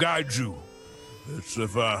 We'll help guide you. It's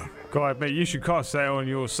if God, mate, you should cast that on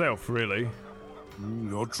yourself, really.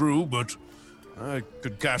 you're true, but I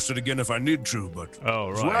could cast it again if I need to. But Oh,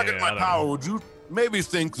 right. when I get yeah, my don't power, know. would you maybe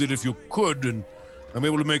think that if you could, and I'm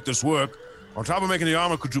able to make this work, on top of making the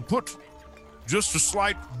armor, could you put just a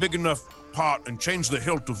slight, big enough part and change the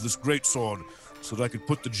hilt of this great sword so that I could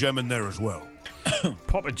put the gem in there as well?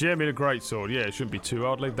 Pop a gem in a greatsword. Yeah, it shouldn't be too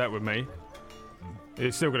hard. Leave that with me.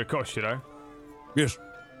 It's still going to cost you, though. Yes.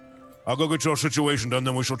 I'll go get your situation done,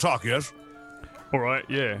 then we shall talk, yes? All right,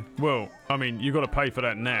 yeah. Well, I mean, you got to pay for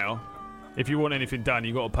that now. If you want anything done,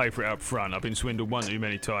 you got to pay for it up front. I've been swindled one too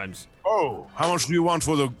many times. Oh, how much do you want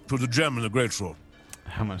for the gem and the greatsword?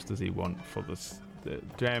 How much does he want for the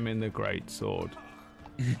gem in the great sword?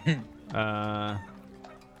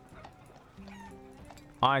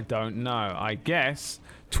 I don't know. I guess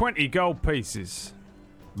 20 gold pieces.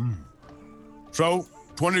 So,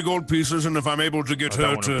 20 gold pieces, and if I'm able to get I her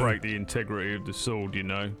don't want to to break the integrity of the sword, you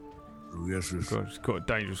know. Oh, yes, yes. It's quite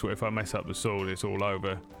dangerous. If I mess up the sword, it's all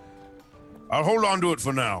over. I'll hold on to it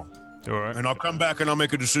for now, All right. and I'll come back and I'll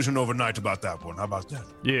make a decision overnight about that one. How about that?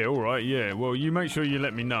 Yeah, all right, yeah. Well, you make sure you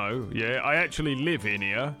let me know. Yeah, I actually live in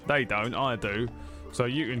here. They don't, I do. So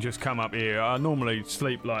you can just come up here. I normally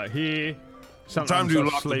sleep like here. time do you I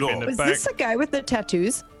lock the sleep door? in the Was back. this a guy with the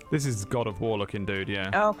tattoos? This is God of War looking dude, yeah.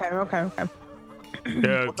 Oh, okay.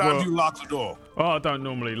 Yeah, What time well, do you lock the door? I don't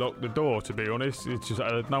normally lock the door, to be honest. It's just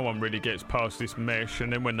no one really gets past this mesh,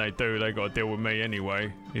 and then when they do, they got to deal with me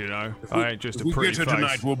anyway. You know, I ain't just If a we pretty get her face.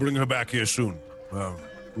 tonight, we'll bring her back here soon.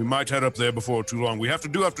 We might head up there before too long. We have to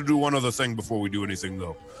do one other thing before we do anything,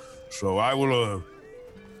 though. So I will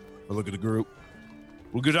I'll look at the group.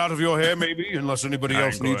 We'll get out of your hair, maybe, unless anybody I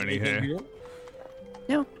else ain't got needs any anything hair. here.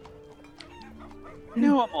 No.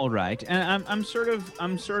 No, I'm all right, and I'm sort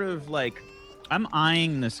of like, I'm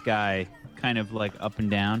eyeing this guy kind of like up and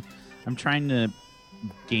down. I'm trying to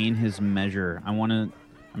gain his measure.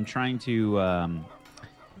 I'm trying to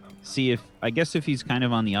see if he's kind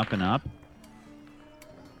of on the up and up.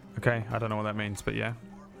 Okay, I don't know what that means, but yeah.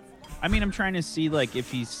 I mean, I'm trying to see like if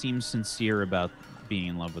he seems sincere about being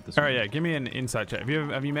in love with this. All right, woman. yeah, give me an insight check.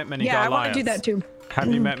 Have you met many Yeah, I Goliaths? want to do that too.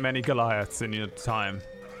 Have you met many Goliaths in your time?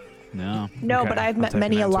 No. No, Okay, but I've I'll met take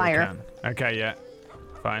many that a into liar. account. Okay, yeah.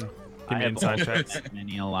 Fine. Give me I insight have checks.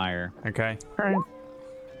 many a liar. Okay.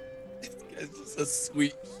 This guy's just a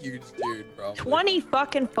sweet, huge dude, bro. 20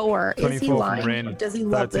 fucking 4. Is 24 he from lying? Rin, Or does he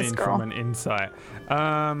love 13 this girl? from an insight.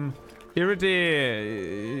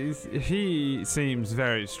 Iridir, he seems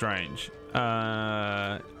very strange.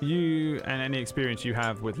 You and any experience you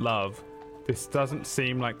have with love, this doesn't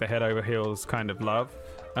seem like the head over heels kind of love.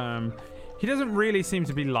 He doesn't really seem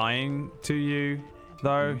to be lying to you,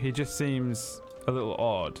 though. He just seems a little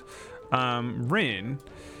odd. Rin,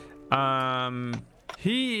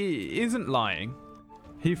 he isn't lying.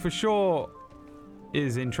 He for sure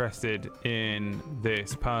is interested in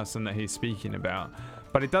this person that he's speaking about,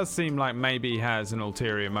 but it does seem like maybe he has an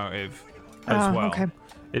ulterior motive as well. Okay.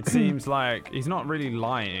 It seems like he's not really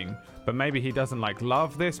lying, but maybe he doesn't like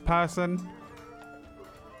love this person.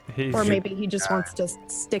 Or maybe he just wants to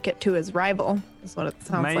stick it to his rival, is what it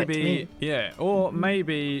sounds like to me. yeah, or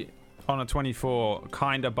maybe on a 24,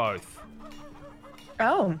 kind of both.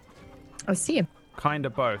 Oh, I see. Kind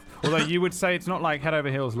of both. Although you would say it's not like head over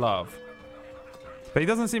heels love. But he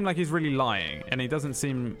doesn't seem like he's really lying, and he doesn't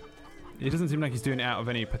seem like he's doing it out of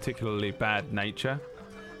any particularly bad nature.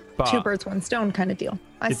 But 2 birds, 1 stone kind of deal.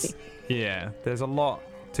 I see. Yeah, there's a lot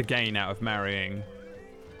to gain out of marrying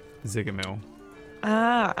Zigamil.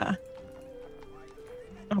 Ah.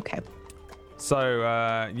 Okay.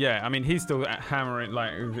 So, yeah, I mean, he's still hammering,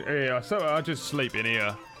 like, yeah, so I just sleep in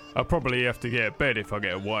here. I'll probably have to get a bed if I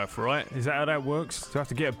get a wife, right? Is that how that works? Do I have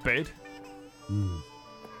to get a bed?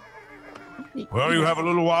 Well, you have a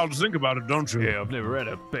little while to think about it, don't you? Yeah, I've never had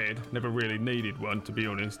a bed. Never really needed one, to be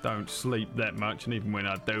honest. Don't sleep that much, and even when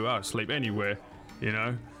I do, I sleep anywhere. You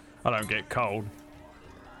know, I don't get cold.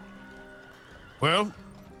 Well,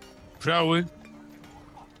 shall we?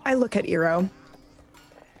 I look at Eero.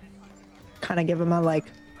 Kind of give him a, like,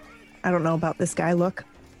 I don't know about this guy look.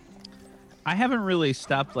 I haven't really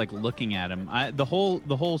stopped like looking at him. The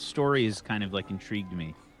whole story has kind of like intrigued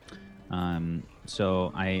me.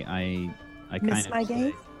 So I Miss kind my of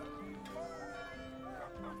gaze?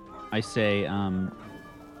 I say,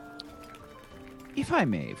 if I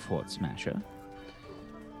may, Fort Smasher,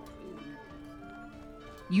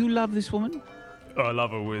 you love this woman? I love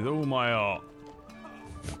her with all my heart.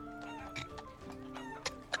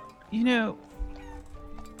 You know,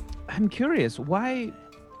 I'm curious, why,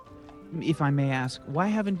 if I may ask, why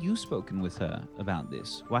haven't you spoken with her about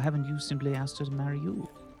this? Why haven't you simply asked her to marry you?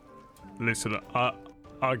 Listen,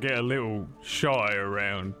 I get a little shy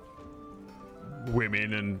around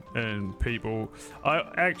women and people. I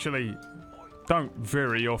actually don't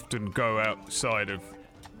very often go outside of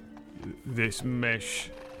this mesh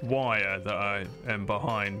wire that I am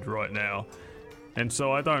behind right now. And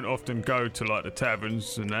so I don't often go to like the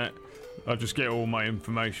taverns and that. I just get all my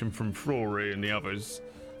information from Flory and the others.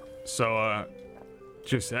 So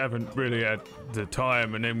just haven't really had the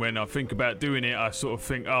time. And then when I think about doing it, I sort of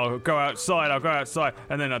think, oh, I'll go outside,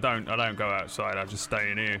 and then I don't go outside. I just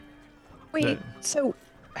stay in here. Wait, so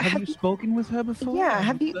Have you spoken with her before? Yeah, Are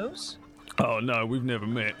have you- close? Oh no, we've never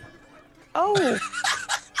met. Oh,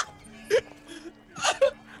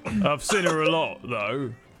 I've seen her a lot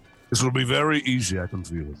though. This will be very easy, I can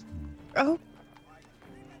feel it. oh,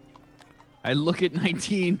 I look at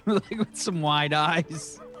 19 like with some wide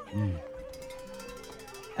eyes.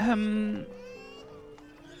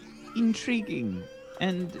 Intriguing.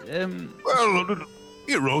 And Well,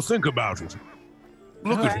 Hero, think about it.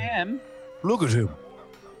 Look I at him. am. Look at him.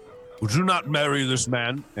 Would you not marry this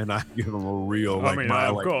man? And I give him a real, I mean,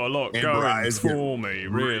 I've got a lot Amber going eyes get for me,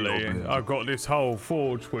 really. real big. I've got this whole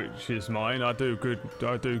forge, which is mine. I do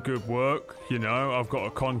good work. You know, I've got a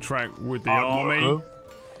contract with the army.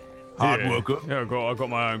 Hard Yeah. worker. Yeah, I got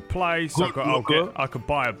my own place. Good worker. I could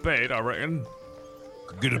buy a bed, I reckon.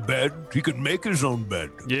 Get a bed. He could make his own bed.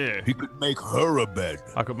 Yeah, He could make her a bed.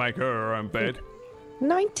 I could make her own bed.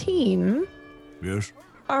 19. Yes.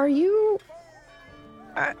 Are you?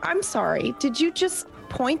 I'm sorry. Did you just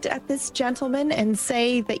point at this gentleman and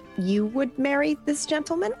say that you would marry this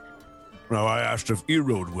gentleman? Now I asked if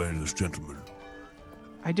Hero would marry this gentleman.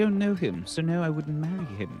 I don't know him, so no, I wouldn't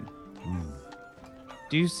marry him.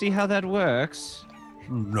 Do you see how that works?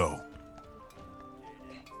 No.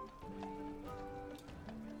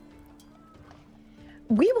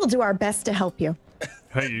 We will do our best to help you.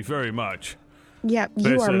 Thank you very much. Yeah,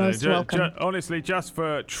 you are Listen, most welcome. honestly, just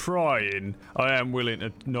for trying, I am willing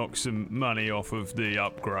to knock some money off of the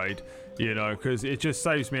upgrade, you know, because it just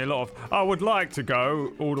saves me a lot of. I would like to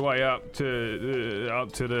go all the way up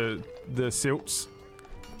to the silts,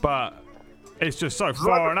 but it's just so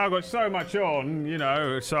far, and I've got so much on, you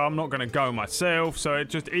know, so I'm not going to go myself. So it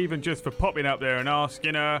just even just for popping up there and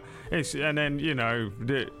asking her, and then you know,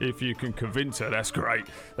 if you can convince her, that's great.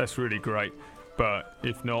 That's really great. But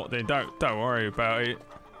if not, then don't worry about it.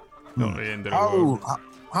 Not the end of the world.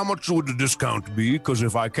 How much would the discount be? Because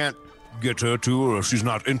if I can't get her to, or if she's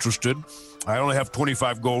not interested, I only have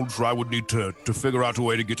 25 gold, so I would need to figure out a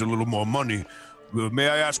way to get a little more money. May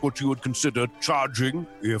I ask what you would consider charging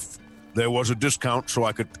if there was a discount, so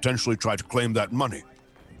I could potentially try to claim that money?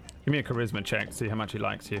 Give me a charisma check, see how much he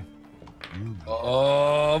likes you.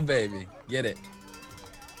 Oh, baby. Get it.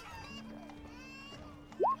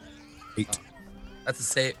 8. That's a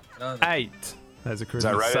save. No, 8. There's a charisma Is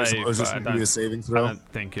that right? save. Is this but I going to be a don't- saving I throw? don't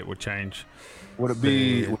think it would change. Would it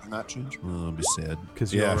be? Would it not change? Well, it'll be sad.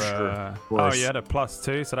 Because Yeah, you're. sure. Of Oh, course. you had a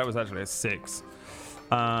 +2, so that was actually a 6.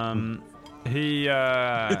 He.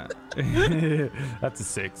 That's a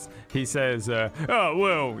 6. He says, oh,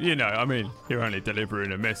 well, you know, I mean, you're only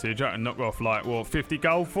delivering a message. I can knock off, like, what, 50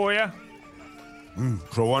 gold for you?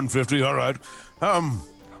 So 150, all right.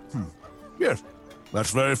 Yes,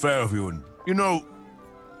 that's very fair of you. And, you know,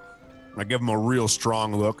 I give him a real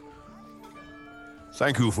strong look.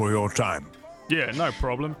 Thank you for your time. Yeah, no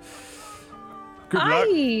problem. Good luck.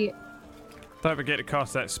 I. Don't forget to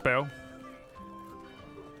cast that spell.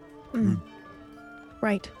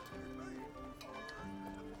 Right.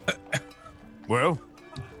 Well,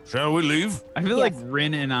 shall we leave? I feel Yes. like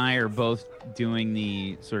Rin and I are both doing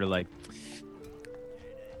the sort of like,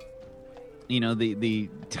 you know, the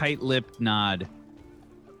tight-lipped nod.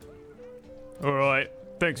 All right.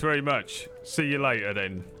 Thanks very much. See you later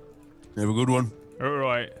then. Have a good one. All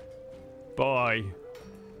right. Bye.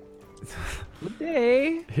 Good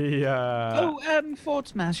day. He, Fort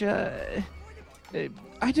Smasher.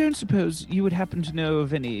 I don't suppose you would happen to know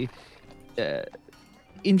of any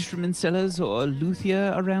instrument sellers or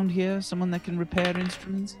luthier around here? Someone that can repair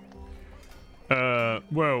instruments?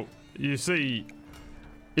 Well, you see,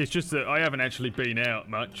 it's just that I haven't actually been out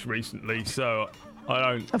much recently, so I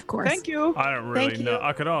don't. Of course. Thank you. I don't really Thank know. you.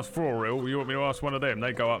 I could ask Floril. You want me to ask one of them?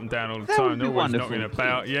 They go up and down all the That time. would They're be always wonderful, knocking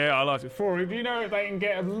about. Yeah, I like it. Floril, do you know if they can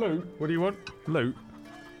get a loot? What do you want? Loot?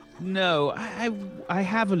 No, I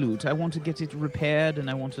have a lute. I want to get it repaired, and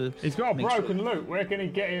I want to. He's got a make sure- broken loot. Where can he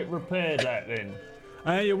get it repaired at then?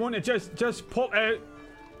 You want to just pop out,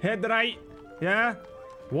 head right, yeah?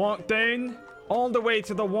 Walk down all the way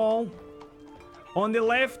to the wall. On the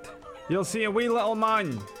left, you'll see a wee little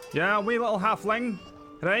man. Yeah, a wee little halfling,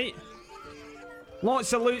 right?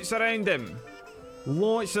 Lots of loots around him.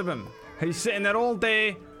 Lots of them. He's sitting there all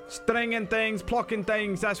day, stringing things, plucking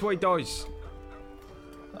things. That's what he does.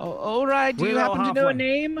 Oh, all right. Do Wee you little happen to know a halfling.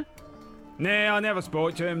 name? Nah, I never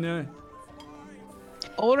spoke to him, no.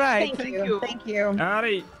 All right. Thank you. Thank you.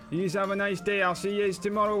 Alright, you have a nice day. I'll see you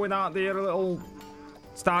tomorrow with that there little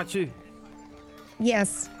statue.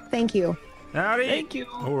 Yes. Thank you. Alright. Thank you.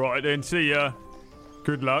 Alright then, see ya.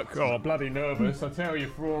 Good luck. Oh, I'm bloody nervous. I tell you,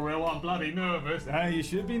 for real, I'm bloody nervous. Hey, you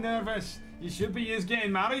should be nervous. You should be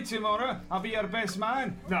getting married tomorrow. I'll be your best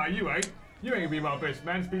man. No, you ain't. You ain't gonna be my best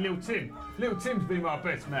man. It's be Little Tim. Little Tim's be my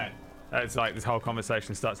best man. It's like this whole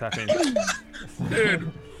conversation starts happening.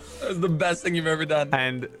 Dude, that was the best thing you've ever done.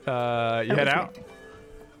 And you head out.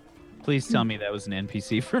 Please tell me that was an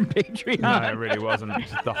NPC from Patreon. No, it really wasn't.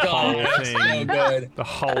 The whole that's thing. so good. The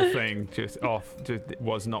whole thing just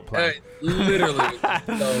was not played. Literally.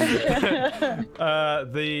 So good.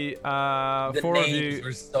 The The four of names you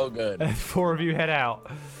were so good. four of you head out,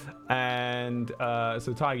 and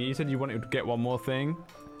so Tiger, you said you wanted to get one more thing,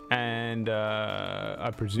 and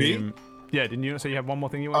I presume, yeah, didn't you say you have one more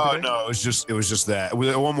thing you wanted to do? No, it was just that.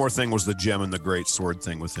 One more thing was the gem and the great sword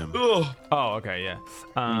thing with him. Oh, okay, yeah.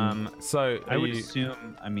 So I would you-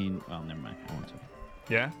 assume. I mean, well, never mind. I won't say.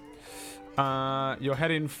 yeah. You're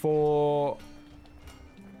heading for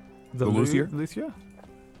the Luthier? Luthier?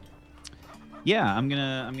 Yeah, I'm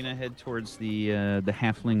gonna head towards the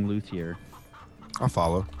halfling luthier. I'll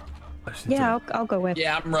follow. Yeah, I'll go with.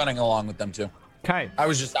 Yeah, I'm running along with them too. Okay. I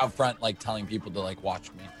was just out front, like telling people to like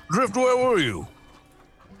watch me. Drift, where were you?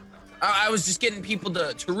 I was just getting people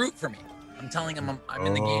to root for me. I'm telling them I'm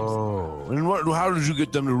in the games. Oh, and how did you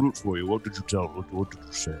get them to root for you? What did you tell? What did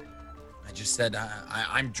you say? I just said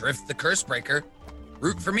I'm Drift the Curse Breaker.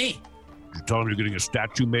 Root for me. Did you tell them you're getting a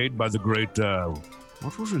statue made by the great?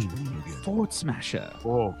 What was his name again? Fort Smasher.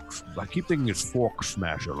 Fork. I keep thinking it's Fork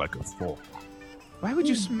Smasher, like a fork. Why would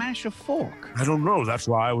you smash a fork? I don't know. That's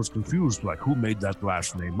why I was confused. Like, who made that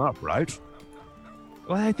last name up, right?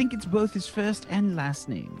 Well, I think it's both his first and last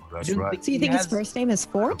name. That's I don't right. think So you he think his has- first name is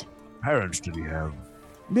Fort? Parents did he have?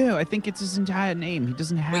 No, I think it's his entire name. He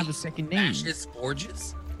doesn't have a second name. Smashes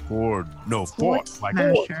Forges? Ford. No, Fort. Like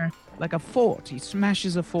Smasher, like a fort. He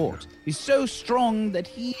smashes a fort. He's so strong that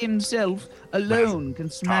he himself alone can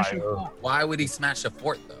smash a Tire. fort. Why would he smash a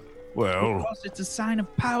fort though? Well, Because it's a sign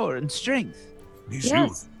of power and strength. he's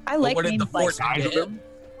Yes. I But like what did the names like fort do to him?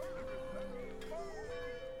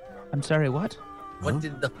 I'm sorry, what? What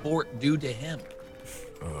did the fort do to him?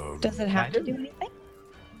 Does it have to do anything?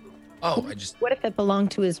 Oh, I just What if it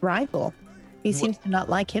belonged to his rival? He seems to not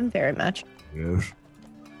like him very much. Yes.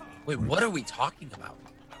 wait. What are we talking about?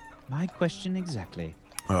 My question exactly.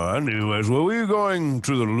 Anyways, were we going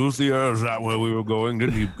to the Luthier? Is that where we were going?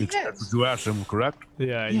 Didn't you expect to ask him, correct?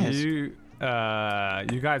 Yeah, Yes. you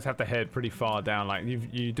guys have to head pretty far down. Like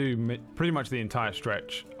you do pretty much the entire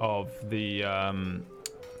stretch of the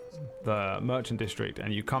merchant district,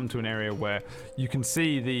 and you come to an area where you can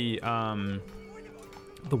see the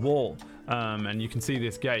wall, and you can see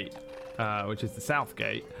this gate, which is the south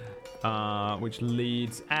gate, which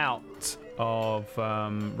leads out of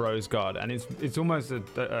Rosegard, and it's almost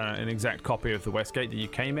an exact copy of the west gate that you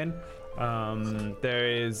came in. There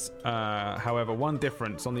is, however, one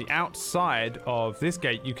difference. On the outside of this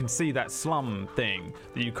gate, you can see that slum thing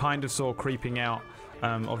that you kind of saw creeping out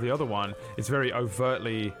of the other one. It's very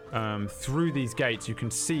overtly through these gates. You can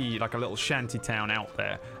see like a little shanty town out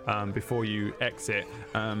there before you exit,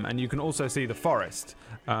 and you can also see the forest,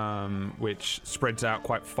 which spreads out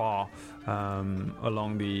quite far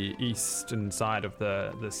along the eastern side of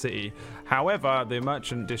the city. However, the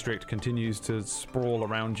merchant district continues to sprawl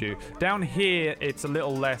around you. Down here, it's a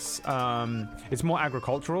little less, it's more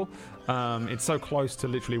agricultural. It's so close to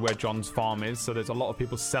literally where John's farm is, so there's a lot of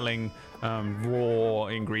people selling raw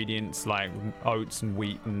ingredients like oats and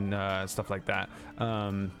wheat and stuff like that,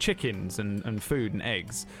 chickens and food and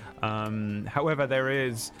eggs. However, there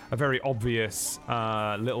is a very obvious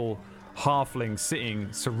little halfling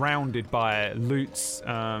sitting surrounded by lutes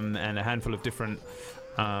and a handful of different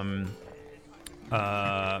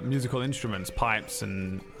musical instruments, pipes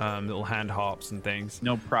and little hand harps and things.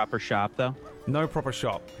 No proper shop though. No proper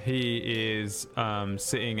shop. He is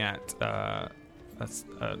sitting at a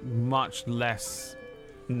much less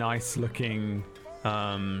nice-looking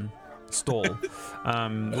stall.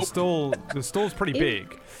 The stall's pretty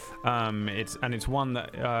big. It's one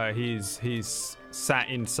that he's sat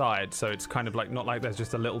inside, so it's kind of like not like there's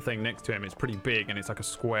just a little thing next to him. It's pretty big, and it's like a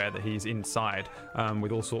square that he's inside,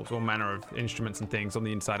 with all manner of instruments and things on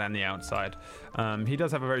the inside and the outside. He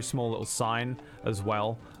does have a very small little sign as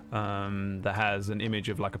well, that has an image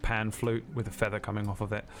of like a pan flute with a feather coming off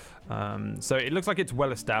of it. So it looks like it's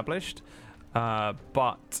well established,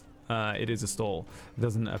 but it is a stall. It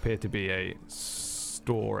doesn't appear to be a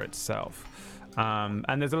store itself.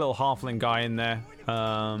 And there's a little halfling guy in there,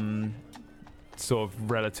 sort of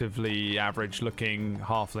relatively average looking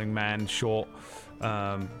halfling man, short,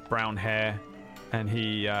 brown hair, and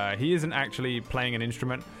he isn't actually playing an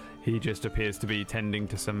instrument. He just appears to be tending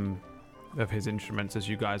to some of his instruments as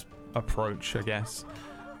you guys approach, I guess.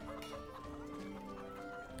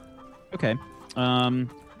 Okay.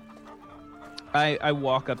 I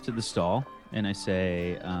walk up to the stall and I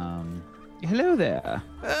say, hello there.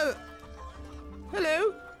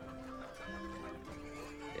 Hello.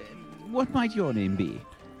 What might your name be?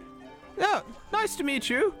 Oh, nice to meet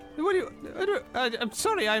you. What do you? I'm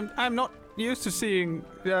sorry, I'm not used to seeing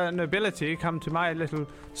nobility come to my little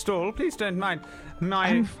stall. Please don't mind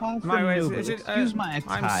I'm far from noble. Excuse my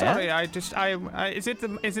attire. I'm sorry. Is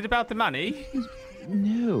it about the money?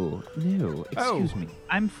 No. Excuse me.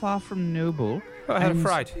 I'm far from noble. Oh, I had a I'm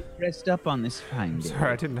fright. Dressed up on this fine day.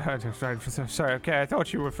 Sorry, I didn't know. Sorry. Okay, I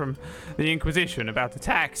thought you were from the Inquisition about the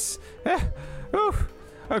tax.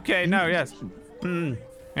 Okay. No. Yes.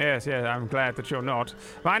 Yes. I'm glad that you're not.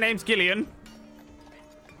 My name's Gillian.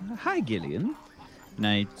 Hi, Gillian. And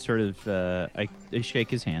I sort of I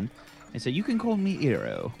shake his hand. I say, you can call me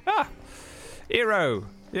Eero. Ah, Eero.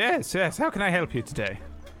 Yes. How can I help you today?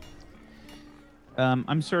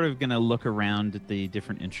 I'm sort of gonna look around at the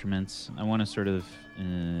different instruments. I want to sort of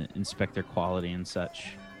inspect their quality and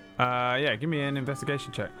such. Yeah, give me an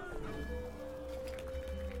investigation check.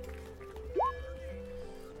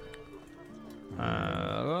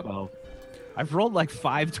 Well, I've rolled like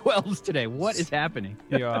 5 12s today. What is happening?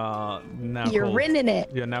 You are now You're called, winning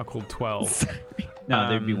it. You're now called 12. No,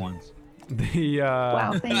 they'd be ones.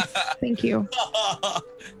 Wow, thank you.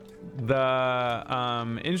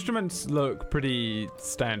 The instruments look pretty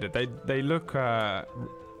standard. They look, I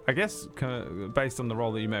guess, based on the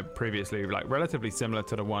role that you made previously, like relatively similar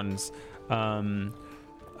to the ones from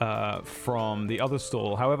the other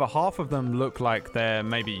stall. However, half of them look like they're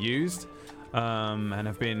maybe used and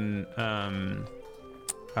have been,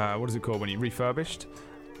 what is it called when you refurbished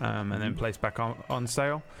and then placed back on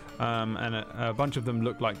sale. And a bunch of them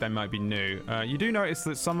look like they might be new. You do notice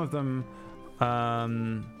that some of them.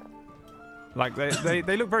 Like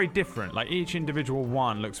they look very different. Like each individual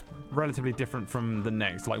one looks relatively different from the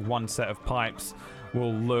next. Like one set of pipes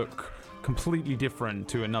will look completely different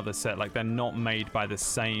to another set. Like they're not made by the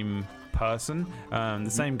same person. The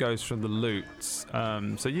same goes for the lutes.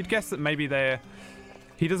 So you'd guess that maybe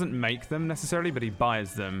he doesn't make them necessarily, but he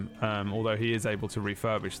buys them. Although he is able to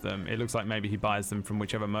refurbish them. It looks like maybe he buys them from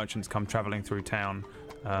whichever merchants come traveling through town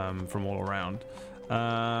from all around.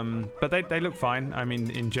 But they look fine. I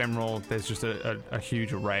mean, in general, there's just a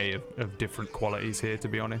huge array of different qualities here, to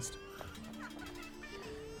be honest.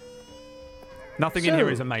 Nothing in here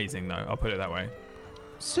is amazing, though. I'll put it that way.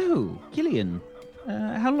 So, Gillian,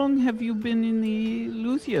 how long have you been in the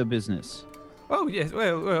luthier business? Oh yes,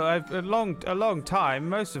 well, I've a long time,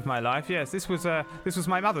 most of my life. Yes, this was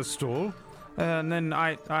my mother's stall, and then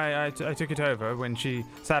I took it over when she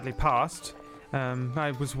sadly passed.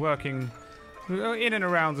 I was working in and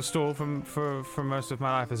around the stall for most of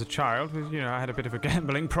my life as a child. You know, I had a bit of a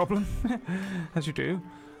gambling problem, as you do.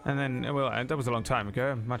 And then, well, that was a long time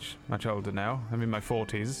ago. I'm much older now. I'm in my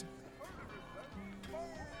 40s.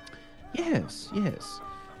 Yes.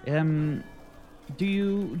 Do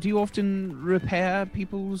you often repair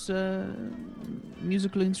people's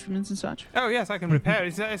musical instruments and such? Oh yes, I can repair.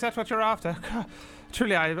 Is that what you're after? God,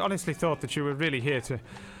 truly, I honestly thought that you were really here to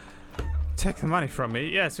take the money from me.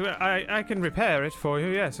 Yes, well, I can repair it for you.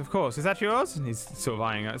 Yes, of course. Is that yours? And he's sort of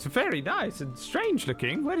eyeing it. It's very nice and strange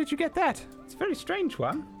looking. Where did you get that? It's a very strange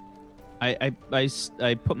one. I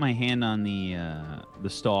put my hand on the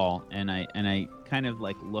stall and I kind of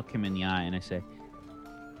like look him in the eye and I say,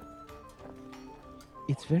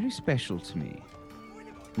 it's very special to me.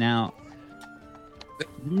 Now,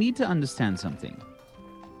 you need to understand something.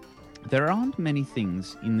 There aren't many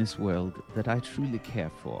things in this world that I truly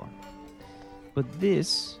care for. But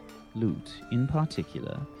this lute, in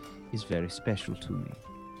particular, is very special to me.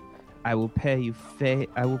 I will pay you fairly,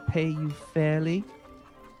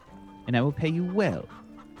 and I will pay you well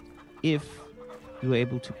if you are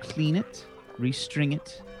able to clean it, restring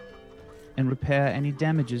it, and repair any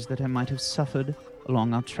damages that I might have suffered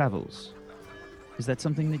along our travels. Is that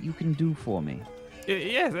something that you can do for me?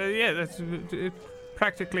 Yes, that's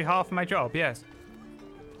practically half my job. Yes.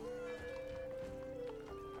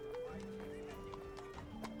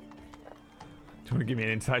 Do you want to give me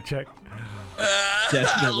an insight check?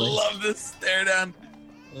 Definitely. I love this stare down.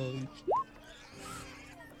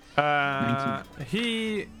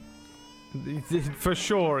 He for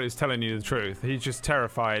sure is telling you the truth. He's just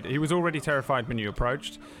terrified. He was already terrified when you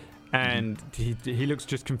approached, and he looks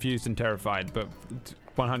just confused and terrified, but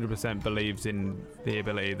 100% believes in the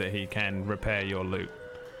ability that he can repair your lute.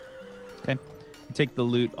 Okay. I take the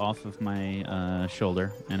lute off of my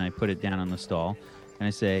shoulder and I put it down on the stall and I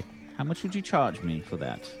say, how much would you charge me for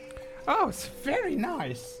that? Oh, it's very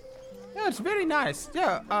nice. Yeah, it's very nice.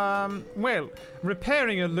 Yeah. Well,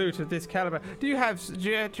 repairing a lute of this caliber. Do you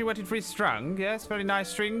want it restrung? Yes, very nice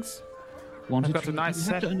strings. I've got a nice you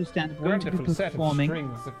set. have to understand, I'm going to be Wonderful set of performing.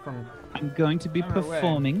 strings from I'm going to be far away.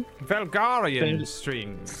 performing. Valgarian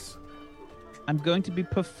strings. I'm going to be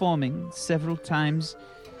performing several times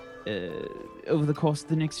over the course of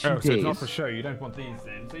the next few Oh, days. so it's not for show. You don't want these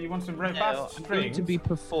then. So you want some robust No, I'm strings. going to be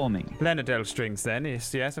performing. Lenadel strings then.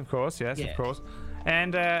 Yes, of course. Yes, Yes. of course.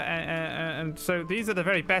 And so these are the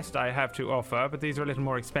very best I have to offer, but these are a little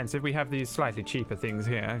more expensive. We have these slightly cheaper things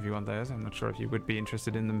here if you want those. I'm not sure if you would be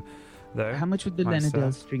interested in them though. How much would the Nice,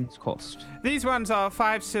 Lenadel strings cost? These ones are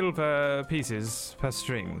 5 silver pieces per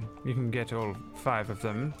string. You can get all 5 of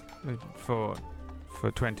them for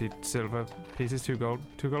 20 silver pieces, 2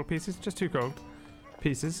 gold pieces, just 2 gold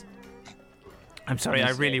pieces. I'm sorry,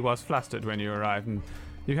 I really was flustered when you arrived, and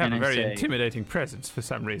you have Can a I very say- intimidating presence for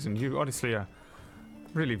some reason. You honestly are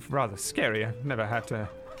really rather scary. I've never had to.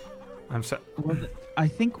 I'm so. Well, I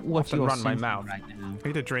think what Often you're run my sensing mouth. right now.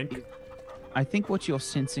 Need a drink. I think what you're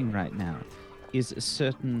sensing right now is a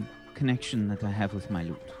certain connection that I have with my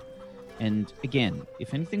lute. And again,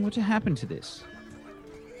 if anything were to happen to this,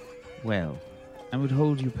 well, I would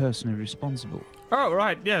hold you personally responsible. Oh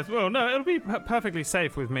right, yes. Well, no, it'll be perfectly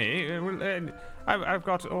safe with me. I've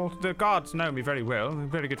got all the guards know me very well. I'm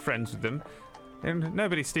very good friends with them, and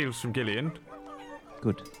nobody steals from Gillian.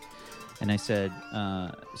 Good. And I said,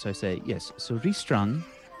 so I say, yes, so restrung,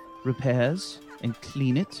 repairs, and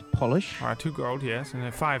clean it, polish. All right, 2 gold, yes,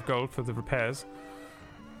 and 5 gold for the repairs.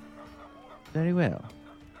 Very well.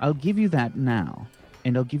 I'll give you that now,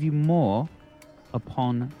 and I'll give you more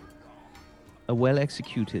upon a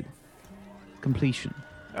well-executed completion.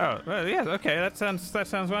 Oh, well, yes, okay. That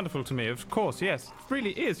sounds wonderful to me. Of course, yes. It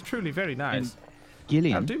really is truly very nice.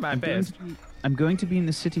 Gillian, I'll do my best. I'm going to be in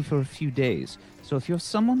the city for a few days, so if you're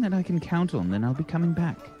someone that I can count on, then I'll be coming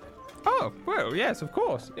back. Oh, well, yes, of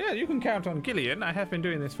course. Yeah, you can count on Gillian. I have been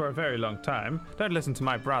doing this for a very long time. Don't listen to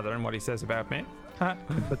my brother and what he says about me.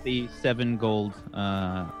 Put the 7 gold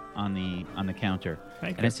on the counter.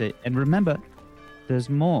 Thank And you. I say, and remember, there's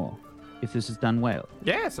more if this is done well.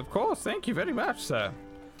 Yes, of course. Thank you very much, sir.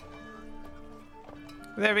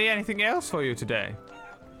 Will there be anything else for you today?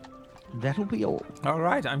 That'll be all. All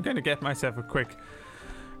right, I'm going to get myself a quick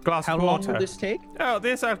glass How of long water. will this take? Oh,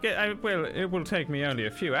 this I'll get. Well, it will take me only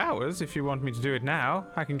a few hours. If you want me to do it now,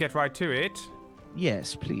 I can get right to it.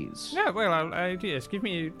 Yes, please. Yeah, well, yes, give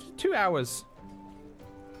me 2 hours.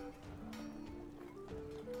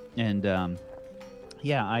 And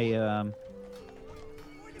yeah,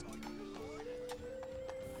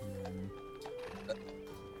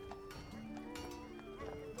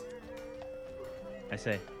 I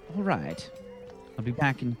say, all right, I'll be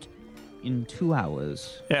back in 2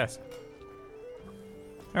 hours. Yes.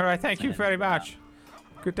 All right, thank you very much.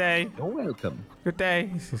 Good day. You're welcome. Good day.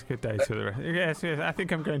 This is good day to the rest. Yes, yes, I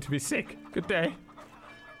think I'm going to be sick. Good day.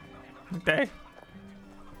 Good day.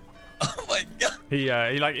 Oh my god. He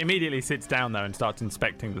like immediately sits down though and starts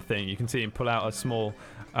inspecting the thing. You can see him pull out a small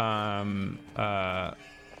set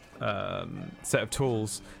of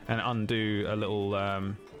tools and undo a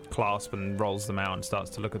little clasp and rolls them out and starts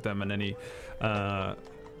to look at them, and then he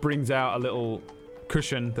brings out a little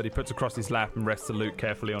cushion that he puts across his lap and rests the loot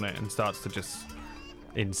carefully on it and starts to just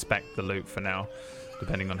inspect the loot for now.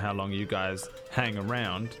 Depending on how long you guys hang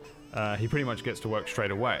around, he pretty much gets to work straight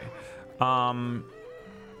away.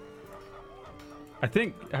 I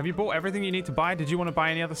think, have you bought everything you need to buy? Did you want to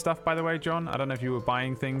buy any other stuff, by the way, John? I don't know if you were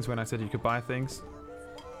buying things when I said you could buy things.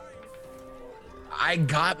 I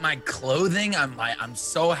got my clothing. I'm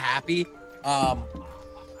so happy.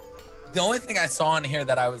 The only thing I saw in here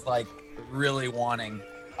that I was like really wanting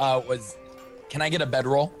was, can I get a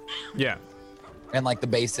bedroll? Yeah. And like the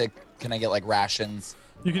basic, can I get like rations?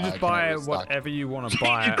 You can just can I buy restock? whatever you want to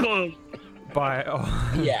buy.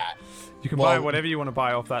 Yeah. You can buy whatever you want to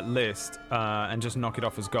buy off that list and just knock it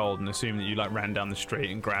off as gold and assume that you like ran down the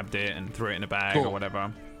street and grabbed it and threw it in a bag or Cool.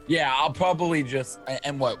 whatever. Yeah, I'll probably just.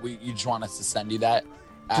 And what? You just want us to send you that?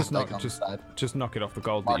 Just Like, knock, on the side? just knock it off the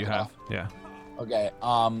gold Mark that you it have. off. Yeah. Okay.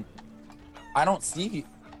 I don't see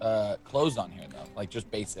clothes on here though. Like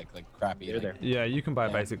just basic, like crappy. Like, Yeah, you can buy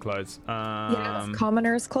basic clothes. Yeah, it's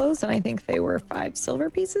commoner's clothes, and I think they were 5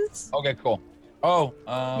 silver pieces. Okay, cool. Oh,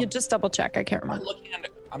 You just double check. I can't remember.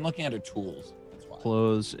 I'm looking under tools. That's why.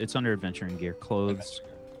 Clothes. It's under adventuring gear. Clothes,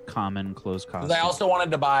 common clothes cost. 'Cause I also wanted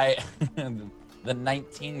to buy the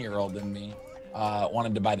 19-year-old in me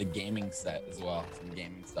wanted to buy the gaming set as well. Some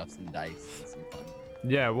gaming stuff, some dice, and some fun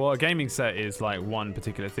Yeah, well, a gaming set is like one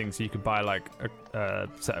particular thing, so you could buy like a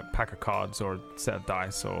pack of cards or a set of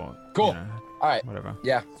dice or Cool. you know, All right. whatever.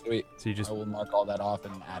 Yeah, sweet. So you just I will mark all that off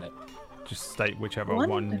and add it. just state whichever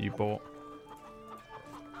Wonderful. one you bought.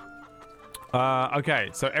 Okay,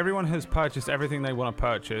 so everyone has purchased everything they want to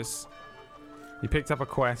purchase. You picked up a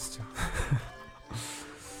quest.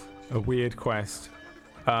 A weird quest.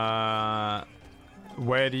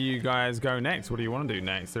 Where do you guys go next? What do you want to do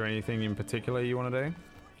next? Is there anything in particular you want to do?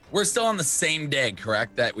 We're still on the same day,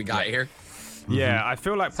 correct? That we got here. Yeah, I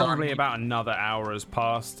feel like So probably I'm- about another hour has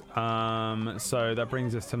passed. So that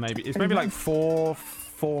brings us to maybe like 4,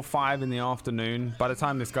 5 in the afternoon. By the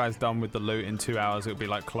time this guy's done with the loot in 2 hours, it'll be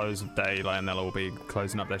like close of day, like, and they'll all be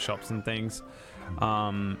closing up their shops and things.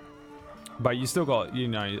 But you still got, you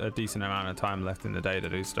know, a decent amount of time left in the day to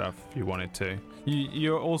do stuff if you wanted to.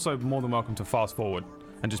 You're also more than welcome to fast forward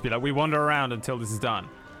and just be like, we wander around until this is done.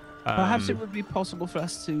 Perhaps it would be possible for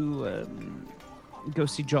us to go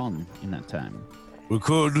see John in that time. We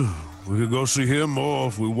could go see him, or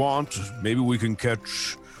if we want, maybe we can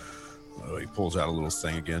catch. He pulls out a little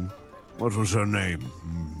thing again. What was her name?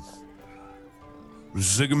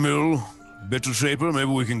 Zigamil Bittershaper. Maybe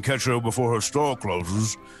we can catch her before her store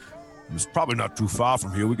closes. It's probably not too far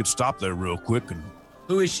from here. We could stop there real quick and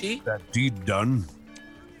Who is she? get that deed done.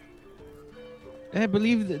 I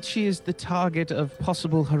believe that she is the target of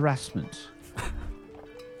possible harassment.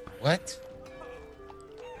 What?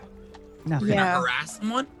 Nothing. Yeah. Harass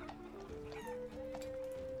someone?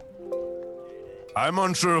 I'm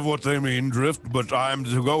unsure of what they mean, Drift, but I'm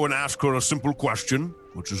to go and ask her a simple question,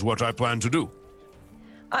 which is what I plan to do.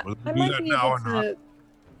 I Will you do might that be now able or not? to.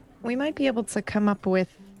 We might be able to come up with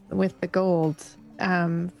the gold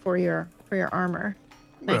for your armor.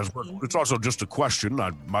 Yes, but it's also just a question.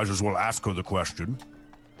 I might as well ask her the question.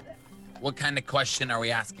 What kind of question are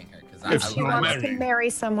we asking her? Because If She so, wants marry. to marry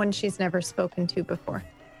someone she's never spoken to before.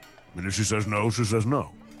 And if she says no, she says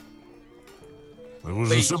no. It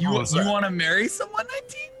was as wait, simple you as that. want to marry someone,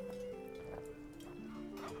 19?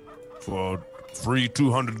 For free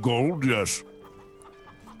 200 gold, yes.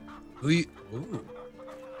 Who you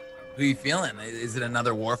Who you feeling? Is it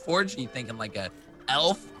another Warforged? Are you thinking like a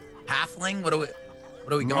elf, halfling? What are we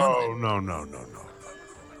going with? No.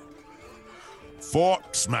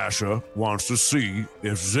 Fort Smasher wants to see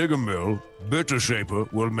if Zigamil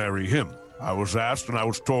Bittershaper will marry him. I was asked and I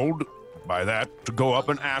was told by that to go up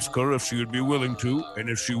and ask her if she would be willing to, and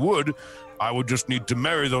if she would, I would just need to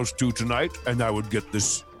marry those two tonight and I would get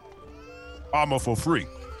this armor for free.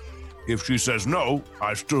 If she says no,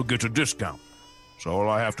 I still get a discount. So all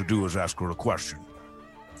I have to do is ask her a question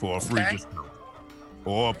for a free Okay. discount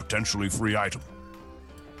or potentially free item.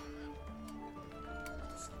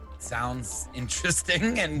 Sounds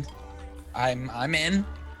interesting, and I'm in.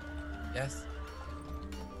 Yes.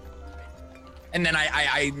 And then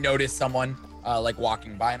I notice someone like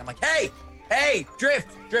walking by, and I'm like, hey, Drift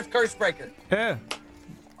Cursebreaker. Yeah.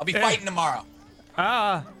 I'll be Yeah. fighting tomorrow.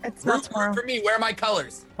 It's not Root tomorrow. for me. Wear my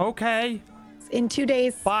colors. Okay. It's in 2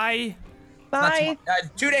 days. Bye. Not Bye. tomorrow.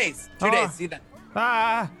 2 days. 2 Oh. days. See you then.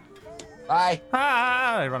 Ah. Bye.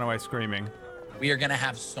 Ah. They run away screaming. We are gonna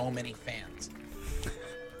have so many fans.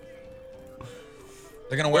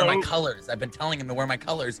 They're gonna wear my Well- colors. I've been telling them to wear my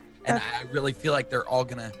colors, and I really feel like they're all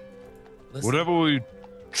gonna listen. Whatever we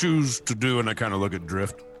choose to do, and I kind of look at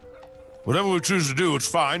Drift. Whatever we choose to do, it's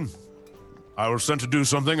fine. I was sent to do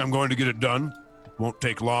something. I'm going to get it done. It won't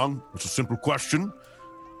take long. It's a simple question.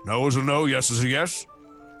 No is a no. Yes is a yes.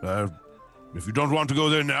 If you don't want to go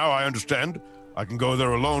there now, I understand. I can go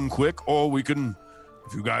there alone quick, or we can,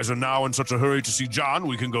 if you guys are now in such a hurry to see John,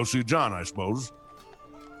 we can go see John, I suppose.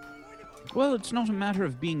 Well, it's not a matter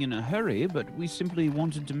of being in a hurry, but we simply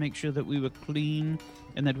wanted to make sure that we were clean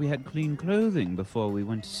and that we had clean clothing before we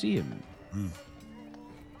went to see him.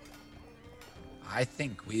 I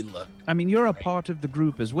think we look. I mean, you're a part of the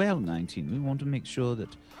group as well, 19. We want to make sure that,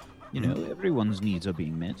 you know, everyone's needs are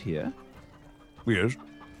being met here. Yes.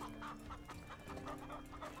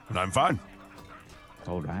 And I'm fine.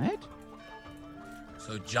 All right.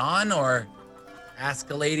 So John, or ask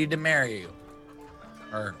a lady to marry you,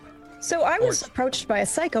 or So I was approached by a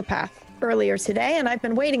psychopath earlier today, and I've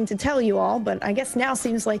been waiting to tell you all, but I guess now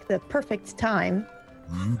seems like the perfect time.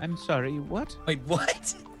 I'm sorry, what? wait,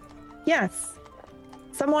 what? Yes.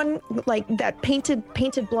 Someone like that painted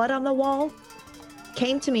blood on the wall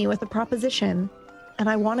came to me with a proposition, and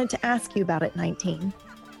I wanted to ask you about it, 19.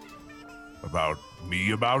 About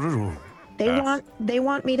me about it? Or They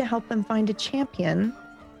want me to help them find a champion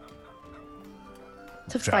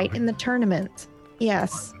to fight in the tournament.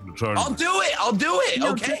 Yes. the tournament? I'll do it.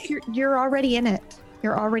 No, Okay. Drift, you're already in it.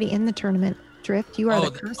 You're already in the tournament. Drift. You are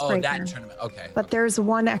the curse breaker. that tournament. Okay. But there's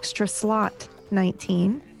one extra slot,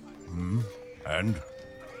 19. And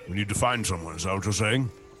we need to find someone. Is that what you're saying?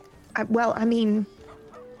 I mean,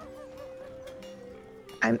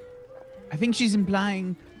 I think she's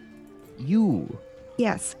implying you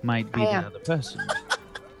yes. might be I the am. other person.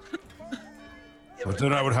 But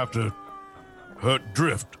then I would have to hurt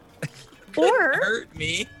Drift. Or, Hurt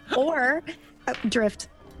me. or Drift,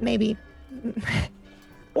 maybe.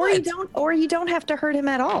 Or you don't have to hurt him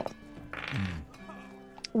at all.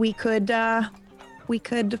 We could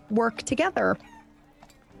work together.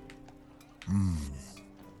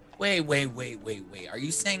 Wait. Are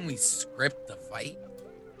you saying we script the fight?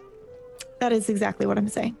 That is exactly what I'm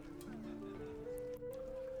saying.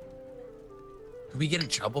 Could we get in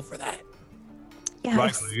trouble for that? Yes.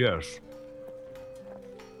 Likely, yes.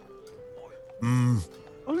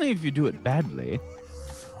 Only if you do it badly.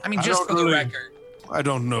 I mean, I just don't for the really- record. I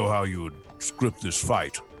don't know how you would script this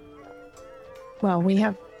fight. Well, we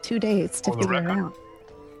have 2 days to For the figure it record. out.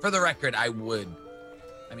 For the record, I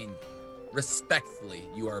mean, respectfully,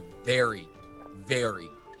 you are very, very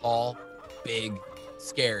tall, big,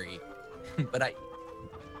 scary. But I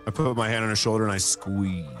put my hand on his shoulder and I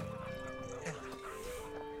squeeze.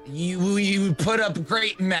 you put up a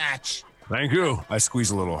great match. Thank you. I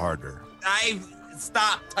squeeze a little harder.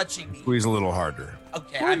 Stop touching me. Squeeze a little harder.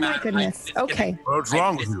 Okay, Oh my goodness. Okay. What's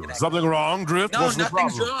wrong with you? Something wrong, Drift? No, What's the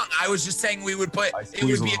nothing's problem? wrong. I was just saying we would put. I It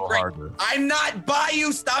squeeze would a be a little great. harder. I'm not by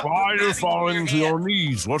you. Stop. Why are you grabbing falling to hand. your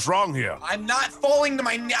knees? What's wrong here? I'm not falling to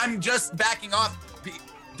my knee. I'm just backing off.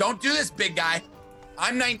 Don't do this, big guy.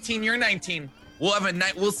 I'm 19. You're 19. We'll have a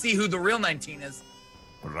night. We'll see who the real 19 is.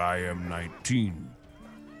 But I am 19.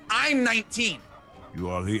 I'm 19. You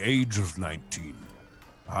are the age of 19.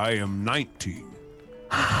 I am 19.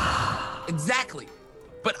 Exactly.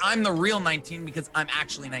 But I'm the real 19 because I'm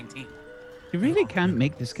actually 19. You really can't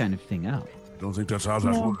make this kind of thing up. I don't think that's how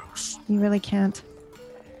that No. works. You really can't.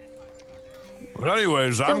 But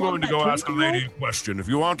anyways, I'm So going to what, go that ask a 20-year-old? lady a question. If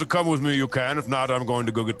you want to come with me, you can. If not, I'm going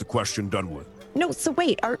to go get the question done with. No, so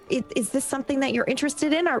wait, is this something that you're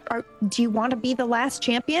interested in? Do you want to be the last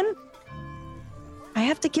champion? I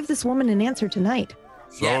have to give this woman an answer tonight.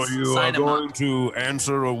 So Yes, you are sign him going up. to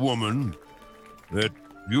answer a woman that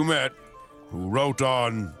you met who wrote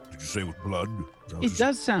on, did you say with blood? Is that what It you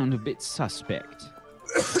does sound a bit suspect.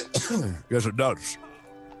 said? Yes, it does.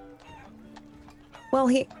 Well,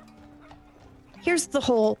 here's the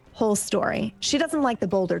whole story. She doesn't like the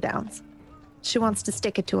Boulder Downs. She wants to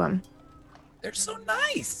stick it to him. They're so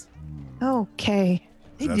nice. Okay.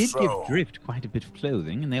 They That's did so. give Drift quite a bit of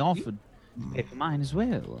clothing, and they offered to pay for mine as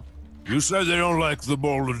well. You said they don't like the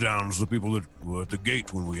Boulder Downs, the people that were at the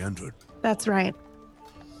gate when we entered. That's right.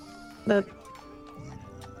 The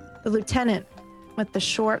lieutenant with the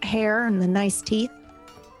short hair and the nice teeth.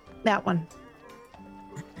 That one.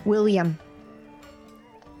 William.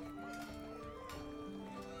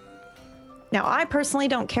 Now, I personally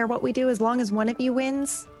don't care what we do as long as one of you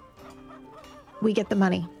wins. We get the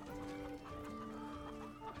money.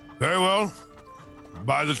 Very well.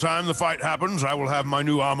 By the time the fight happens, I will have my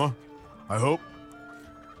new armor. I hope.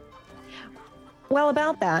 Well,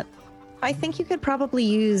 about that, I think you could probably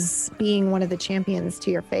use being one of the champions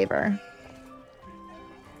to your favor.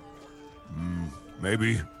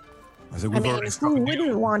 Maybe. I think I we've mean, already struck who a deal.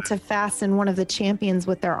 wouldn't want to fasten one of the champions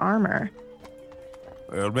with their armor?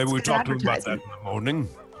 Well, maybe we good talk to him about that in advertising. the morning.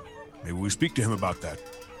 Maybe we speak to him about that.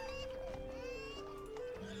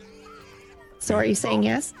 So are you saying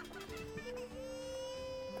yes?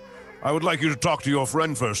 I would like you to talk to your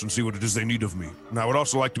friend first and see what it is they need of me. And I would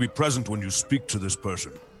also like to be present when you speak to this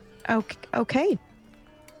person. Okay.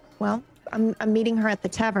 Well, I'm meeting her at the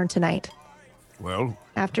tavern tonight Well,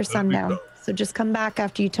 after That'd be sundown. good. So just come back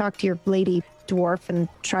after you talk to your lady dwarf and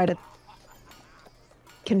try to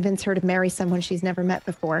convince her to marry someone she's never met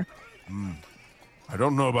before. I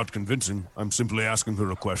don't know about convincing. I'm simply asking her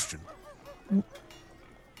a question.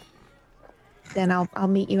 Then I'll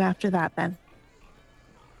meet you after that then.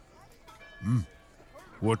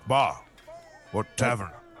 What bar? What tavern?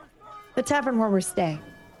 The tavern where we're staying.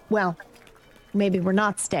 Well, maybe we're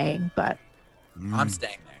not staying, but I'm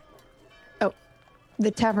staying there. the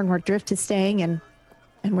tavern where Drift is staying and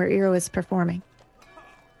where Eero is performing.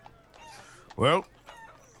 Well,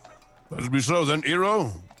 let it be so then.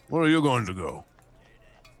 Eero, where are you going to go?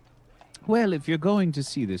 Well, if you're going to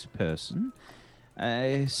see this person,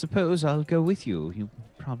 I suppose I'll go with you. You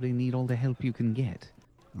probably need all the help you can get.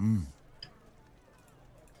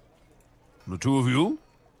 The two of you?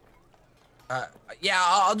 Yeah,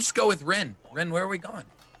 I'll just go with Rin. Rin, where are we going?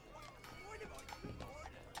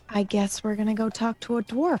 I guess we're gonna go talk to a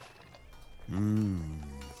dwarf.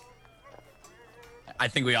 I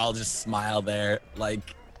think we all just smile there,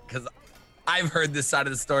 like, because I've heard this side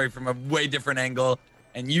of the story from a way different angle,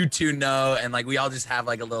 and you two know, and like we all just have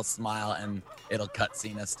like a little smile, and it'll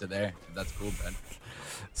cutscene us to there. That's cool, Ben.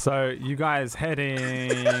 So you guys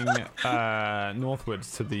heading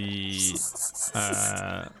northwards to the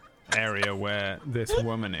area where this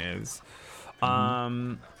woman is.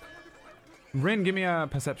 Rin, give me a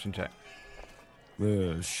perception check.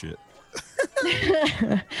 Shit.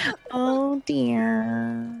 Oh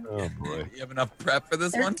dear. Oh boy. You have enough prep for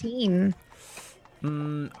this one? 13.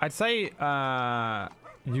 I'd say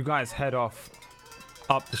you guys head off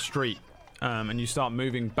up the street, and you start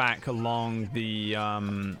moving back along the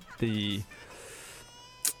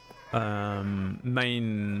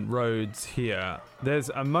main roads here. There's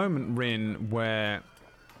a moment, Rin, where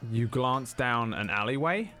you glance down an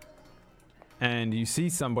alleyway, and you see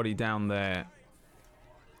somebody down there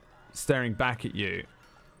staring back at you.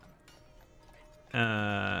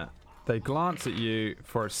 They glance at you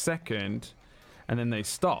for a second, and then they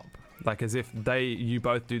stop, like as if you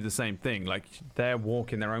both do the same thing. Like they're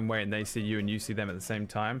walking their own way, and they see you, and you see them at the same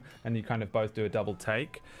time, and you kind of both do a double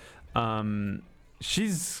take.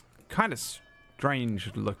 She's kind of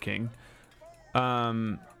strange looking,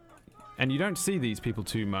 and you don't see these people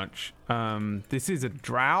too much. This is a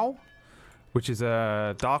drow, which is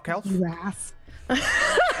a dark elf. You ass.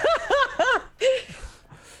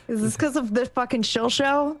 Is this because of the fucking shill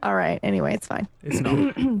show? All right. Anyway, it's fine. It's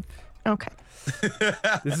not. Okay.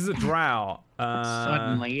 This is a drow.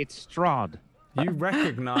 Suddenly it's Strahd. You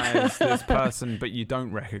recognize this person, but you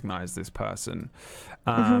don't recognize this person.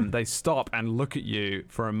 They stop and look at you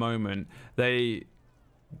for a moment. They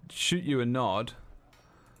shoot you a nod,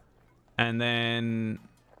 and then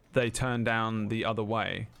they turn down the other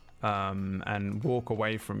way and walk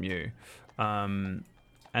away from you. And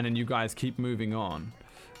then you guys keep moving on,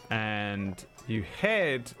 and you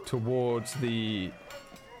head towards the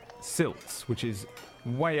Silts, which is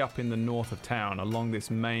way up in the north of town along this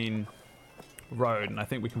main road. And I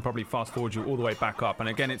think we can probably fast forward you all the way back up. And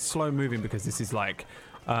again, it's slow moving because this is like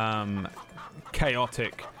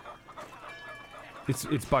chaotic.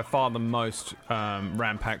 It's by far the most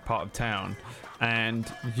ram-packed part of town.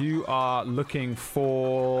 And you are looking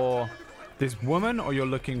for this woman, or you're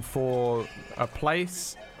looking for a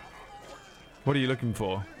place? What are you looking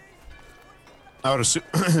for? I would assume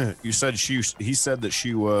you said he said that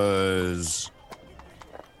she was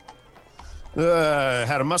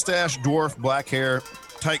had a mustache, dwarf, black hair,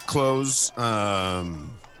 tight clothes. What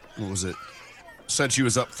was it? Said she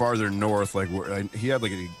was up farther north. Like he had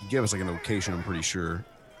like he gave us like a location. I'm pretty sure.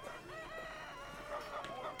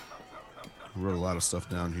 Wrote a lot of stuff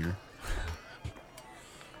down here.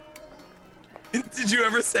 Did you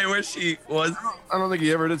ever say where she was? I don't think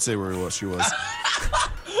he ever did say where she was.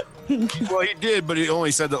 Well, he did, but he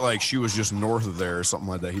only said that like she was just north of there or something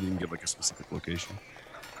like that. He didn't give like a specific location.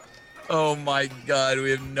 Oh my god, we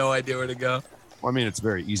have no idea where to go. Well, I mean, it's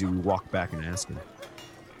very easy. We walk back and ask him.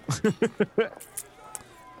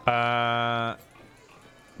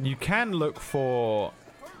 You can look for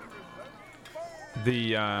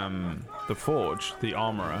the forge, the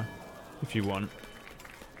armorer, if you want.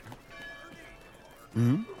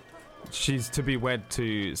 Mm-hmm. She's to be wed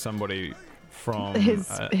to somebody from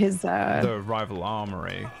the rival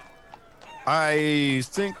armory. I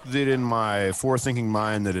think that in my forethinking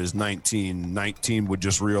mind that is 19 would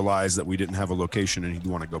just realize that we didn't have a location and he'd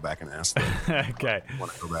want to go back and ask them. Okay.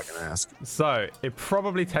 Want to go back and ask. So it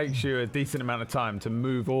probably takes you a decent amount of time to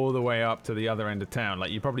move all the way up to the other end of town.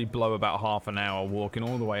 Like you probably blow about half an hour walking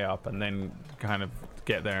all the way up and then kind of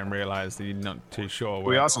get there and realize that you're not too sure.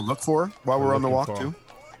 We also look for her while we're on the walk too.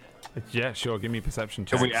 Yeah, sure. Give me a perception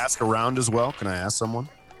check. Can we ask around as well? Can I ask someone?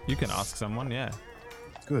 You can ask someone, yeah.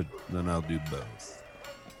 Good. Then I'll do both.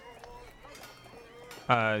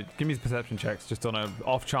 Give me the perception checks just on an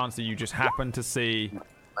off chance that you just happen to see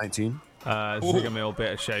 19. Zigamil,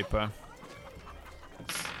 bit of Shaper.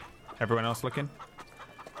 Everyone else looking?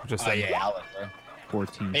 Just Oh yeah, I'll let her.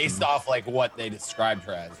 14. Based off like what they described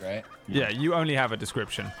her as, right? Yeah, you only have a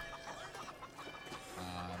description.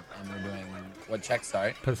 And we're doing what check?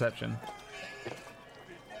 Sorry. Perception.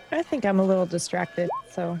 I think I'm a little distracted,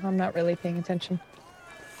 so I'm not really paying attention.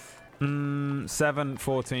 7,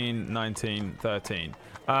 14, 19, 13.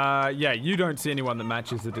 Yeah, you don't see anyone that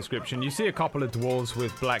matches the description. You see a couple of dwarves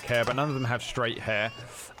with black hair, but none of them have straight hair.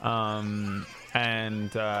 And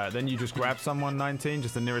then you just grab someone, 19,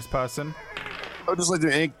 just the nearest person. Oh, just like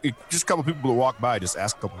just a couple people to walk by. Just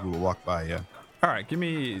ask a couple people to walk by. Yeah. All right, give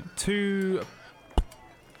me 2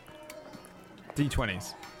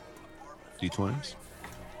 D20s. D20s.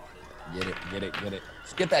 Get it.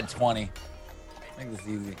 Just get that 20. Make this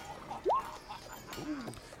easy.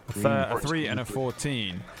 A 3 and a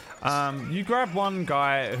 14. You grab one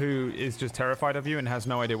guy who is just terrified of you and has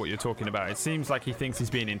no idea what you're talking about. It seems like he thinks he's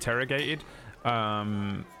being interrogated,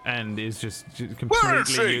 and is just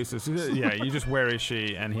completely useless. Yeah, you just, where is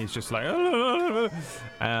she? And he's just like,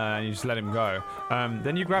 and you just let him go.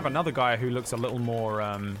 Then you grab another guy who looks a little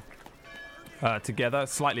more together,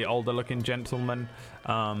 slightly older looking gentleman,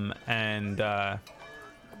 and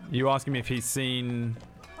you ask him if he's seen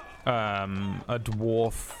a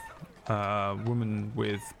dwarf woman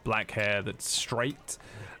with black hair that's straight,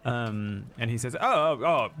 and he says,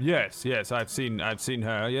 "Oh, yes, I've seen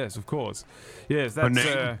her. Yes, of course. Yes,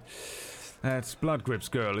 that's Bloodgrip's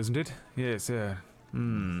girl, isn't it? Yes.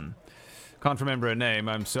 Can't remember her name.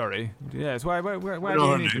 I'm sorry. Yes. Why do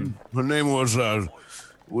you need to?" Her name was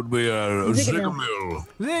would be Zigamil.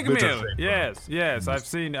 Zigamil. Yes. I've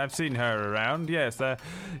seen her around. Yes,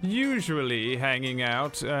 usually hanging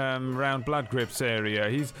out around Bloodgrip's area.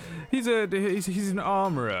 He's an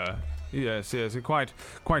armorer. Yes, a quite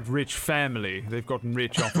rich family. They've gotten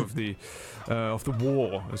rich off of the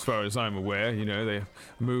war, as far as I'm aware. You know, they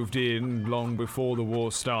moved in long before the war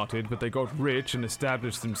started, but they got rich and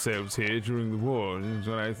established themselves here during the war. That's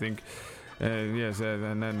what I think. Yes,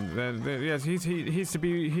 and then yes, he's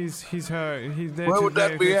her. Where would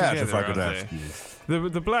that be at, if I could ask you?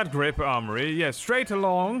 The Bloodgrip Armory, yes, straight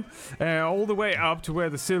along, all the way up to where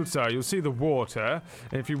the silts are. You'll see the water.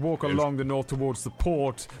 If you walk along the north towards the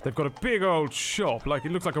port, they've got a big old shop. Like,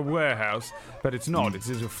 it looks like a warehouse, but it's not. It's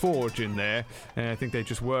a forge in there, and I think they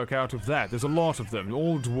just work out of that. There's a lot of them,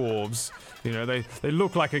 all dwarves. You know, they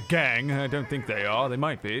look like a gang. I don't think they are. They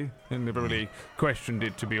might be. I never really questioned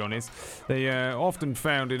it, to be honest. They often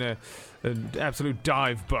found in an absolute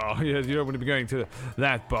dive bar. You don't want to be going to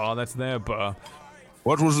that bar. That's their bar.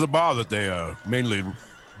 What was the bar that they mainly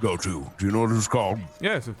go to? Do you know what it's called?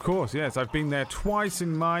 Yes, of course, yes. I've been there twice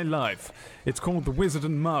in my life. It's called the Wizard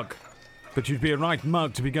and Mug. But you'd be a right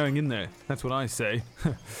mug to be going in there. That's what I say.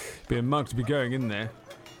 Be a mug to be going in there.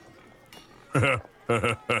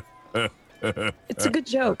 It's a good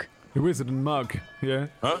joke. The Wizard and Mug, yeah?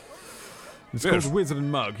 Huh? It's called the Wizard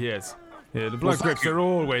and Mug, yes. Yeah, the Bloodgrips are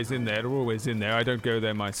always in there. They're always in there. I don't go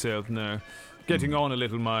there myself, no. Getting on a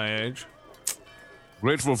little my age.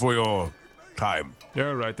 Grateful for your time. Yeah,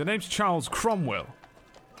 right. The name's Charles Cromwell.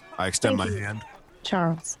 I extend my hand.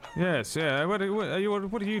 Charles. Yes, yeah. What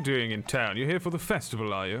are you doing in town? You're here for the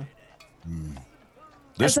festival, are you?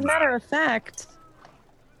 As a matter of fact.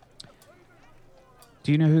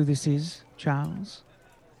 Do you know who this is, Charles?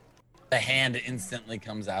 The hand instantly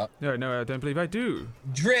comes out. No, I don't believe I do.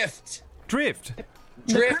 Drift. Drift.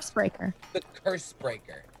 The curse breaker. The curse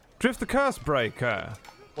breaker. Drift the curse breaker.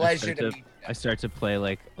 Pleasure to meet you. I start to play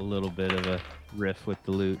like a little bit of a riff with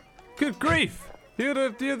the lute. Good grief! You're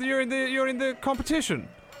in the competition.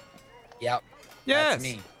 Yep. Yes. That's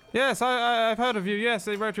me. Yes, I've heard of you. Yes,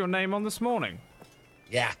 they wrote your name on this morning.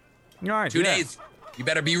 Yeah. Right. 2 days. You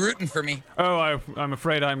better be rooting for me. Oh, I'm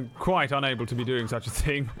afraid I'm quite unable to be doing such a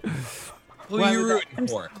thing. Who are you rooting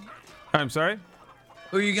for? I'm sorry?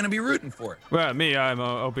 Who are you going to be rooting for? Well, me, I'm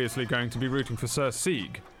obviously going to be rooting for Sir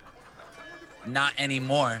Sieg. Not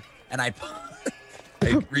anymore. And I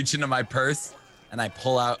reach into my purse and I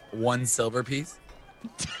pull out 1 silver piece,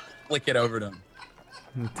 flick it over to him.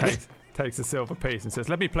 Takes a silver piece and says,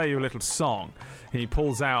 "Let me play you a little song." And he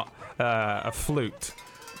pulls out a flute.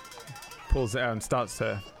 Pulls it out and starts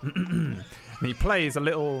to and he plays a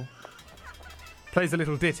little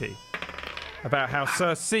ditty about how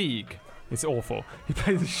Sir Sieg is awful. He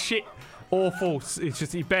plays a shit awful. It's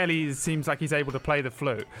just he barely seems like he's able to play the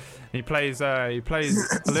flute. He plays a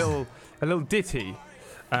little ditty.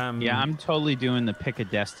 Yeah, I'm totally doing the pick a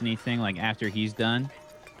destiny thing. Like after he's done.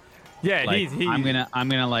 Yeah, like, I'm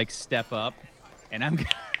gonna like step up, and I'm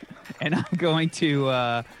going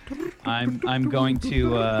to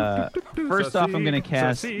first off I'm gonna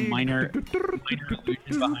cast minor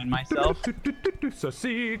illusion behind myself. Sir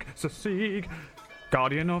Sieg,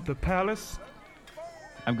 guardian of the palace.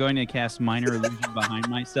 I'm going to cast minor illusion behind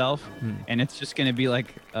myself, and it's just going to be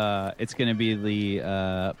like it's going to be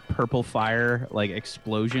the purple fire like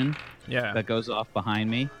explosion that goes off behind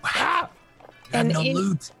me. And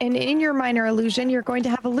in your minor illusion, you're going to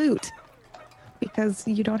have a loot because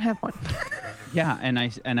you don't have one. Yeah, and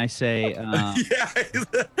I say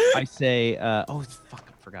I say oh fuck,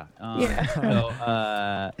 I forgot.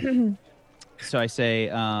 So I say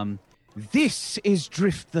this is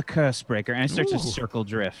Drift the Cursebreaker, and I start to circle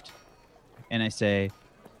Drift, and I say,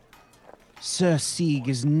 Sir Sieg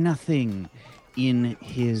is nothing in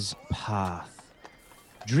his path.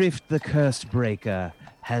 Drift the Curse Breaker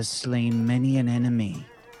has slain many an enemy.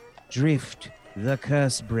 Drift the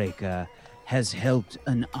Curse Breaker has helped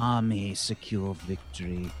an army secure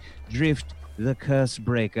victory. Drift the Curse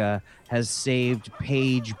Breaker has saved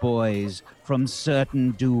page boys from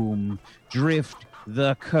certain doom. Drift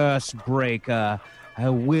the Curse Breaker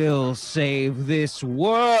will save this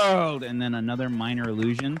world. And then another minor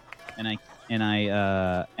illusion, and I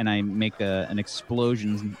make an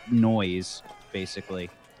explosion noise, basically.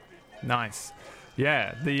 Nice.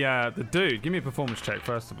 Yeah, the dude. Give me a performance check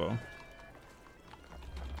first of all.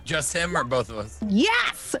 Just him or both of us?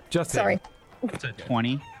 Yes. Just Sorry. him.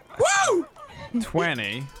 20. Woo!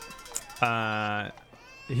 20.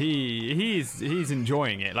 He's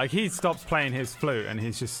enjoying it. Like, he stops playing his flute and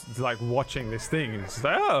he's just like watching this thing and he's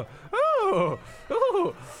like, oh.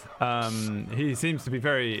 He seems to be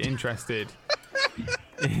very interested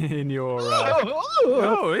in your.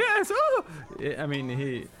 Oh yes. Oh. I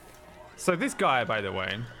mean, So this guy, by the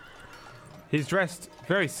way, he's dressed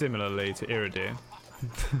very similarly to Iridir.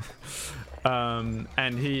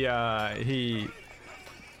 And he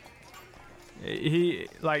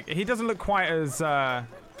doesn't look quite as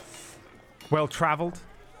well traveled.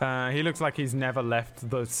 He looks like he's never left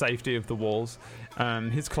the safety of the walls.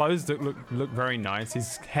 His clothes look very nice.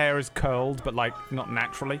 His hair is curled, but like not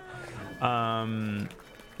naturally.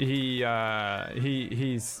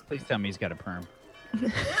 He's. Please tell me he's got a perm.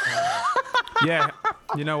 Yeah,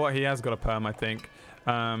 you know what? He has got a perm, I think.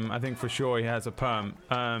 I think for sure he has a perm.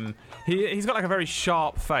 He's got like a very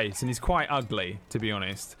sharp face, and he's quite ugly, to be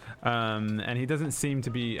honest. And he doesn't seem to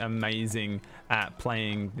be amazing at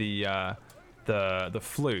playing the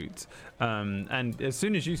flute. And as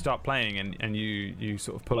soon as you start playing and you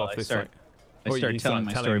sort of pull off this, I start telling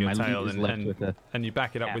my story. My lute is left with a and you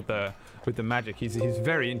back it up with the magic. He's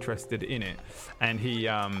very interested in it, and he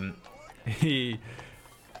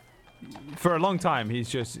for a long time he's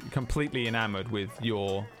just completely enamored with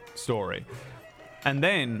your story. And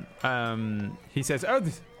then he says,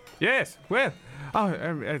 yes, well,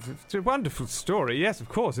 it's a wonderful story, yes, of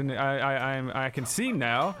course, and I can see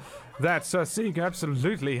now that Sir Sieg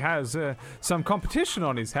absolutely has some competition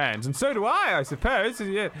on his hands, and so do I suppose.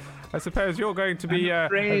 Yeah, I suppose you're going to be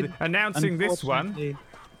announcing this one.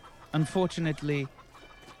 Unfortunately,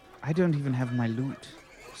 I don't even have my lute,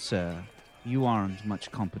 sir. You aren't much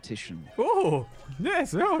competition. Oh,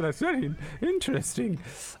 yes. Oh, that's very interesting.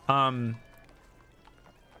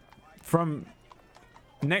 From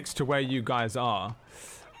next to where you guys are,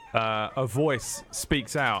 a voice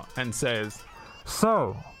speaks out and says,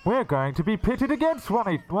 "So, we're going to be pitted against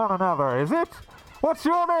one another, is it? What's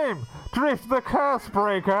your name? Drift the Curse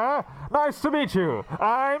Breaker. Nice to meet you.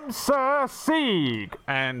 I'm Sir Sieg."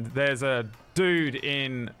 And there's a dude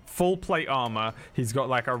in full plate armor. He's got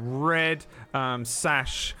like a red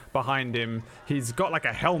sash behind him. He's got like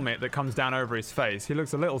a helmet that comes down over his face. He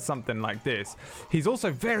looks a little something like this. He's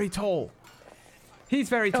also very tall. He's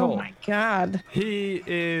very tall. Oh my god. He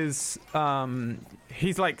is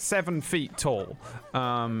he's like 7 feet tall,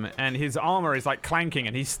 and his armor is like clanking,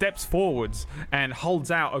 and he steps forwards and holds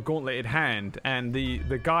out a gauntleted hand, and the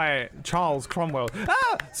guy, Charles Cromwell,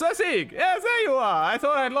 Sir Sieg, yes, there you are, I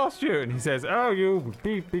thought I'd lost you. And he says, "Oh, you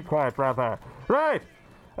be quiet, brother. Right,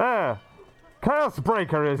 Curse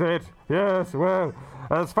Breaker, is it? Yes, well,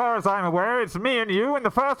 as far as I'm aware, it's me and you in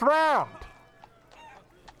the first round."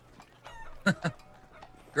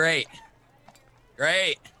 Great.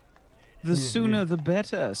 The sooner the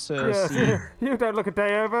better, Sir Sieg. Yes, you don't look a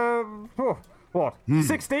day over, what,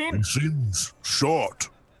 16? It seems short.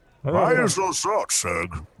 Why are you so short, sir?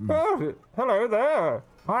 Oh, hello there.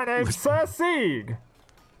 My name's Sir Sieg.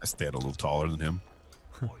 I stand a little taller than him.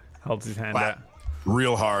 holds his hand out.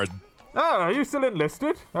 Real hard. Oh, are you still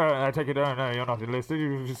enlisted? I take it, no, you're not enlisted.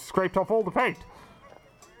 You just scraped off all the paint.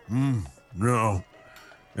 No.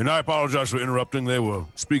 And I apologize for interrupting. They were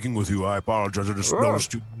speaking with you. I apologize. I just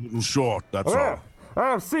noticed you a little short, that's all.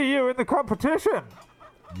 I'll see you in the competition.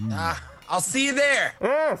 I'll see you there.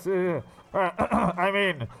 Yes, I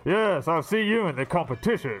mean, yes, I'll see you in the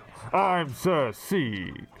competition. I'm Sir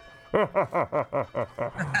Sieg. And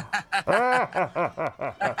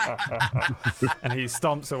he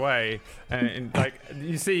stomps away, and like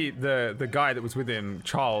you see the guy that was with him,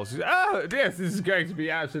 Charles. Oh yes, this is going to be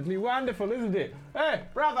absolutely wonderful, isn't it? Hey,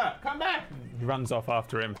 brother, come back! He runs off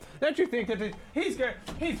after him. Don't you think that he's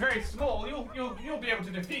very small? You'll be able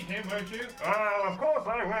to defeat him, won't you? Of course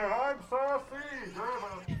I will. I'm Sir Sieg.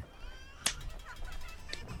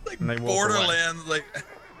 Like And they walk Borderlands, like.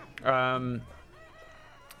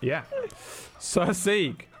 Yeah. Sir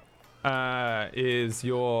Sieg is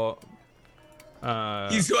your.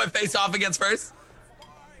 He's who I face off against first.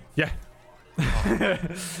 Yeah.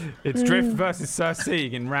 It's Drift versus Sir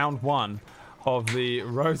Sieg in round 1 of the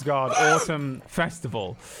Rosegard Autumn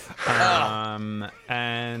Festival. And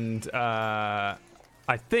I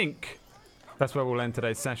think that's where we'll end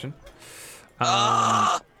today's session.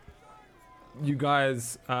 You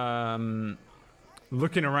guys,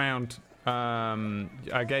 looking around,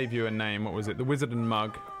 I gave you a name. What was it? The Wizard and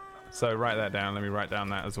Mug. So write that down. Let me write down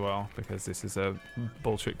that as well, because this is a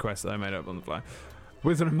bullshit quest that I made up on the fly.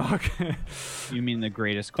 Wizard and Mug. You mean the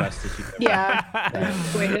greatest quest that you've ever Yeah.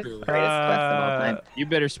 Greatest quest of all time. You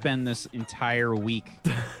better spend this entire week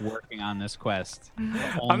working on this quest.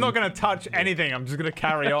 I'm not going to touch anything. I'm just going to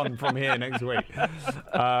carry on from here next week.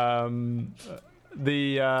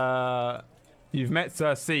 You've met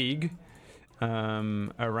Sir Sieg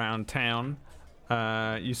around town.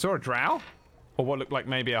 You saw a drow, or what looked like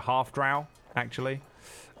maybe a half drow, actually.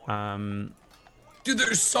 Dude,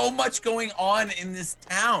 there's so much going on in this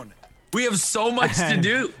town. We have so much to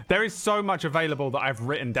do. There is so much available that I've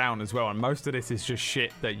written down as well, and most of this is just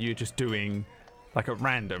shit that you're just doing like at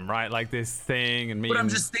random, right? Like this thing and meeting. But I'm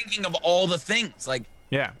just thinking of all the things, like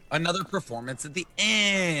another performance at the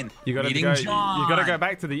inn. You gotta meeting go. John, you gotta go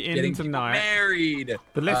back to the inn getting tonight. Married.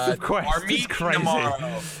 The list of quests our is meeting crazy.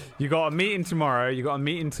 tomorrow. You got a meeting tomorrow. You got a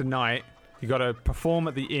meeting tonight. You got to perform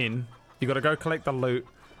at the inn. You got to go collect the loot.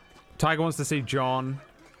 Tiger wants to see John.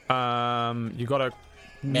 You got to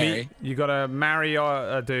Marry. You got to marry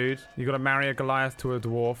a dude. You got to marry a Goliath to a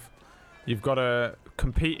dwarf. You've got to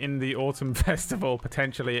compete in the autumn festival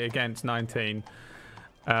potentially against 19.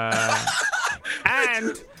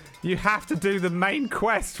 And you have to do the main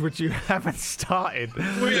quest, which you haven't started.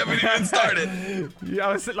 We haven't even started.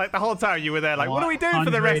 I was like the whole time you were there, like, what are we doing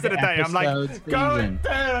for the rest of the day? I'm like, go and do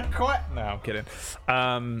the quest. No, I'm kidding.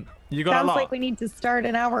 You got Sounds a lot. like we need to start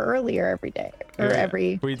an hour earlier every day, or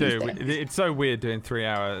every. We do. Tuesday. It's so weird doing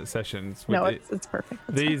 3-hour sessions. No, it's perfect.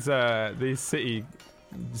 These city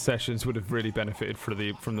sessions would have really benefited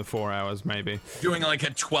from the 4 hours, maybe. Doing like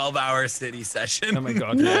a 12-hour city session. Oh my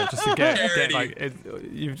god, yeah, just to get like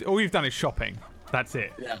all you've done is shopping. That's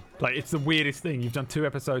it. Yeah. Like, it's the weirdest thing. You've done 2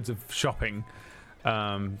 episodes of shopping,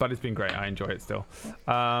 but it's been great. I enjoy it still.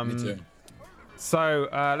 Me too. So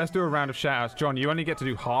let's do a round of shout-outs. John, you only get to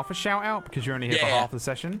do half a shout-out because you're only here for half the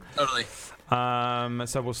session. Totally.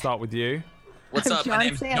 So we'll start with you. What's up? My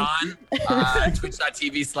name's John.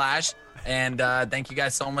 Twitch.tv/. And thank you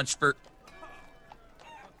guys so much for...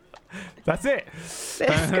 That's it.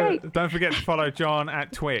 That's great. Don't forget to follow John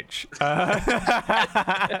at Twitch.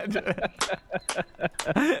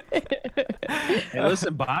 Hey,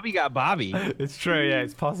 listen, Bobby got Bobby. It's true, yeah,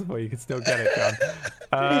 it's possible. You can still get it,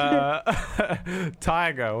 John.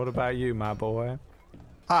 Tiger, what about you, my boy?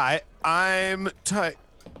 Hi, I'm Tiger.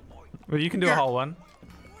 Well, you can do a whole one.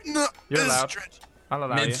 No, You're allowed. I'll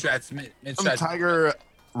allow you. Mid-stretch. I'm Tiger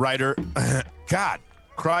Ryder. God,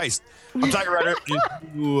 Christ. I'm Tiger Ryder. If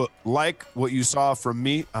you like what you saw from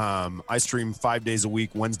me, I stream 5 days a week,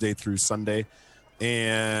 Wednesday through Sunday.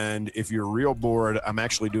 And if you're real bored, I'm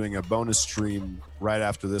actually doing a bonus stream right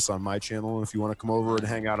after this on my channel. And if you want to come over and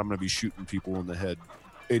hang out, I'm going to be shooting people in the head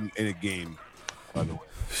in a game, by the way.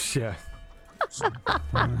 Yeah.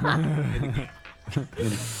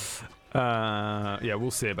 Yeah,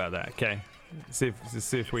 we'll see about that. Okay. Let's see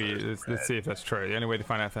if that's true. The only way to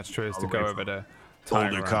find out if that's true is to go over to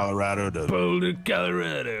Boulder, Colorado to Boulder,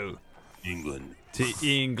 Colorado. England. To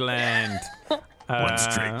England. One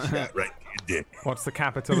straight shot right in your dick. What's the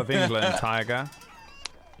capital of England, Tiger?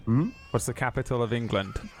 What's the capital of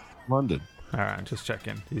England? London. All right, just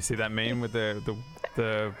checking. You see that meme with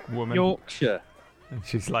the woman? Yorkshire. And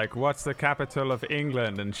she's like, "What's the capital of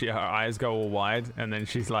England?" And her eyes go all wide, and then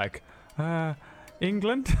she's like,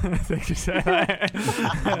 "England." I think she said that.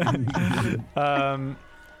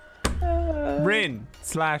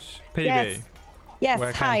 Rin/PB. Yes.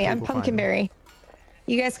 Where can Hi, I'm people find Pumpkinberry.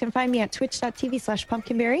 You guys can find me at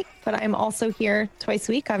twitch.tv/pumpkinberry, but I'm also here twice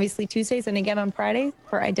a week, obviously Tuesdays and again on Friday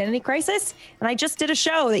for Identity Crisis. And I just did a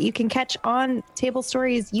show that you can catch on Table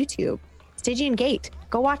Stories YouTube, Stygian Gate.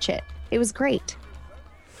 Go watch it. It was great.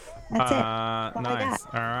 That's it. That's all I Nice.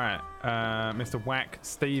 got. All right. Mr. Whack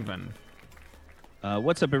Steven.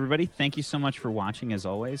 What's up, everybody? Thank you so much for watching, as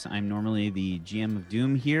always. I'm normally the GM of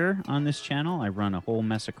Doom here on this channel. I run a whole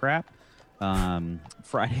mess of crap.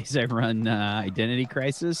 Fridays, I run Identity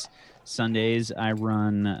Crisis. Sundays, I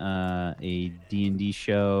run a D&D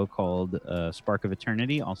show called Spark of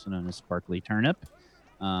Eternity, also known as Sparkly Turnip.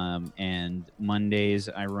 And Mondays,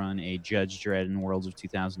 I run a Judge Dredd and Worlds of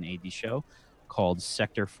 2000 AD show called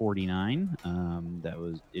Sector 49. That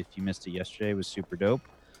was, if you missed it yesterday, it was super dope.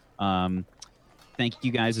 thank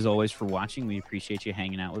you guys as always for watching. We appreciate you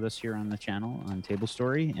hanging out with us here on the channel on Table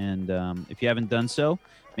Story. And if you haven't done so,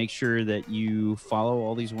 make sure that you follow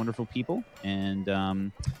all these wonderful people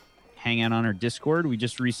and hang out on our Discord. We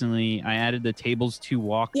just recently, I added the Tables to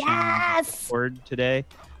Walk channel Discord today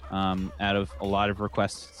out of a lot of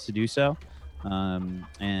requests to do so.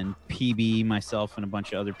 And PB, myself, and a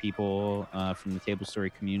bunch of other people from the Table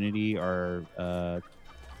Story community are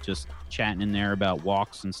just chatting in there about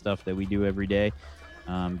walks and stuff that we do every day,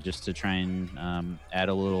 just to try and add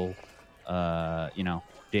a little,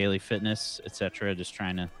 daily fitness, etc. Just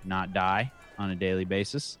trying to not die on a daily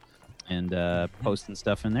basis, and posting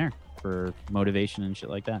stuff in there for motivation and shit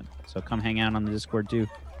like that. So come hang out on the Discord too.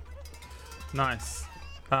 Nice.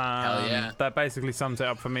 Hell yeah. That basically sums it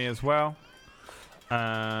up for me as well.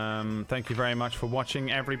 Thank you very much for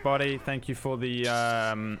watching, everybody. Thank you for the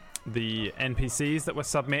NPCs that were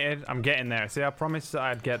submitted. I'm getting there. See, I promised that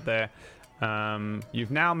I'd get there.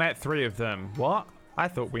 You've now met 3 of them. What? I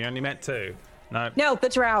thought we only met 2. No, the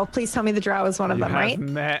drow. Please tell me the drow is one of them, right? You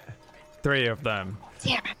have met 3 of them.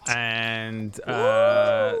 Damn it. And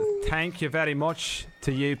thank you very much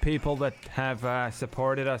to you people that have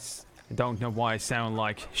supported us. I don't know why I sound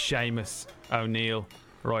like Seamus O'Neill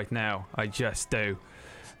right now. I just do.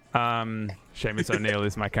 Seamus O'Neill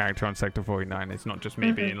is my character on Sector 49. It's not just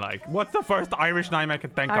me being like, what's the first Irish name I can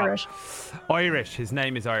think of? Irish. His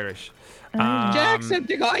name is Irish.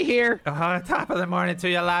 Jacksepticeye here. Top of the morning to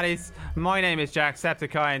you, laddies. My name is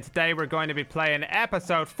Jacksepticeye, and today we're going to be playing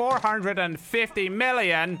episode 450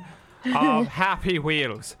 million of Happy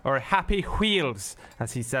Wheels, or Happy Wheels,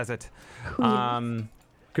 as he says it.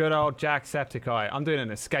 Good old Jacksepticeye. I'm doing an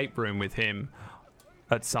escape room with him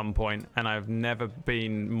at some point, and I've never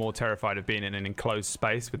been more terrified of being in an enclosed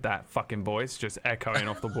space with that fucking voice just echoing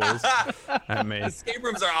off the walls at me. Escape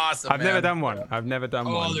rooms are awesome. I've never done one.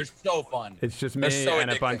 Oh, they're so fun. It's just me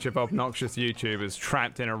and a bunch of obnoxious YouTubers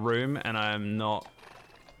trapped in a room, and I'm not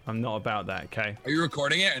about that. Okay. Are you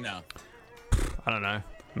recording it or no? I don't know.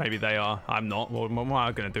 Maybe they are. I'm not. What am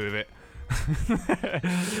I gonna do with it?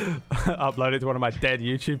 Upload it to one of my dead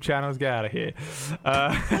YouTube channels. Get out of here.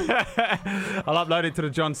 I'll upload it to the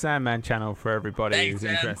John Sandman channel for everybody who's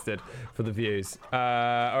interested, for the views. All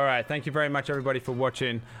right, thank you very much, everybody, for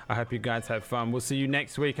watching. I hope you guys have fun. We'll see you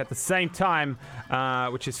next week at the same time,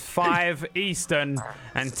 which is 5 Eastern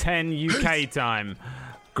and 10 UK time.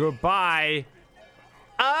 Goodbye.